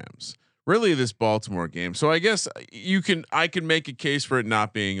the Rams. Really, this Baltimore game. So I guess I can make a case for it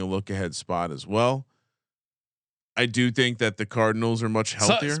not being a look ahead spot as well. I do think that the Cardinals are much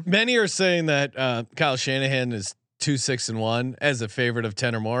healthier. So many are saying that Kyle Shanahan is 2-6-1 as a favorite of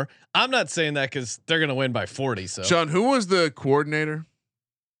 10 or more. I'm not saying that because they're going to win by 40. So Sean, who was the coordinator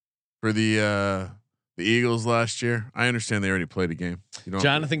for the Eagles last year? I understand they already played a game.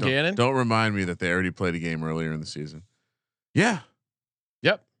 Jonathan Gannon. Don't remind me that they already played a game earlier in the season. Yeah.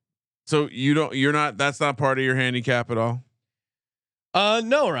 Yep. So that's not part of your handicap at all.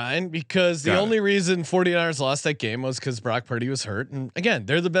 No, Ryan, because the only reason 49ers lost that game was because Brock Purdy was hurt. And again,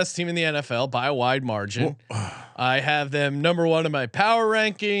 they're the best team in the NFL by a wide margin. I have them number 1 in my power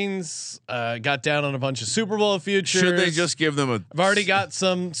rankings. Got down on a bunch of Super Bowl futures. Should they just give them a? I've already got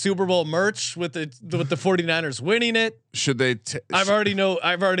some Super Bowl merch with the 49ers winning it. Should they? I've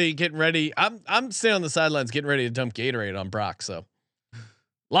already getting ready. I'm staying on the sidelines getting ready to dump Gatorade on Brock. So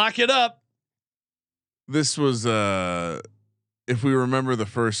lock it up. This was if we remember the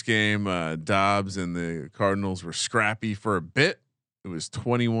first game, Dobbs and the Cardinals were scrappy for a bit. It was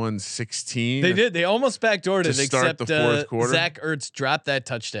 21-16. They did. They almost backdoored it, start except the fourth quarter. Zach Ertz dropped that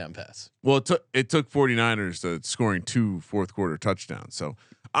touchdown pass. Well, it took 49ers to scoring 2 fourth quarter touchdowns. So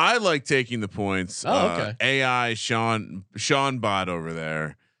I like taking the points. Okay. AI Sean Bot over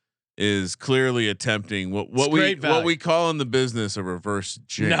there is clearly attempting what we call in the business a reverse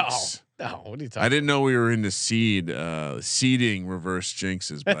jinx. No, what are you talking? I didn't know we were into seeding reverse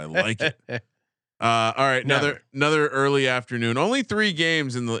jinxes, but I like it. All right, another early afternoon. Only 3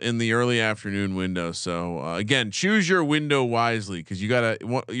 games in the early afternoon window. So again, choose your window wisely because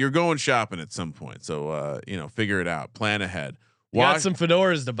you're going shopping at some point. So figure it out, plan ahead. Got some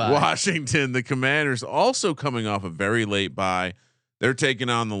fedoras to buy. Washington, the Commanders, also coming off a very late bye. They're taking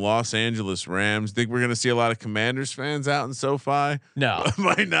on the Los Angeles Rams. Think we're going to see a lot of Commanders fans out in SoFi? No,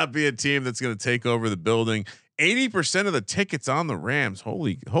 might not be a team that's going to take over the building. 80% of the tickets on the Rams.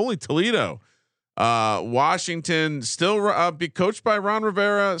 Holy Toledo. Washington still be coached by Ron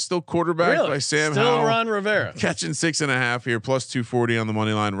Rivera, still quarterbacked by Sam Still Howell. Ron Rivera Catching 6.5 here, plus 240 on the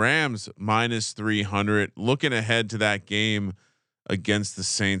money line. Rams minus 300. Looking ahead to that game against the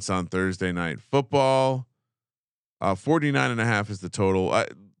Saints on Thursday Night Football. 49.5 is the total.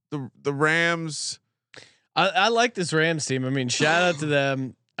 The Rams. I like this Rams team. I mean, shout out to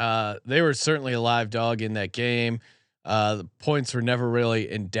them. They were certainly a live dog in that game. The points were never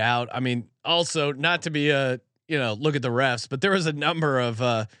really in doubt. I mean, also not to be look at the refs, but there was a number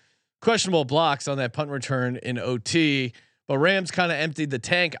of questionable blocks on that punt return in OT. But Rams kind of emptied the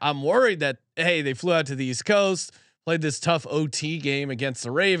tank. I'm worried that they flew out to the East Coast, played this tough OT game against the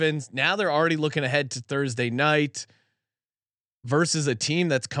Ravens. Now they're already looking ahead to Thursday night versus a team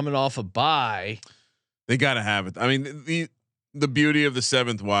that's coming off a bye. They got to have it. I mean, the beauty of the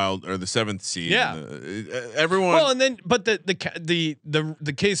 7th seed. Yeah. Everyone. Well, and then, but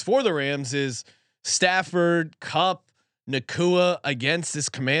the case for the Rams is Stafford, Kupp, Nakua against this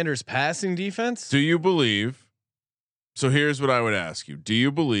Commanders passing defense. Do you believe? So here's what I would ask you. Do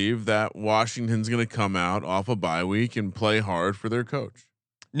you believe that Washington's going to come out off a bye week and play hard for their coach?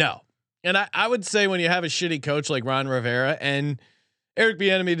 No. And I would say when you have a shitty coach like Ron Rivera and Eric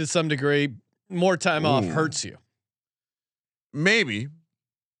Bieniemy to some degree, more time off hurts you. Maybe.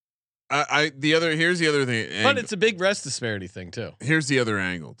 Here's the other thing. But it's a big rest disparity thing too. Here's the other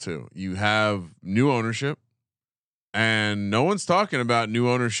angle too. You have new ownership, and no one's talking about new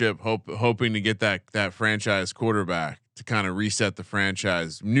ownership hoping to get that franchise quarterback to kind of reset the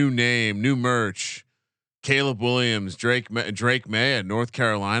franchise. New name, new merch. Caleb Williams, Drake May, a North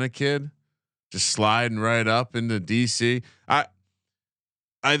Carolina kid, just sliding right up into DC. I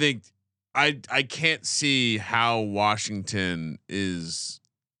think I can't see how Washington is.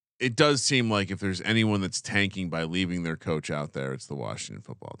 It does seem like if there's anyone that's tanking by leaving their coach out there, it's the Washington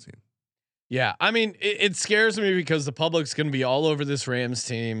football team. Yeah, I mean, it scares me because the public's going to be all over this Rams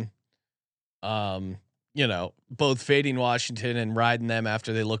team. Both fading Washington and riding them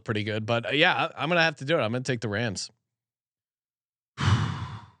after they look pretty good. But I'm going to have to do it. I'm going to take the Rams.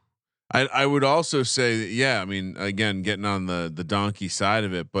 I would also say that, yeah, I mean, again, getting on the donkey side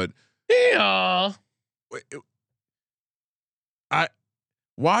of it, but yeah,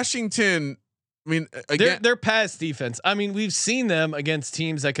 Washington, I mean, again, their pass defense. I mean, we've seen them against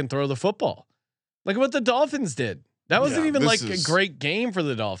teams that can throw the football. Look at what the Dolphins did. That wasn't even like a great game for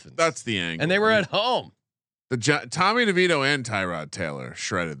the Dolphins. That's the angle. And they were at home. Tommy DeVito and Tyrod Taylor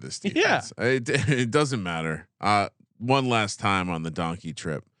shredded this defense. Yeah. It doesn't matter. One last time on the donkey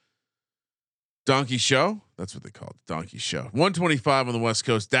trip. Donkey show. That's what they call it. Donkey show. 125 on the West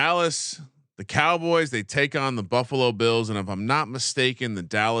Coast. Dallas, the Cowboys, they take on the Buffalo Bills. And if I'm not mistaken, the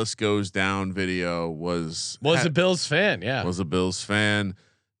Dallas goes down video was a Bills fan. Yeah. Was a Bills fan.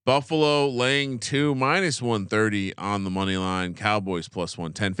 Buffalo laying 2 minus 130 on the money line. Cowboys plus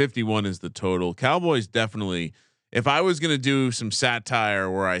 110. 51 is the total. Cowboys definitely. If I was going to do some satire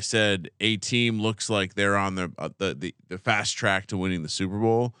where I said a team looks like they're on the fast track to winning the Super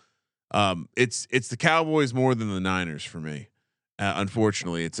Bowl, it's the Cowboys more than the Niners for me.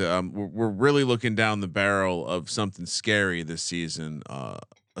 Unfortunately, it's we're really looking down the barrel of something scary this season.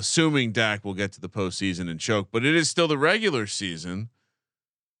 Assuming Dak will get to the postseason and choke, but it is still the regular season.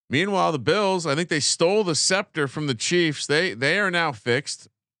 Meanwhile, the Bills, I think they stole the scepter from the Chiefs. They are now fixed.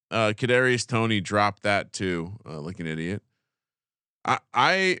 Kadarius Toney dropped that too, like an idiot.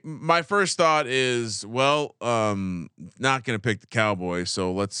 My first thought is, well, not going to pick the Cowboys,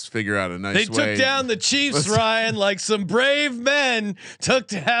 so let's figure out a nice way. They took down the Chiefs, Ryan, like some brave men took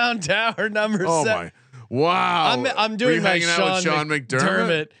down tower number 7. My, wow! I'm doing my Sean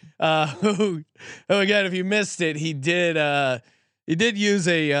McDermott. Who again, if you missed it, he did use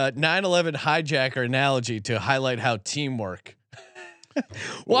a 9/11 hijacker analogy to highlight how teamwork.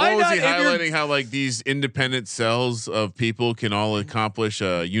 Why was he highlighting how like these independent cells of people can all accomplish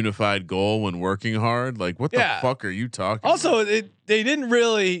a unified goal when working hard? Like, what the fuck are you talking? Also, they didn't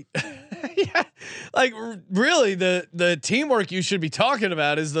really, like really the teamwork you should be talking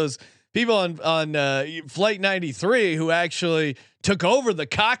about is those people on Flight 93 who actually took over the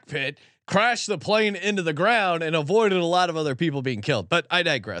cockpit, crashed the plane into the ground, and avoided a lot of other people being killed. But I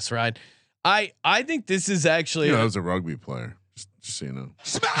digress, Ryan. I think this is actually that was a rugby player. Just so you know.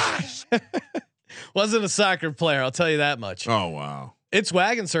 Smash. Wasn't a soccer player, I'll tell you that much. Oh wow. It's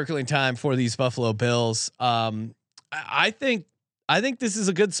wagon circling time for these Buffalo Bills. I think this is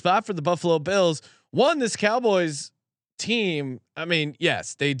a good spot for the Buffalo Bills. One, this Cowboys team, I mean,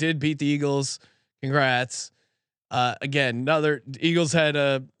 yes, they did beat the Eagles. Congrats. Again, Eagles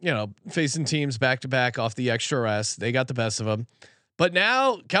had facing teams back to back off the extra rest. They got the best of them. But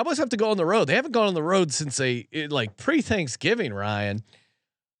now Cowboys have to go on the road. They haven't gone on the road since pre-Thanksgiving, Ryan.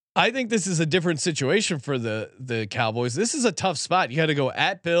 I think this is a different situation for the Cowboys. This is a tough spot. You got to go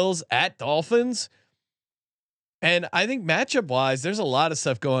at Bills, at Dolphins. And I think matchup wise, there's a lot of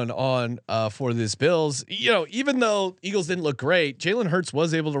stuff going on for this Bills. Even though Eagles didn't look great, Jalen Hurts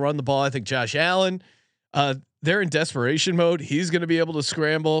was able to run the ball. I think Josh Allen, they're in desperation mode. He's going to be able to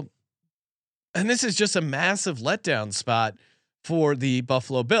scramble. And this is just a massive letdown spot for the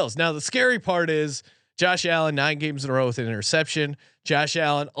Buffalo Bills. Now, the scary part is Josh Allen 9 games in a row with an interception. Josh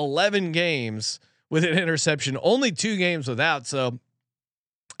Allen 11 games with an interception, only 2 games without. So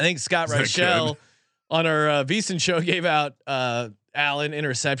I think Scott Reichel on our VSiN show gave out Allen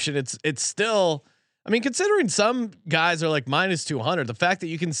interception. It's still, I mean, considering some guys are like -200, the fact that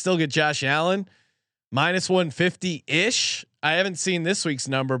you can still get Josh Allen -150 ish. I haven't seen this week's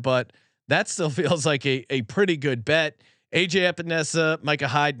number, but that still feels like a pretty good bet. AJ Epinesa, Micah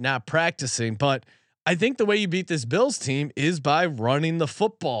Hyde not practicing, but I think the way you beat this Bills team is by running the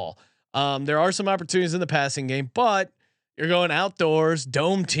football. There are some opportunities in the passing game, but you're going outdoors,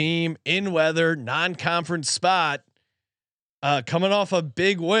 dome team, in weather, non-conference spot, coming off a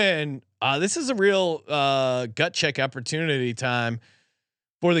big win. This is a real gut check opportunity time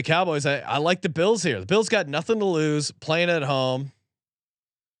for the Cowboys. I like the Bills here. The Bills got nothing to lose, playing at home.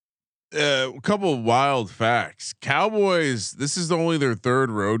 A couple of wild facts. Cowboys, this is only their 3rd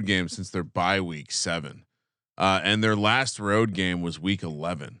road game since their bye week 7. And their last road game was week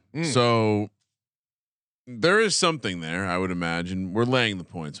 11. So there is something there, I would imagine. We're laying the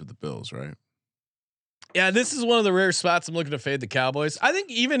points with the Bills, right? Yeah, this is one of the rare spots I'm looking to fade the Cowboys. I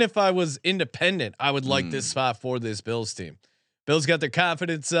think even if I was independent, I would like this spot for this Bills team. Bills got their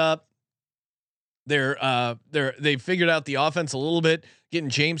confidence up. They figured out the offense a little bit, getting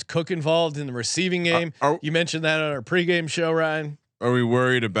James Cook involved in the receiving game. You mentioned that on our pregame show, Ryan. Are we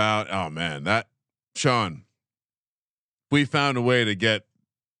worried about? Oh man, Sean. We found a way to get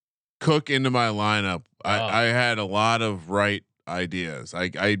Cook into my lineup. I had a lot of right ideas.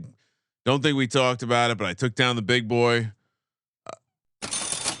 I don't think we talked about it, but I took down the big boy.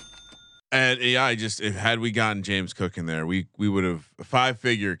 And yeah, had we gotten James Cook in there, we would have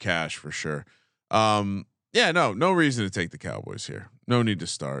 5-figure cash for sure. No reason to take the Cowboys here. No need to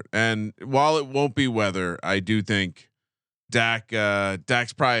start. And while it won't be weather, I do think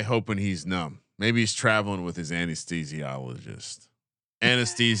Dak's probably hoping he's numb. Maybe he's traveling with his anesthesiologist.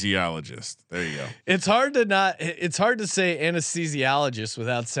 There you go. It's hard to say anesthesiologist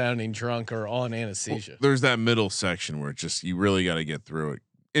without sounding drunk or on anesthesia. Well, there's that middle section where you really got to get through it.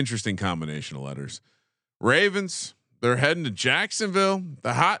 Interesting combination of letters. Ravens, they're heading to Jacksonville.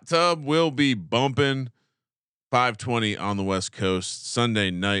 The hot tub will be bumping. 5:20 on the West Coast,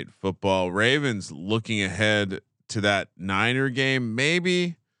 Sunday night football. Ravens looking ahead to that Niner game.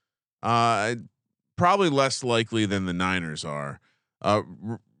 Maybe, probably less likely than the Niners are.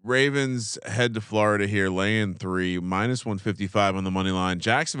 Ravens head to Florida here, laying 3, -155 on the money line.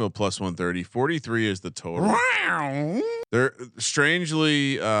 Jacksonville +130. 43 is the total. They're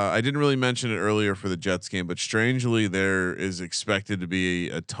strangely, I didn't really mention it earlier for the Jets game, but strangely there is expected to be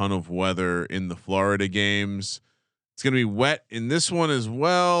a ton of weather in the Florida games. It's going to be wet in this one as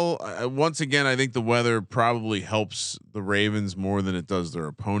well. Once again, I think the weather probably helps the Ravens more than it does their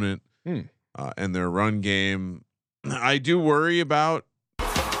opponent and their run game. I do worry about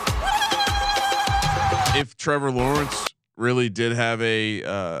if Trevor Lawrence really did have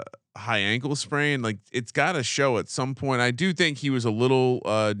a high ankle sprain, like it's got to show at some point. I do think he was a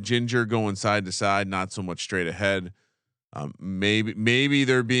little ginger going side to side, not so much straight ahead. Maybe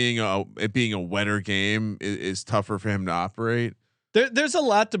there being it being a wetter game is tougher for him to operate. There's a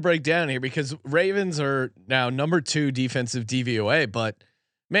lot to break down here because Ravens are now number 2 defensive DVOA, but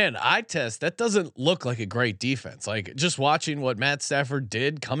man, eye test, that doesn't look like a great defense. Like just watching what Matt Stafford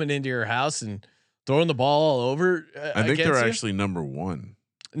did coming into your house and throwing the ball all over. I think they're actually number 1.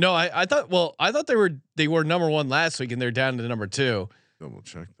 No, I thought they were number 1 last week and they're down to number 2. Double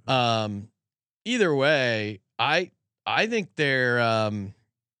check that. Either way, I think they're I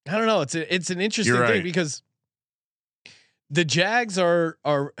don't know. It's an interesting thing because the Jags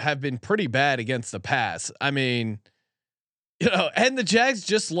have been pretty bad against the pass. I mean, and the Jags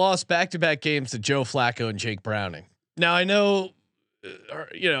just lost back-to-back games to Joe Flacco and Jake Browning. Now I know,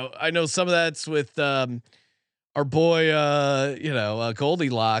 I know some of that's with our boy,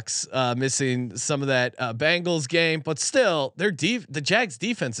 Goldilocks missing some of that Bengals game, but still, the Jags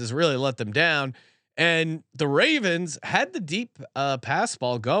defense has really let them down. And the Ravens had the deep pass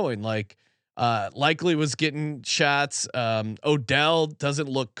ball going. Like Likely was getting shots. Odell doesn't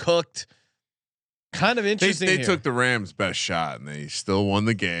look cooked. Kind of interesting. They took the Rams' best shot and they still won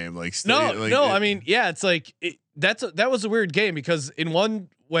the game. I mean, yeah, it's like that was a weird game because in one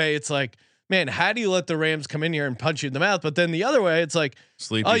way it's like, man, how do you let the Rams come in here and punch you in the mouth? But then the other way, it's like,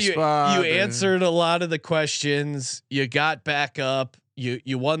 you answered a lot of the questions. You got back up.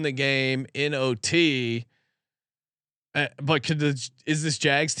 You won the game in OT. But is this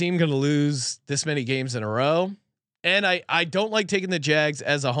Jags team going to lose this many games in a row? And I don't like taking the Jags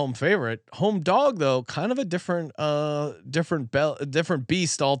as a home favorite. Home dog though, kind of a different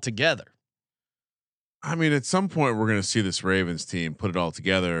beast altogether. I mean, at some point we're going to see this Ravens team put it all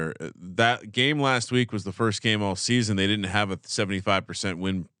together. That game last week was the first game all season. They didn't have a 75%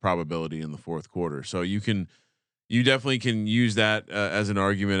 win probability in the fourth quarter. So you definitely can use that as an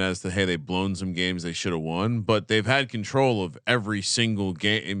argument as to, hey, they've blown some games they should have won, but they've had control of every single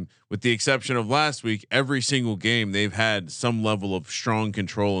game, with the exception of last week. Every single game they've had some level of strong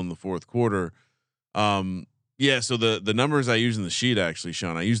control in the fourth quarter. So the numbers I use in the sheet, actually,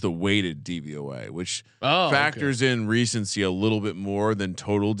 Sean, I use the weighted DVOA, which factors in recency a little bit more than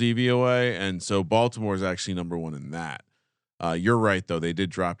total DVOA. And so Baltimore is actually number 1 in that. You're right though. They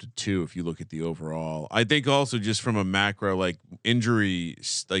did drop to 2. If you look at the overall, I think also just from a macro, like injury,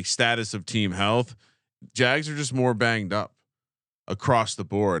 like status of team health, Jags are just more banged up across the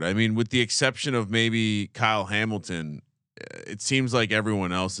board. I mean, with the exception of maybe Kyle Hamilton, it seems like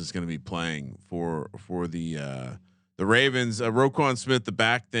everyone else is going to be playing for the Ravens. Roquan Smith, the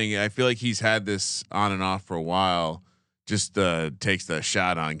back thing, I feel like he's had this on and off for a while. Just takes the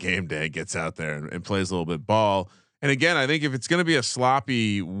shot on game day, gets out there and plays a little bit ball. And again, I think if it's going to be a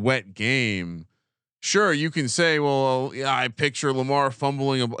sloppy, wet game, sure, you can say, well, yeah, I picture Lamar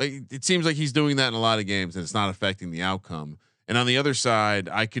fumbling. It seems like he's doing that in a lot of games and it's not affecting the outcome. And on the other side,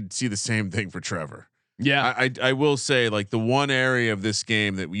 I could see the same thing for Trevor. Yeah, I will say, like, the one area of this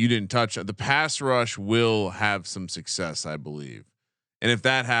game that you didn't touch, the pass rush will have some success, I believe. And if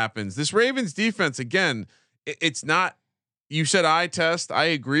that happens, this Ravens defense, again, it's not. You said eye test. I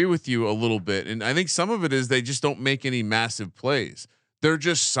agree with you a little bit, and I think some of it is they just don't make any massive plays. They're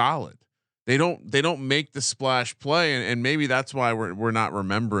just solid. They don't make the splash play, and maybe that's why we're not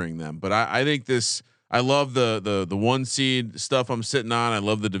remembering them. But I think this. I love the 1 seed stuff I'm sitting on. I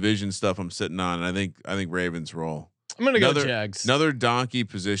love the division stuff I'm sitting on. And I think Ravens roll. I'm gonna go Jags. Another donkey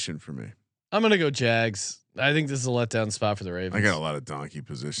position for me. I'm gonna go Jags. I think this is a letdown spot for the Ravens. I got a lot of donkey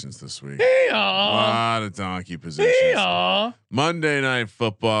positions this week. A lot of donkey positions. Monday Night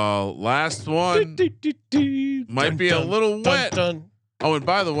Football, last one might be a little wet. Oh, and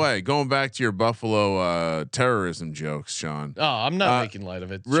by the way, going back to your Buffalo terrorism jokes, Sean. Oh, I'm not making light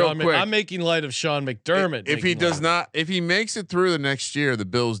of it. Real quick, I'm making light of Sean McDermott. If he makes it through the next year, the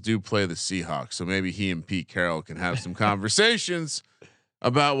Bills do play the Seahawks. So maybe he and Pete Carroll can have some conversations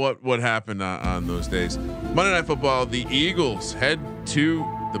about what happened on those days. Monday Night Football, the Eagles head to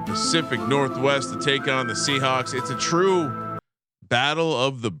the Pacific Northwest to take on the Seahawks. It's a true battle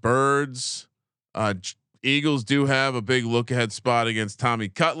of the birds. Eagles do have a big look ahead spot against Tommy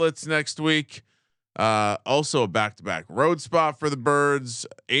Cutlets next week. Also a back-to-back road spot for the birds.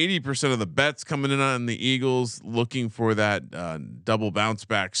 80% of the bets coming in on the Eagles, looking for that double bounce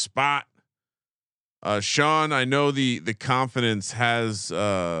back spot. Sean, I know the confidence has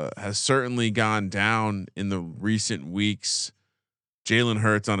certainly gone down in the recent weeks. Jalen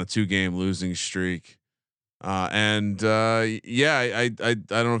Hurts on a 2-game losing streak. Yeah, I don't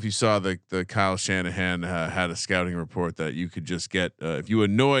know if you saw the Kyle Shanahan had a scouting report that you could just get if you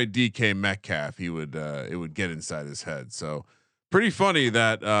annoyed DK Metcalf, it would get inside his head. So pretty funny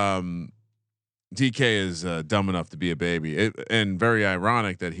that DK is dumb enough to be a baby, and very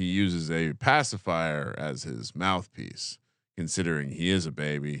ironic that he uses a pacifier as his mouthpiece, considering he is a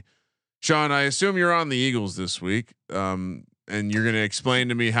baby. Sean, I assume you're on the Eagles this week, and you're going to explain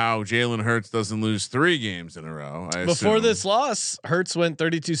to me how Jalen Hurts doesn't lose 3 games in a row. Before this loss, Hurts went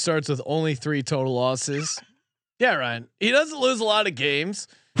 32 starts with only 3 total losses. Yeah, Ryan, he doesn't lose a lot of games.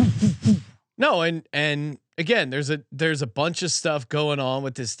 No, and again, there's a bunch of stuff going on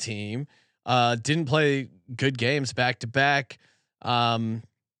with this team. Didn't play good games back to back.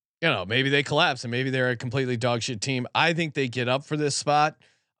 Maybe they collapse and maybe they're a completely dog shit team. I think they get up for this spot.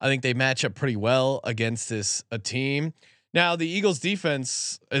 I think they match up pretty well against a team. Now the Eagles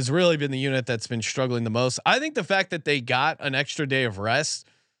defense has really been the unit that's been struggling the most. I think the fact that they got an extra day of rest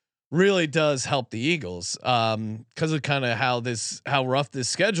really does help the Eagles. Cause of kind of how rough this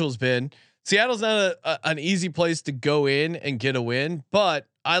schedule's been. Seattle's not an easy place to go in and get a win, but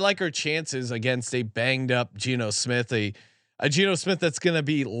I like our chances against a banged up Geno Smith, a Geno Smith that's going to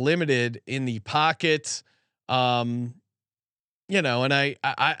be limited in the pocket. And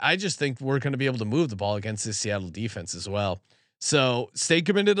I just think we're going to be able to move the ball against this Seattle defense as well. So stay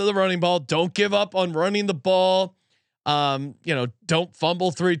committed to the running ball. Don't give up on running the ball. Don't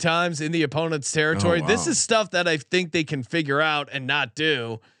fumble 3 times in the opponent's territory. Oh, wow. This is stuff that I think they can figure out and not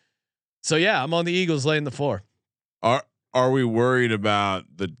do. So yeah, I'm on the Eagles laying the 4. Are we worried about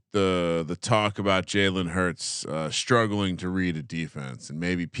the talk about Jalen Hurts struggling to read a defense, and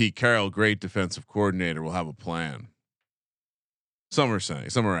maybe Pete Carroll, great defensive coordinator, will have a plan? Some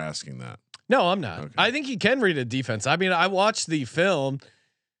are asking that. No, I'm not. Okay. I think he can read a defense. I mean, I watched the film,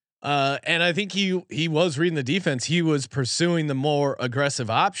 and I think he was reading the defense. He was pursuing the more aggressive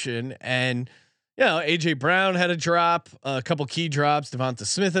option, and AJ Brown had a drop, a couple key drops. Devonta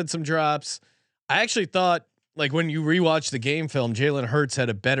Smith had some drops. I actually thought, like, when you rewatch the game film, Jalen Hurts had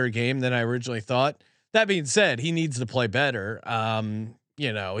a better game than I originally thought. That being said, he needs to play better.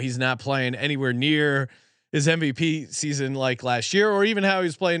 He's not playing anywhere near his MVP season like last year, or even how he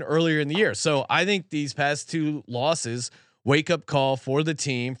was playing earlier in the year. So I think these past 2 losses, wake up call for the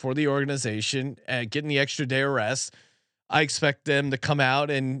team, for the organization, getting the extra day of rest. I expect them to come out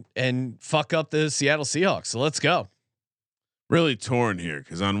and fuck up the Seattle Seahawks. So let's go. Really torn here,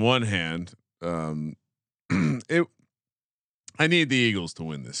 because on one hand, I need the Eagles to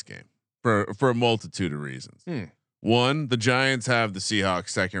win this game for a multitude of reasons. One, the Giants have the Seahawks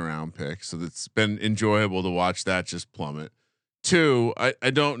 2nd round pick, so it's been enjoyable to watch that just plummet. 2, I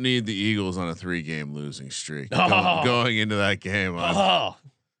don't need the Eagles on a 3-game losing streak going into that game.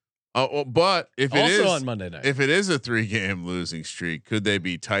 But if it is on Monday night, if it is a 3-game losing streak, could they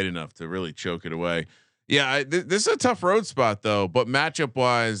be tight enough to really choke it away? Yeah, this is a tough road spot though, but matchup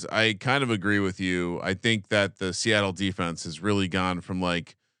wise, I kind of agree with you. I think that the Seattle defense has really gone from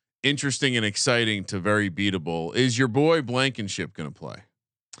like interesting and exciting to very beatable. Is your boy Blankenship going to play?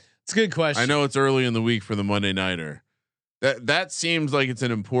 It's a good question. I know it's early in the week for the Monday Nighter. That seems like it's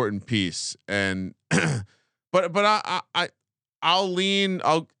an important piece, and but I'll lean.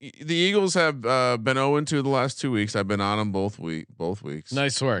 The Eagles have been 0-2 the last 2 weeks. I've been on them both weeks.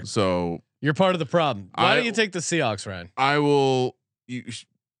 Nice work. So you're part of the problem. Why don't you take the Seahawks, Ryan? I will. Give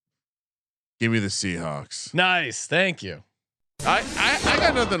me the Seahawks. Nice, thank you. I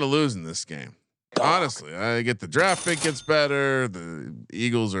got nothing to lose in this game. Honestly, I get the draft pick gets better. The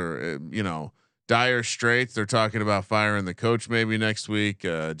Eagles are, dire straits. They're talking about firing the coach maybe next week.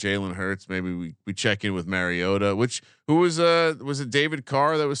 Jalen Hurts. Maybe we check in with Mariota. Who was it David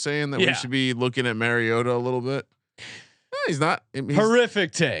Carr that was saying that we should be looking at Mariota a little bit? He's not. He's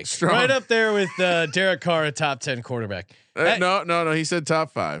horrific take. Strong. Right up there with Derek Carr, a top 10 quarterback. No. He said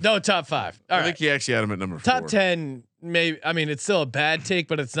top 5. No, top 5. I think he actually had him at number 4. Top 10. Maybe. I mean, it's still a bad take,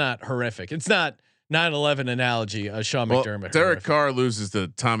 but it's not horrific. It's not 9/11 analogy. Sean McDermott. Derek Carr loses to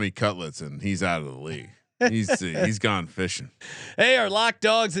Tommy Cutlets, and he's out of the league. He's gone fishing. Hey, our Lock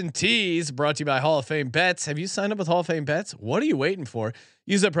Dogs and Tees brought to you by Hall of Fame Bets. Have you signed up with Hall of Fame Bets? What are you waiting for?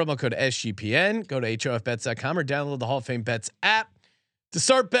 Use that promo code SGPN. Go to HOFBets.com or download the Hall of Fame Bets app to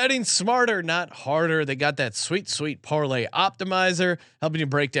start betting smarter, not harder. They got that sweet parlay optimizer helping you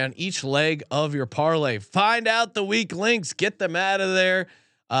break down each leg of your parlay. Find out the weak links, get them out of there.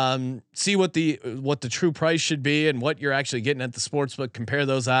 See what the true price should be and what you're actually getting at the sportsbook. Compare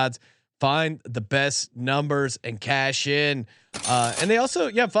those odds. Find the best numbers and cash in. And they also,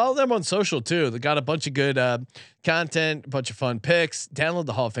 follow them on social too. They got a bunch of good content, a bunch of fun picks. Download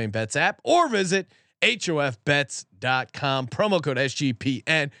the Hall of Fame Bets app or visit HOFBets.com. Promo code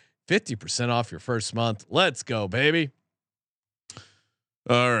SGPN. 50% off your first month. Let's go, baby.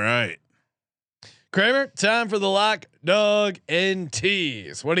 All right. Kramer, time for the lock, dog, and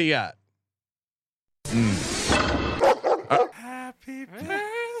tease. What do you got? Happy birthday.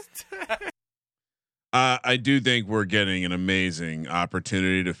 I do think we're getting an amazing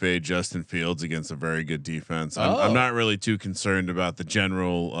opportunity to fade Justin Fields against a very good defense. I'm not really too concerned about the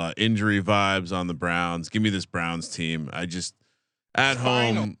general injury vibes on the Browns. Give me this Browns team. I just at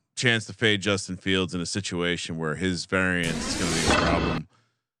home chance to fade Justin Fields in a situation where his variance is going to be a problem.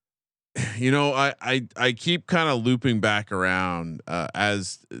 You know, I keep kind of looping back around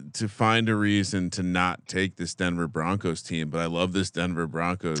as to find a reason to not take this Denver Broncos team, but I love this Denver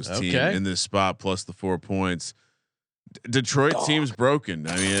Broncos team in this spot plus the 4 points. Detroit team's broken.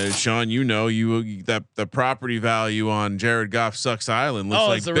 I mean, Sean, you know, that the property value on Jared Goff sucks island looks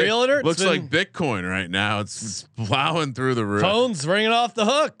like it's a realtor. Looks like Bitcoin right now. It's plowing through the roof. Phone's ringing off the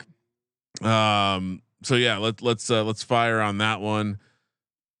hook. So yeah, let's fire on that one.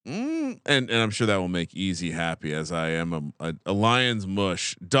 And I'm sure that will make Easy happy, as I am a Lions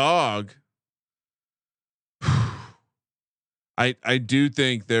mush dog. I do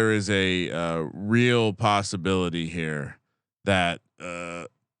think there is a real possibility here that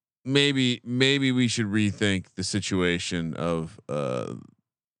maybe we should rethink the situation of all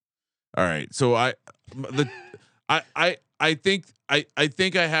right. So I think I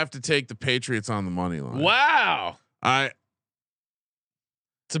have to take the Patriots on the money line. Wow. It's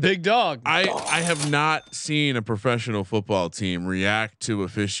a big dog. I have not seen a professional football team react to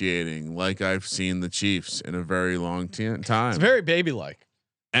officiating like I've seen the Chiefs in a very long time. It's very baby like.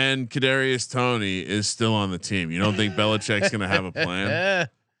 And Kadarius Toney is still on the team. You don't think Belichick's going to have a plan?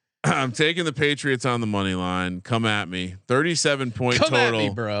 I'm taking the Patriots on the money line. Come at me. 37-point total, at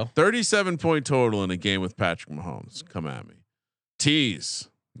me, bro. 37-point total in a game with Patrick Mahomes. Come at me. Tease.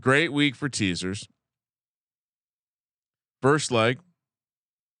 Great week for teasers. First leg.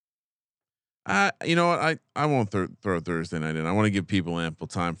 You know what? I won't throw Thursday night in. I want to give people ample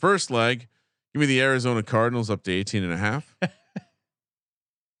time. First leg, give me the Arizona Cardinals up to 18.5.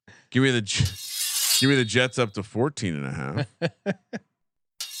 Give me the Jets up to 14.5.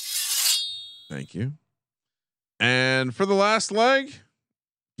 Thank you. And for the last leg,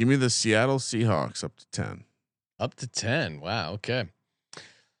 give me the Seattle Seahawks up to 10. Up to 10. Wow. Okay.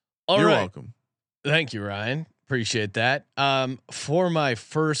 You're welcome. Thank you, Ryan. Appreciate that. For my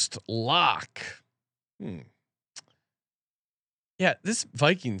first lock. Yeah, this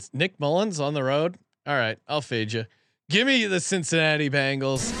Vikings, Nick Mullins on the road. All right, I'll fade you. Give me the Cincinnati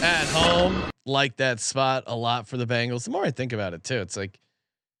Bengals at home. Like that spot a lot for the Bengals. The more I think about it too, it's like,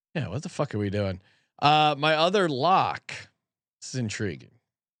 yeah, what the fuck are we doing? My other lock. This is intriguing.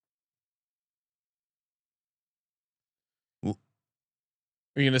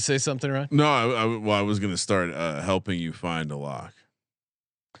 Are you gonna say something, Ryan? No, I was gonna start helping you find a lock,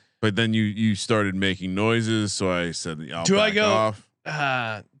 but then you started making noises, so I said, "Do I go off?"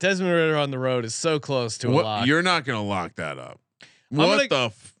 Desmond Ridder on the road is so close to a lock. You're not gonna lock that up.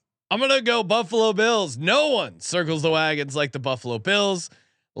 I'm gonna go Buffalo Bills. No one circles the wagons like the Buffalo Bills,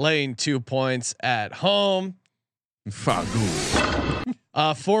 laying 2 points at home. For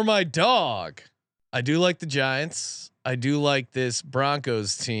my dog, I do like the Giants. I do like this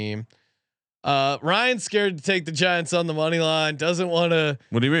Broncos team. Ryan's scared to take the Giants on the money line. Doesn't want to.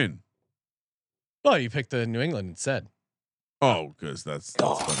 What do you mean? Oh, you picked the New England instead. Oh, because that's a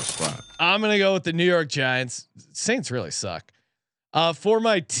better spot. I'm gonna go with the New York Giants. Saints really suck. For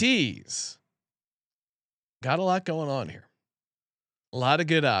my teas, got a lot going on here. A lot of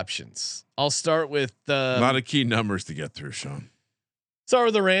good options. I'll start with a lot of key numbers to get through, Sean. Start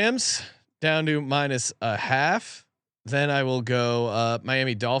with the Rams down to -0.5. Then I will go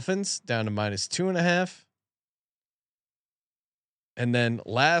Miami Dolphins down to -2.5. And then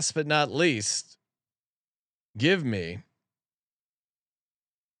last but not least, give me.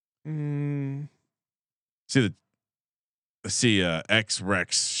 X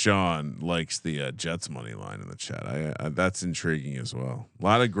Rex Sean likes the Jets money line in the chat. I that's intriguing as well. A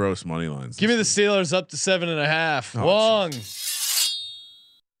lot of gross money lines. Give me the Steelers up to 7.5. Wong.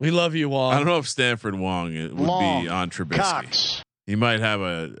 We love you, Wong. I don't know if Stanford Wong would be on Trubisky. Cox. He might have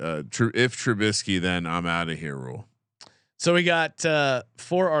if Trubisky, then I'm out of here rule. So we got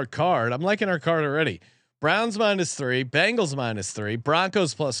for our card. I'm liking our card already. Browns -3, Bengals -3,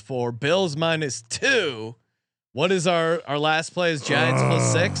 Broncos +4, Bills -2. What is our last play? Is Giants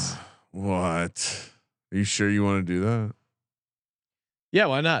 +6? What? Are you sure you want to do that? Yeah,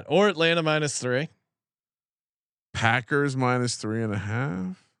 why not? Or Atlanta -3. Packers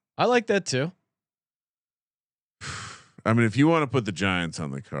 -3.5. I like that too. I mean, if you want to put the Giants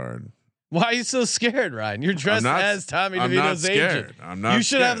on the card, why are you so scared, Ryan? You're dressed as Tommy DeVito's agent. I'm not. You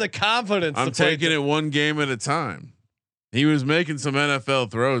should have the confidence. I'm taking it one game at a time. He was making some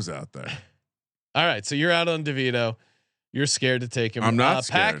NFL throws out there. All right, so you're out on DeVito. You're scared to take him. I'm not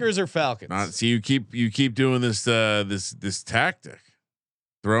scared. Packers or Falcons? See, you keep doing this this tactic,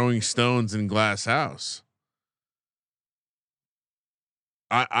 throwing stones in glass house.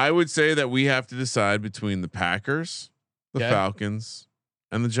 I would say that we have to decide between the Packers, the Falcons,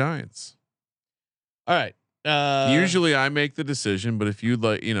 and the Giants. All right. Usually I make the decision, but if you'd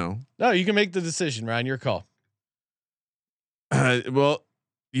like, no, you can make the decision, Ryan. Your call. Well,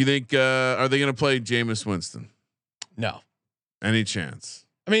 you think are they going to play Jameis Winston? No. Any chance?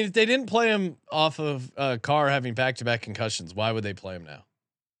 I mean, if they didn't play him off of Carr having back-to-back concussions, why would they play him now?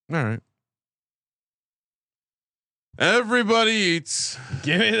 All right. Everybody eats.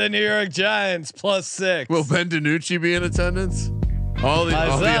 Give me the New York Giants +6. Will Ben DiNucci be in attendance? All the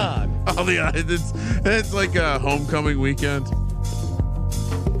it's like a homecoming weekend.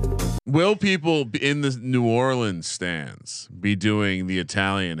 Will people in the New Orleans stands be doing the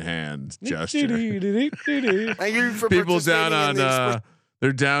Italian hand gesture? People down on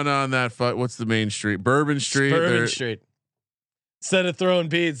they're down on that. What's the main street? Bourbon Street. Bourbon Street. Instead of throwing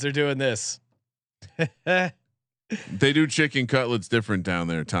beads, they're doing this. They do chicken cutlets different down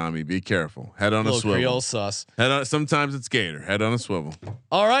there, Tommy. Be careful. Head on a swivel. Creole sauce. Head on. Sometimes it's gator. Head on a swivel.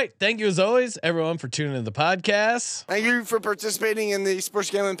 All right. Thank you as always, everyone, for tuning in to the podcast. Thank you for participating in the Sports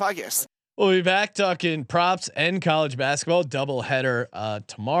Gambling Podcast. We'll be back talking props and college basketball doubleheader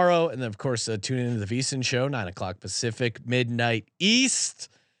tomorrow, and then of course tune in to the VSiN show 9:00 Pacific, midnight East,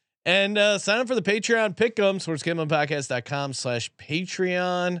 and sign up for the Patreon Pick'em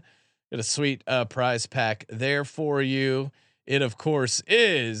sportsgamblingpodcast.com/Patreon. Got a sweet prize pack there for you. It of course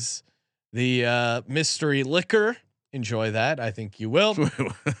is the mystery liquor. Enjoy that. I think you will. For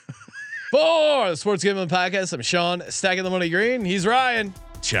the Sports Gambling Podcast, I'm Sean, stacking the money green. He's Ryan.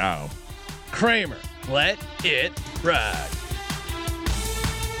 Ciao. Kramer, let it ride.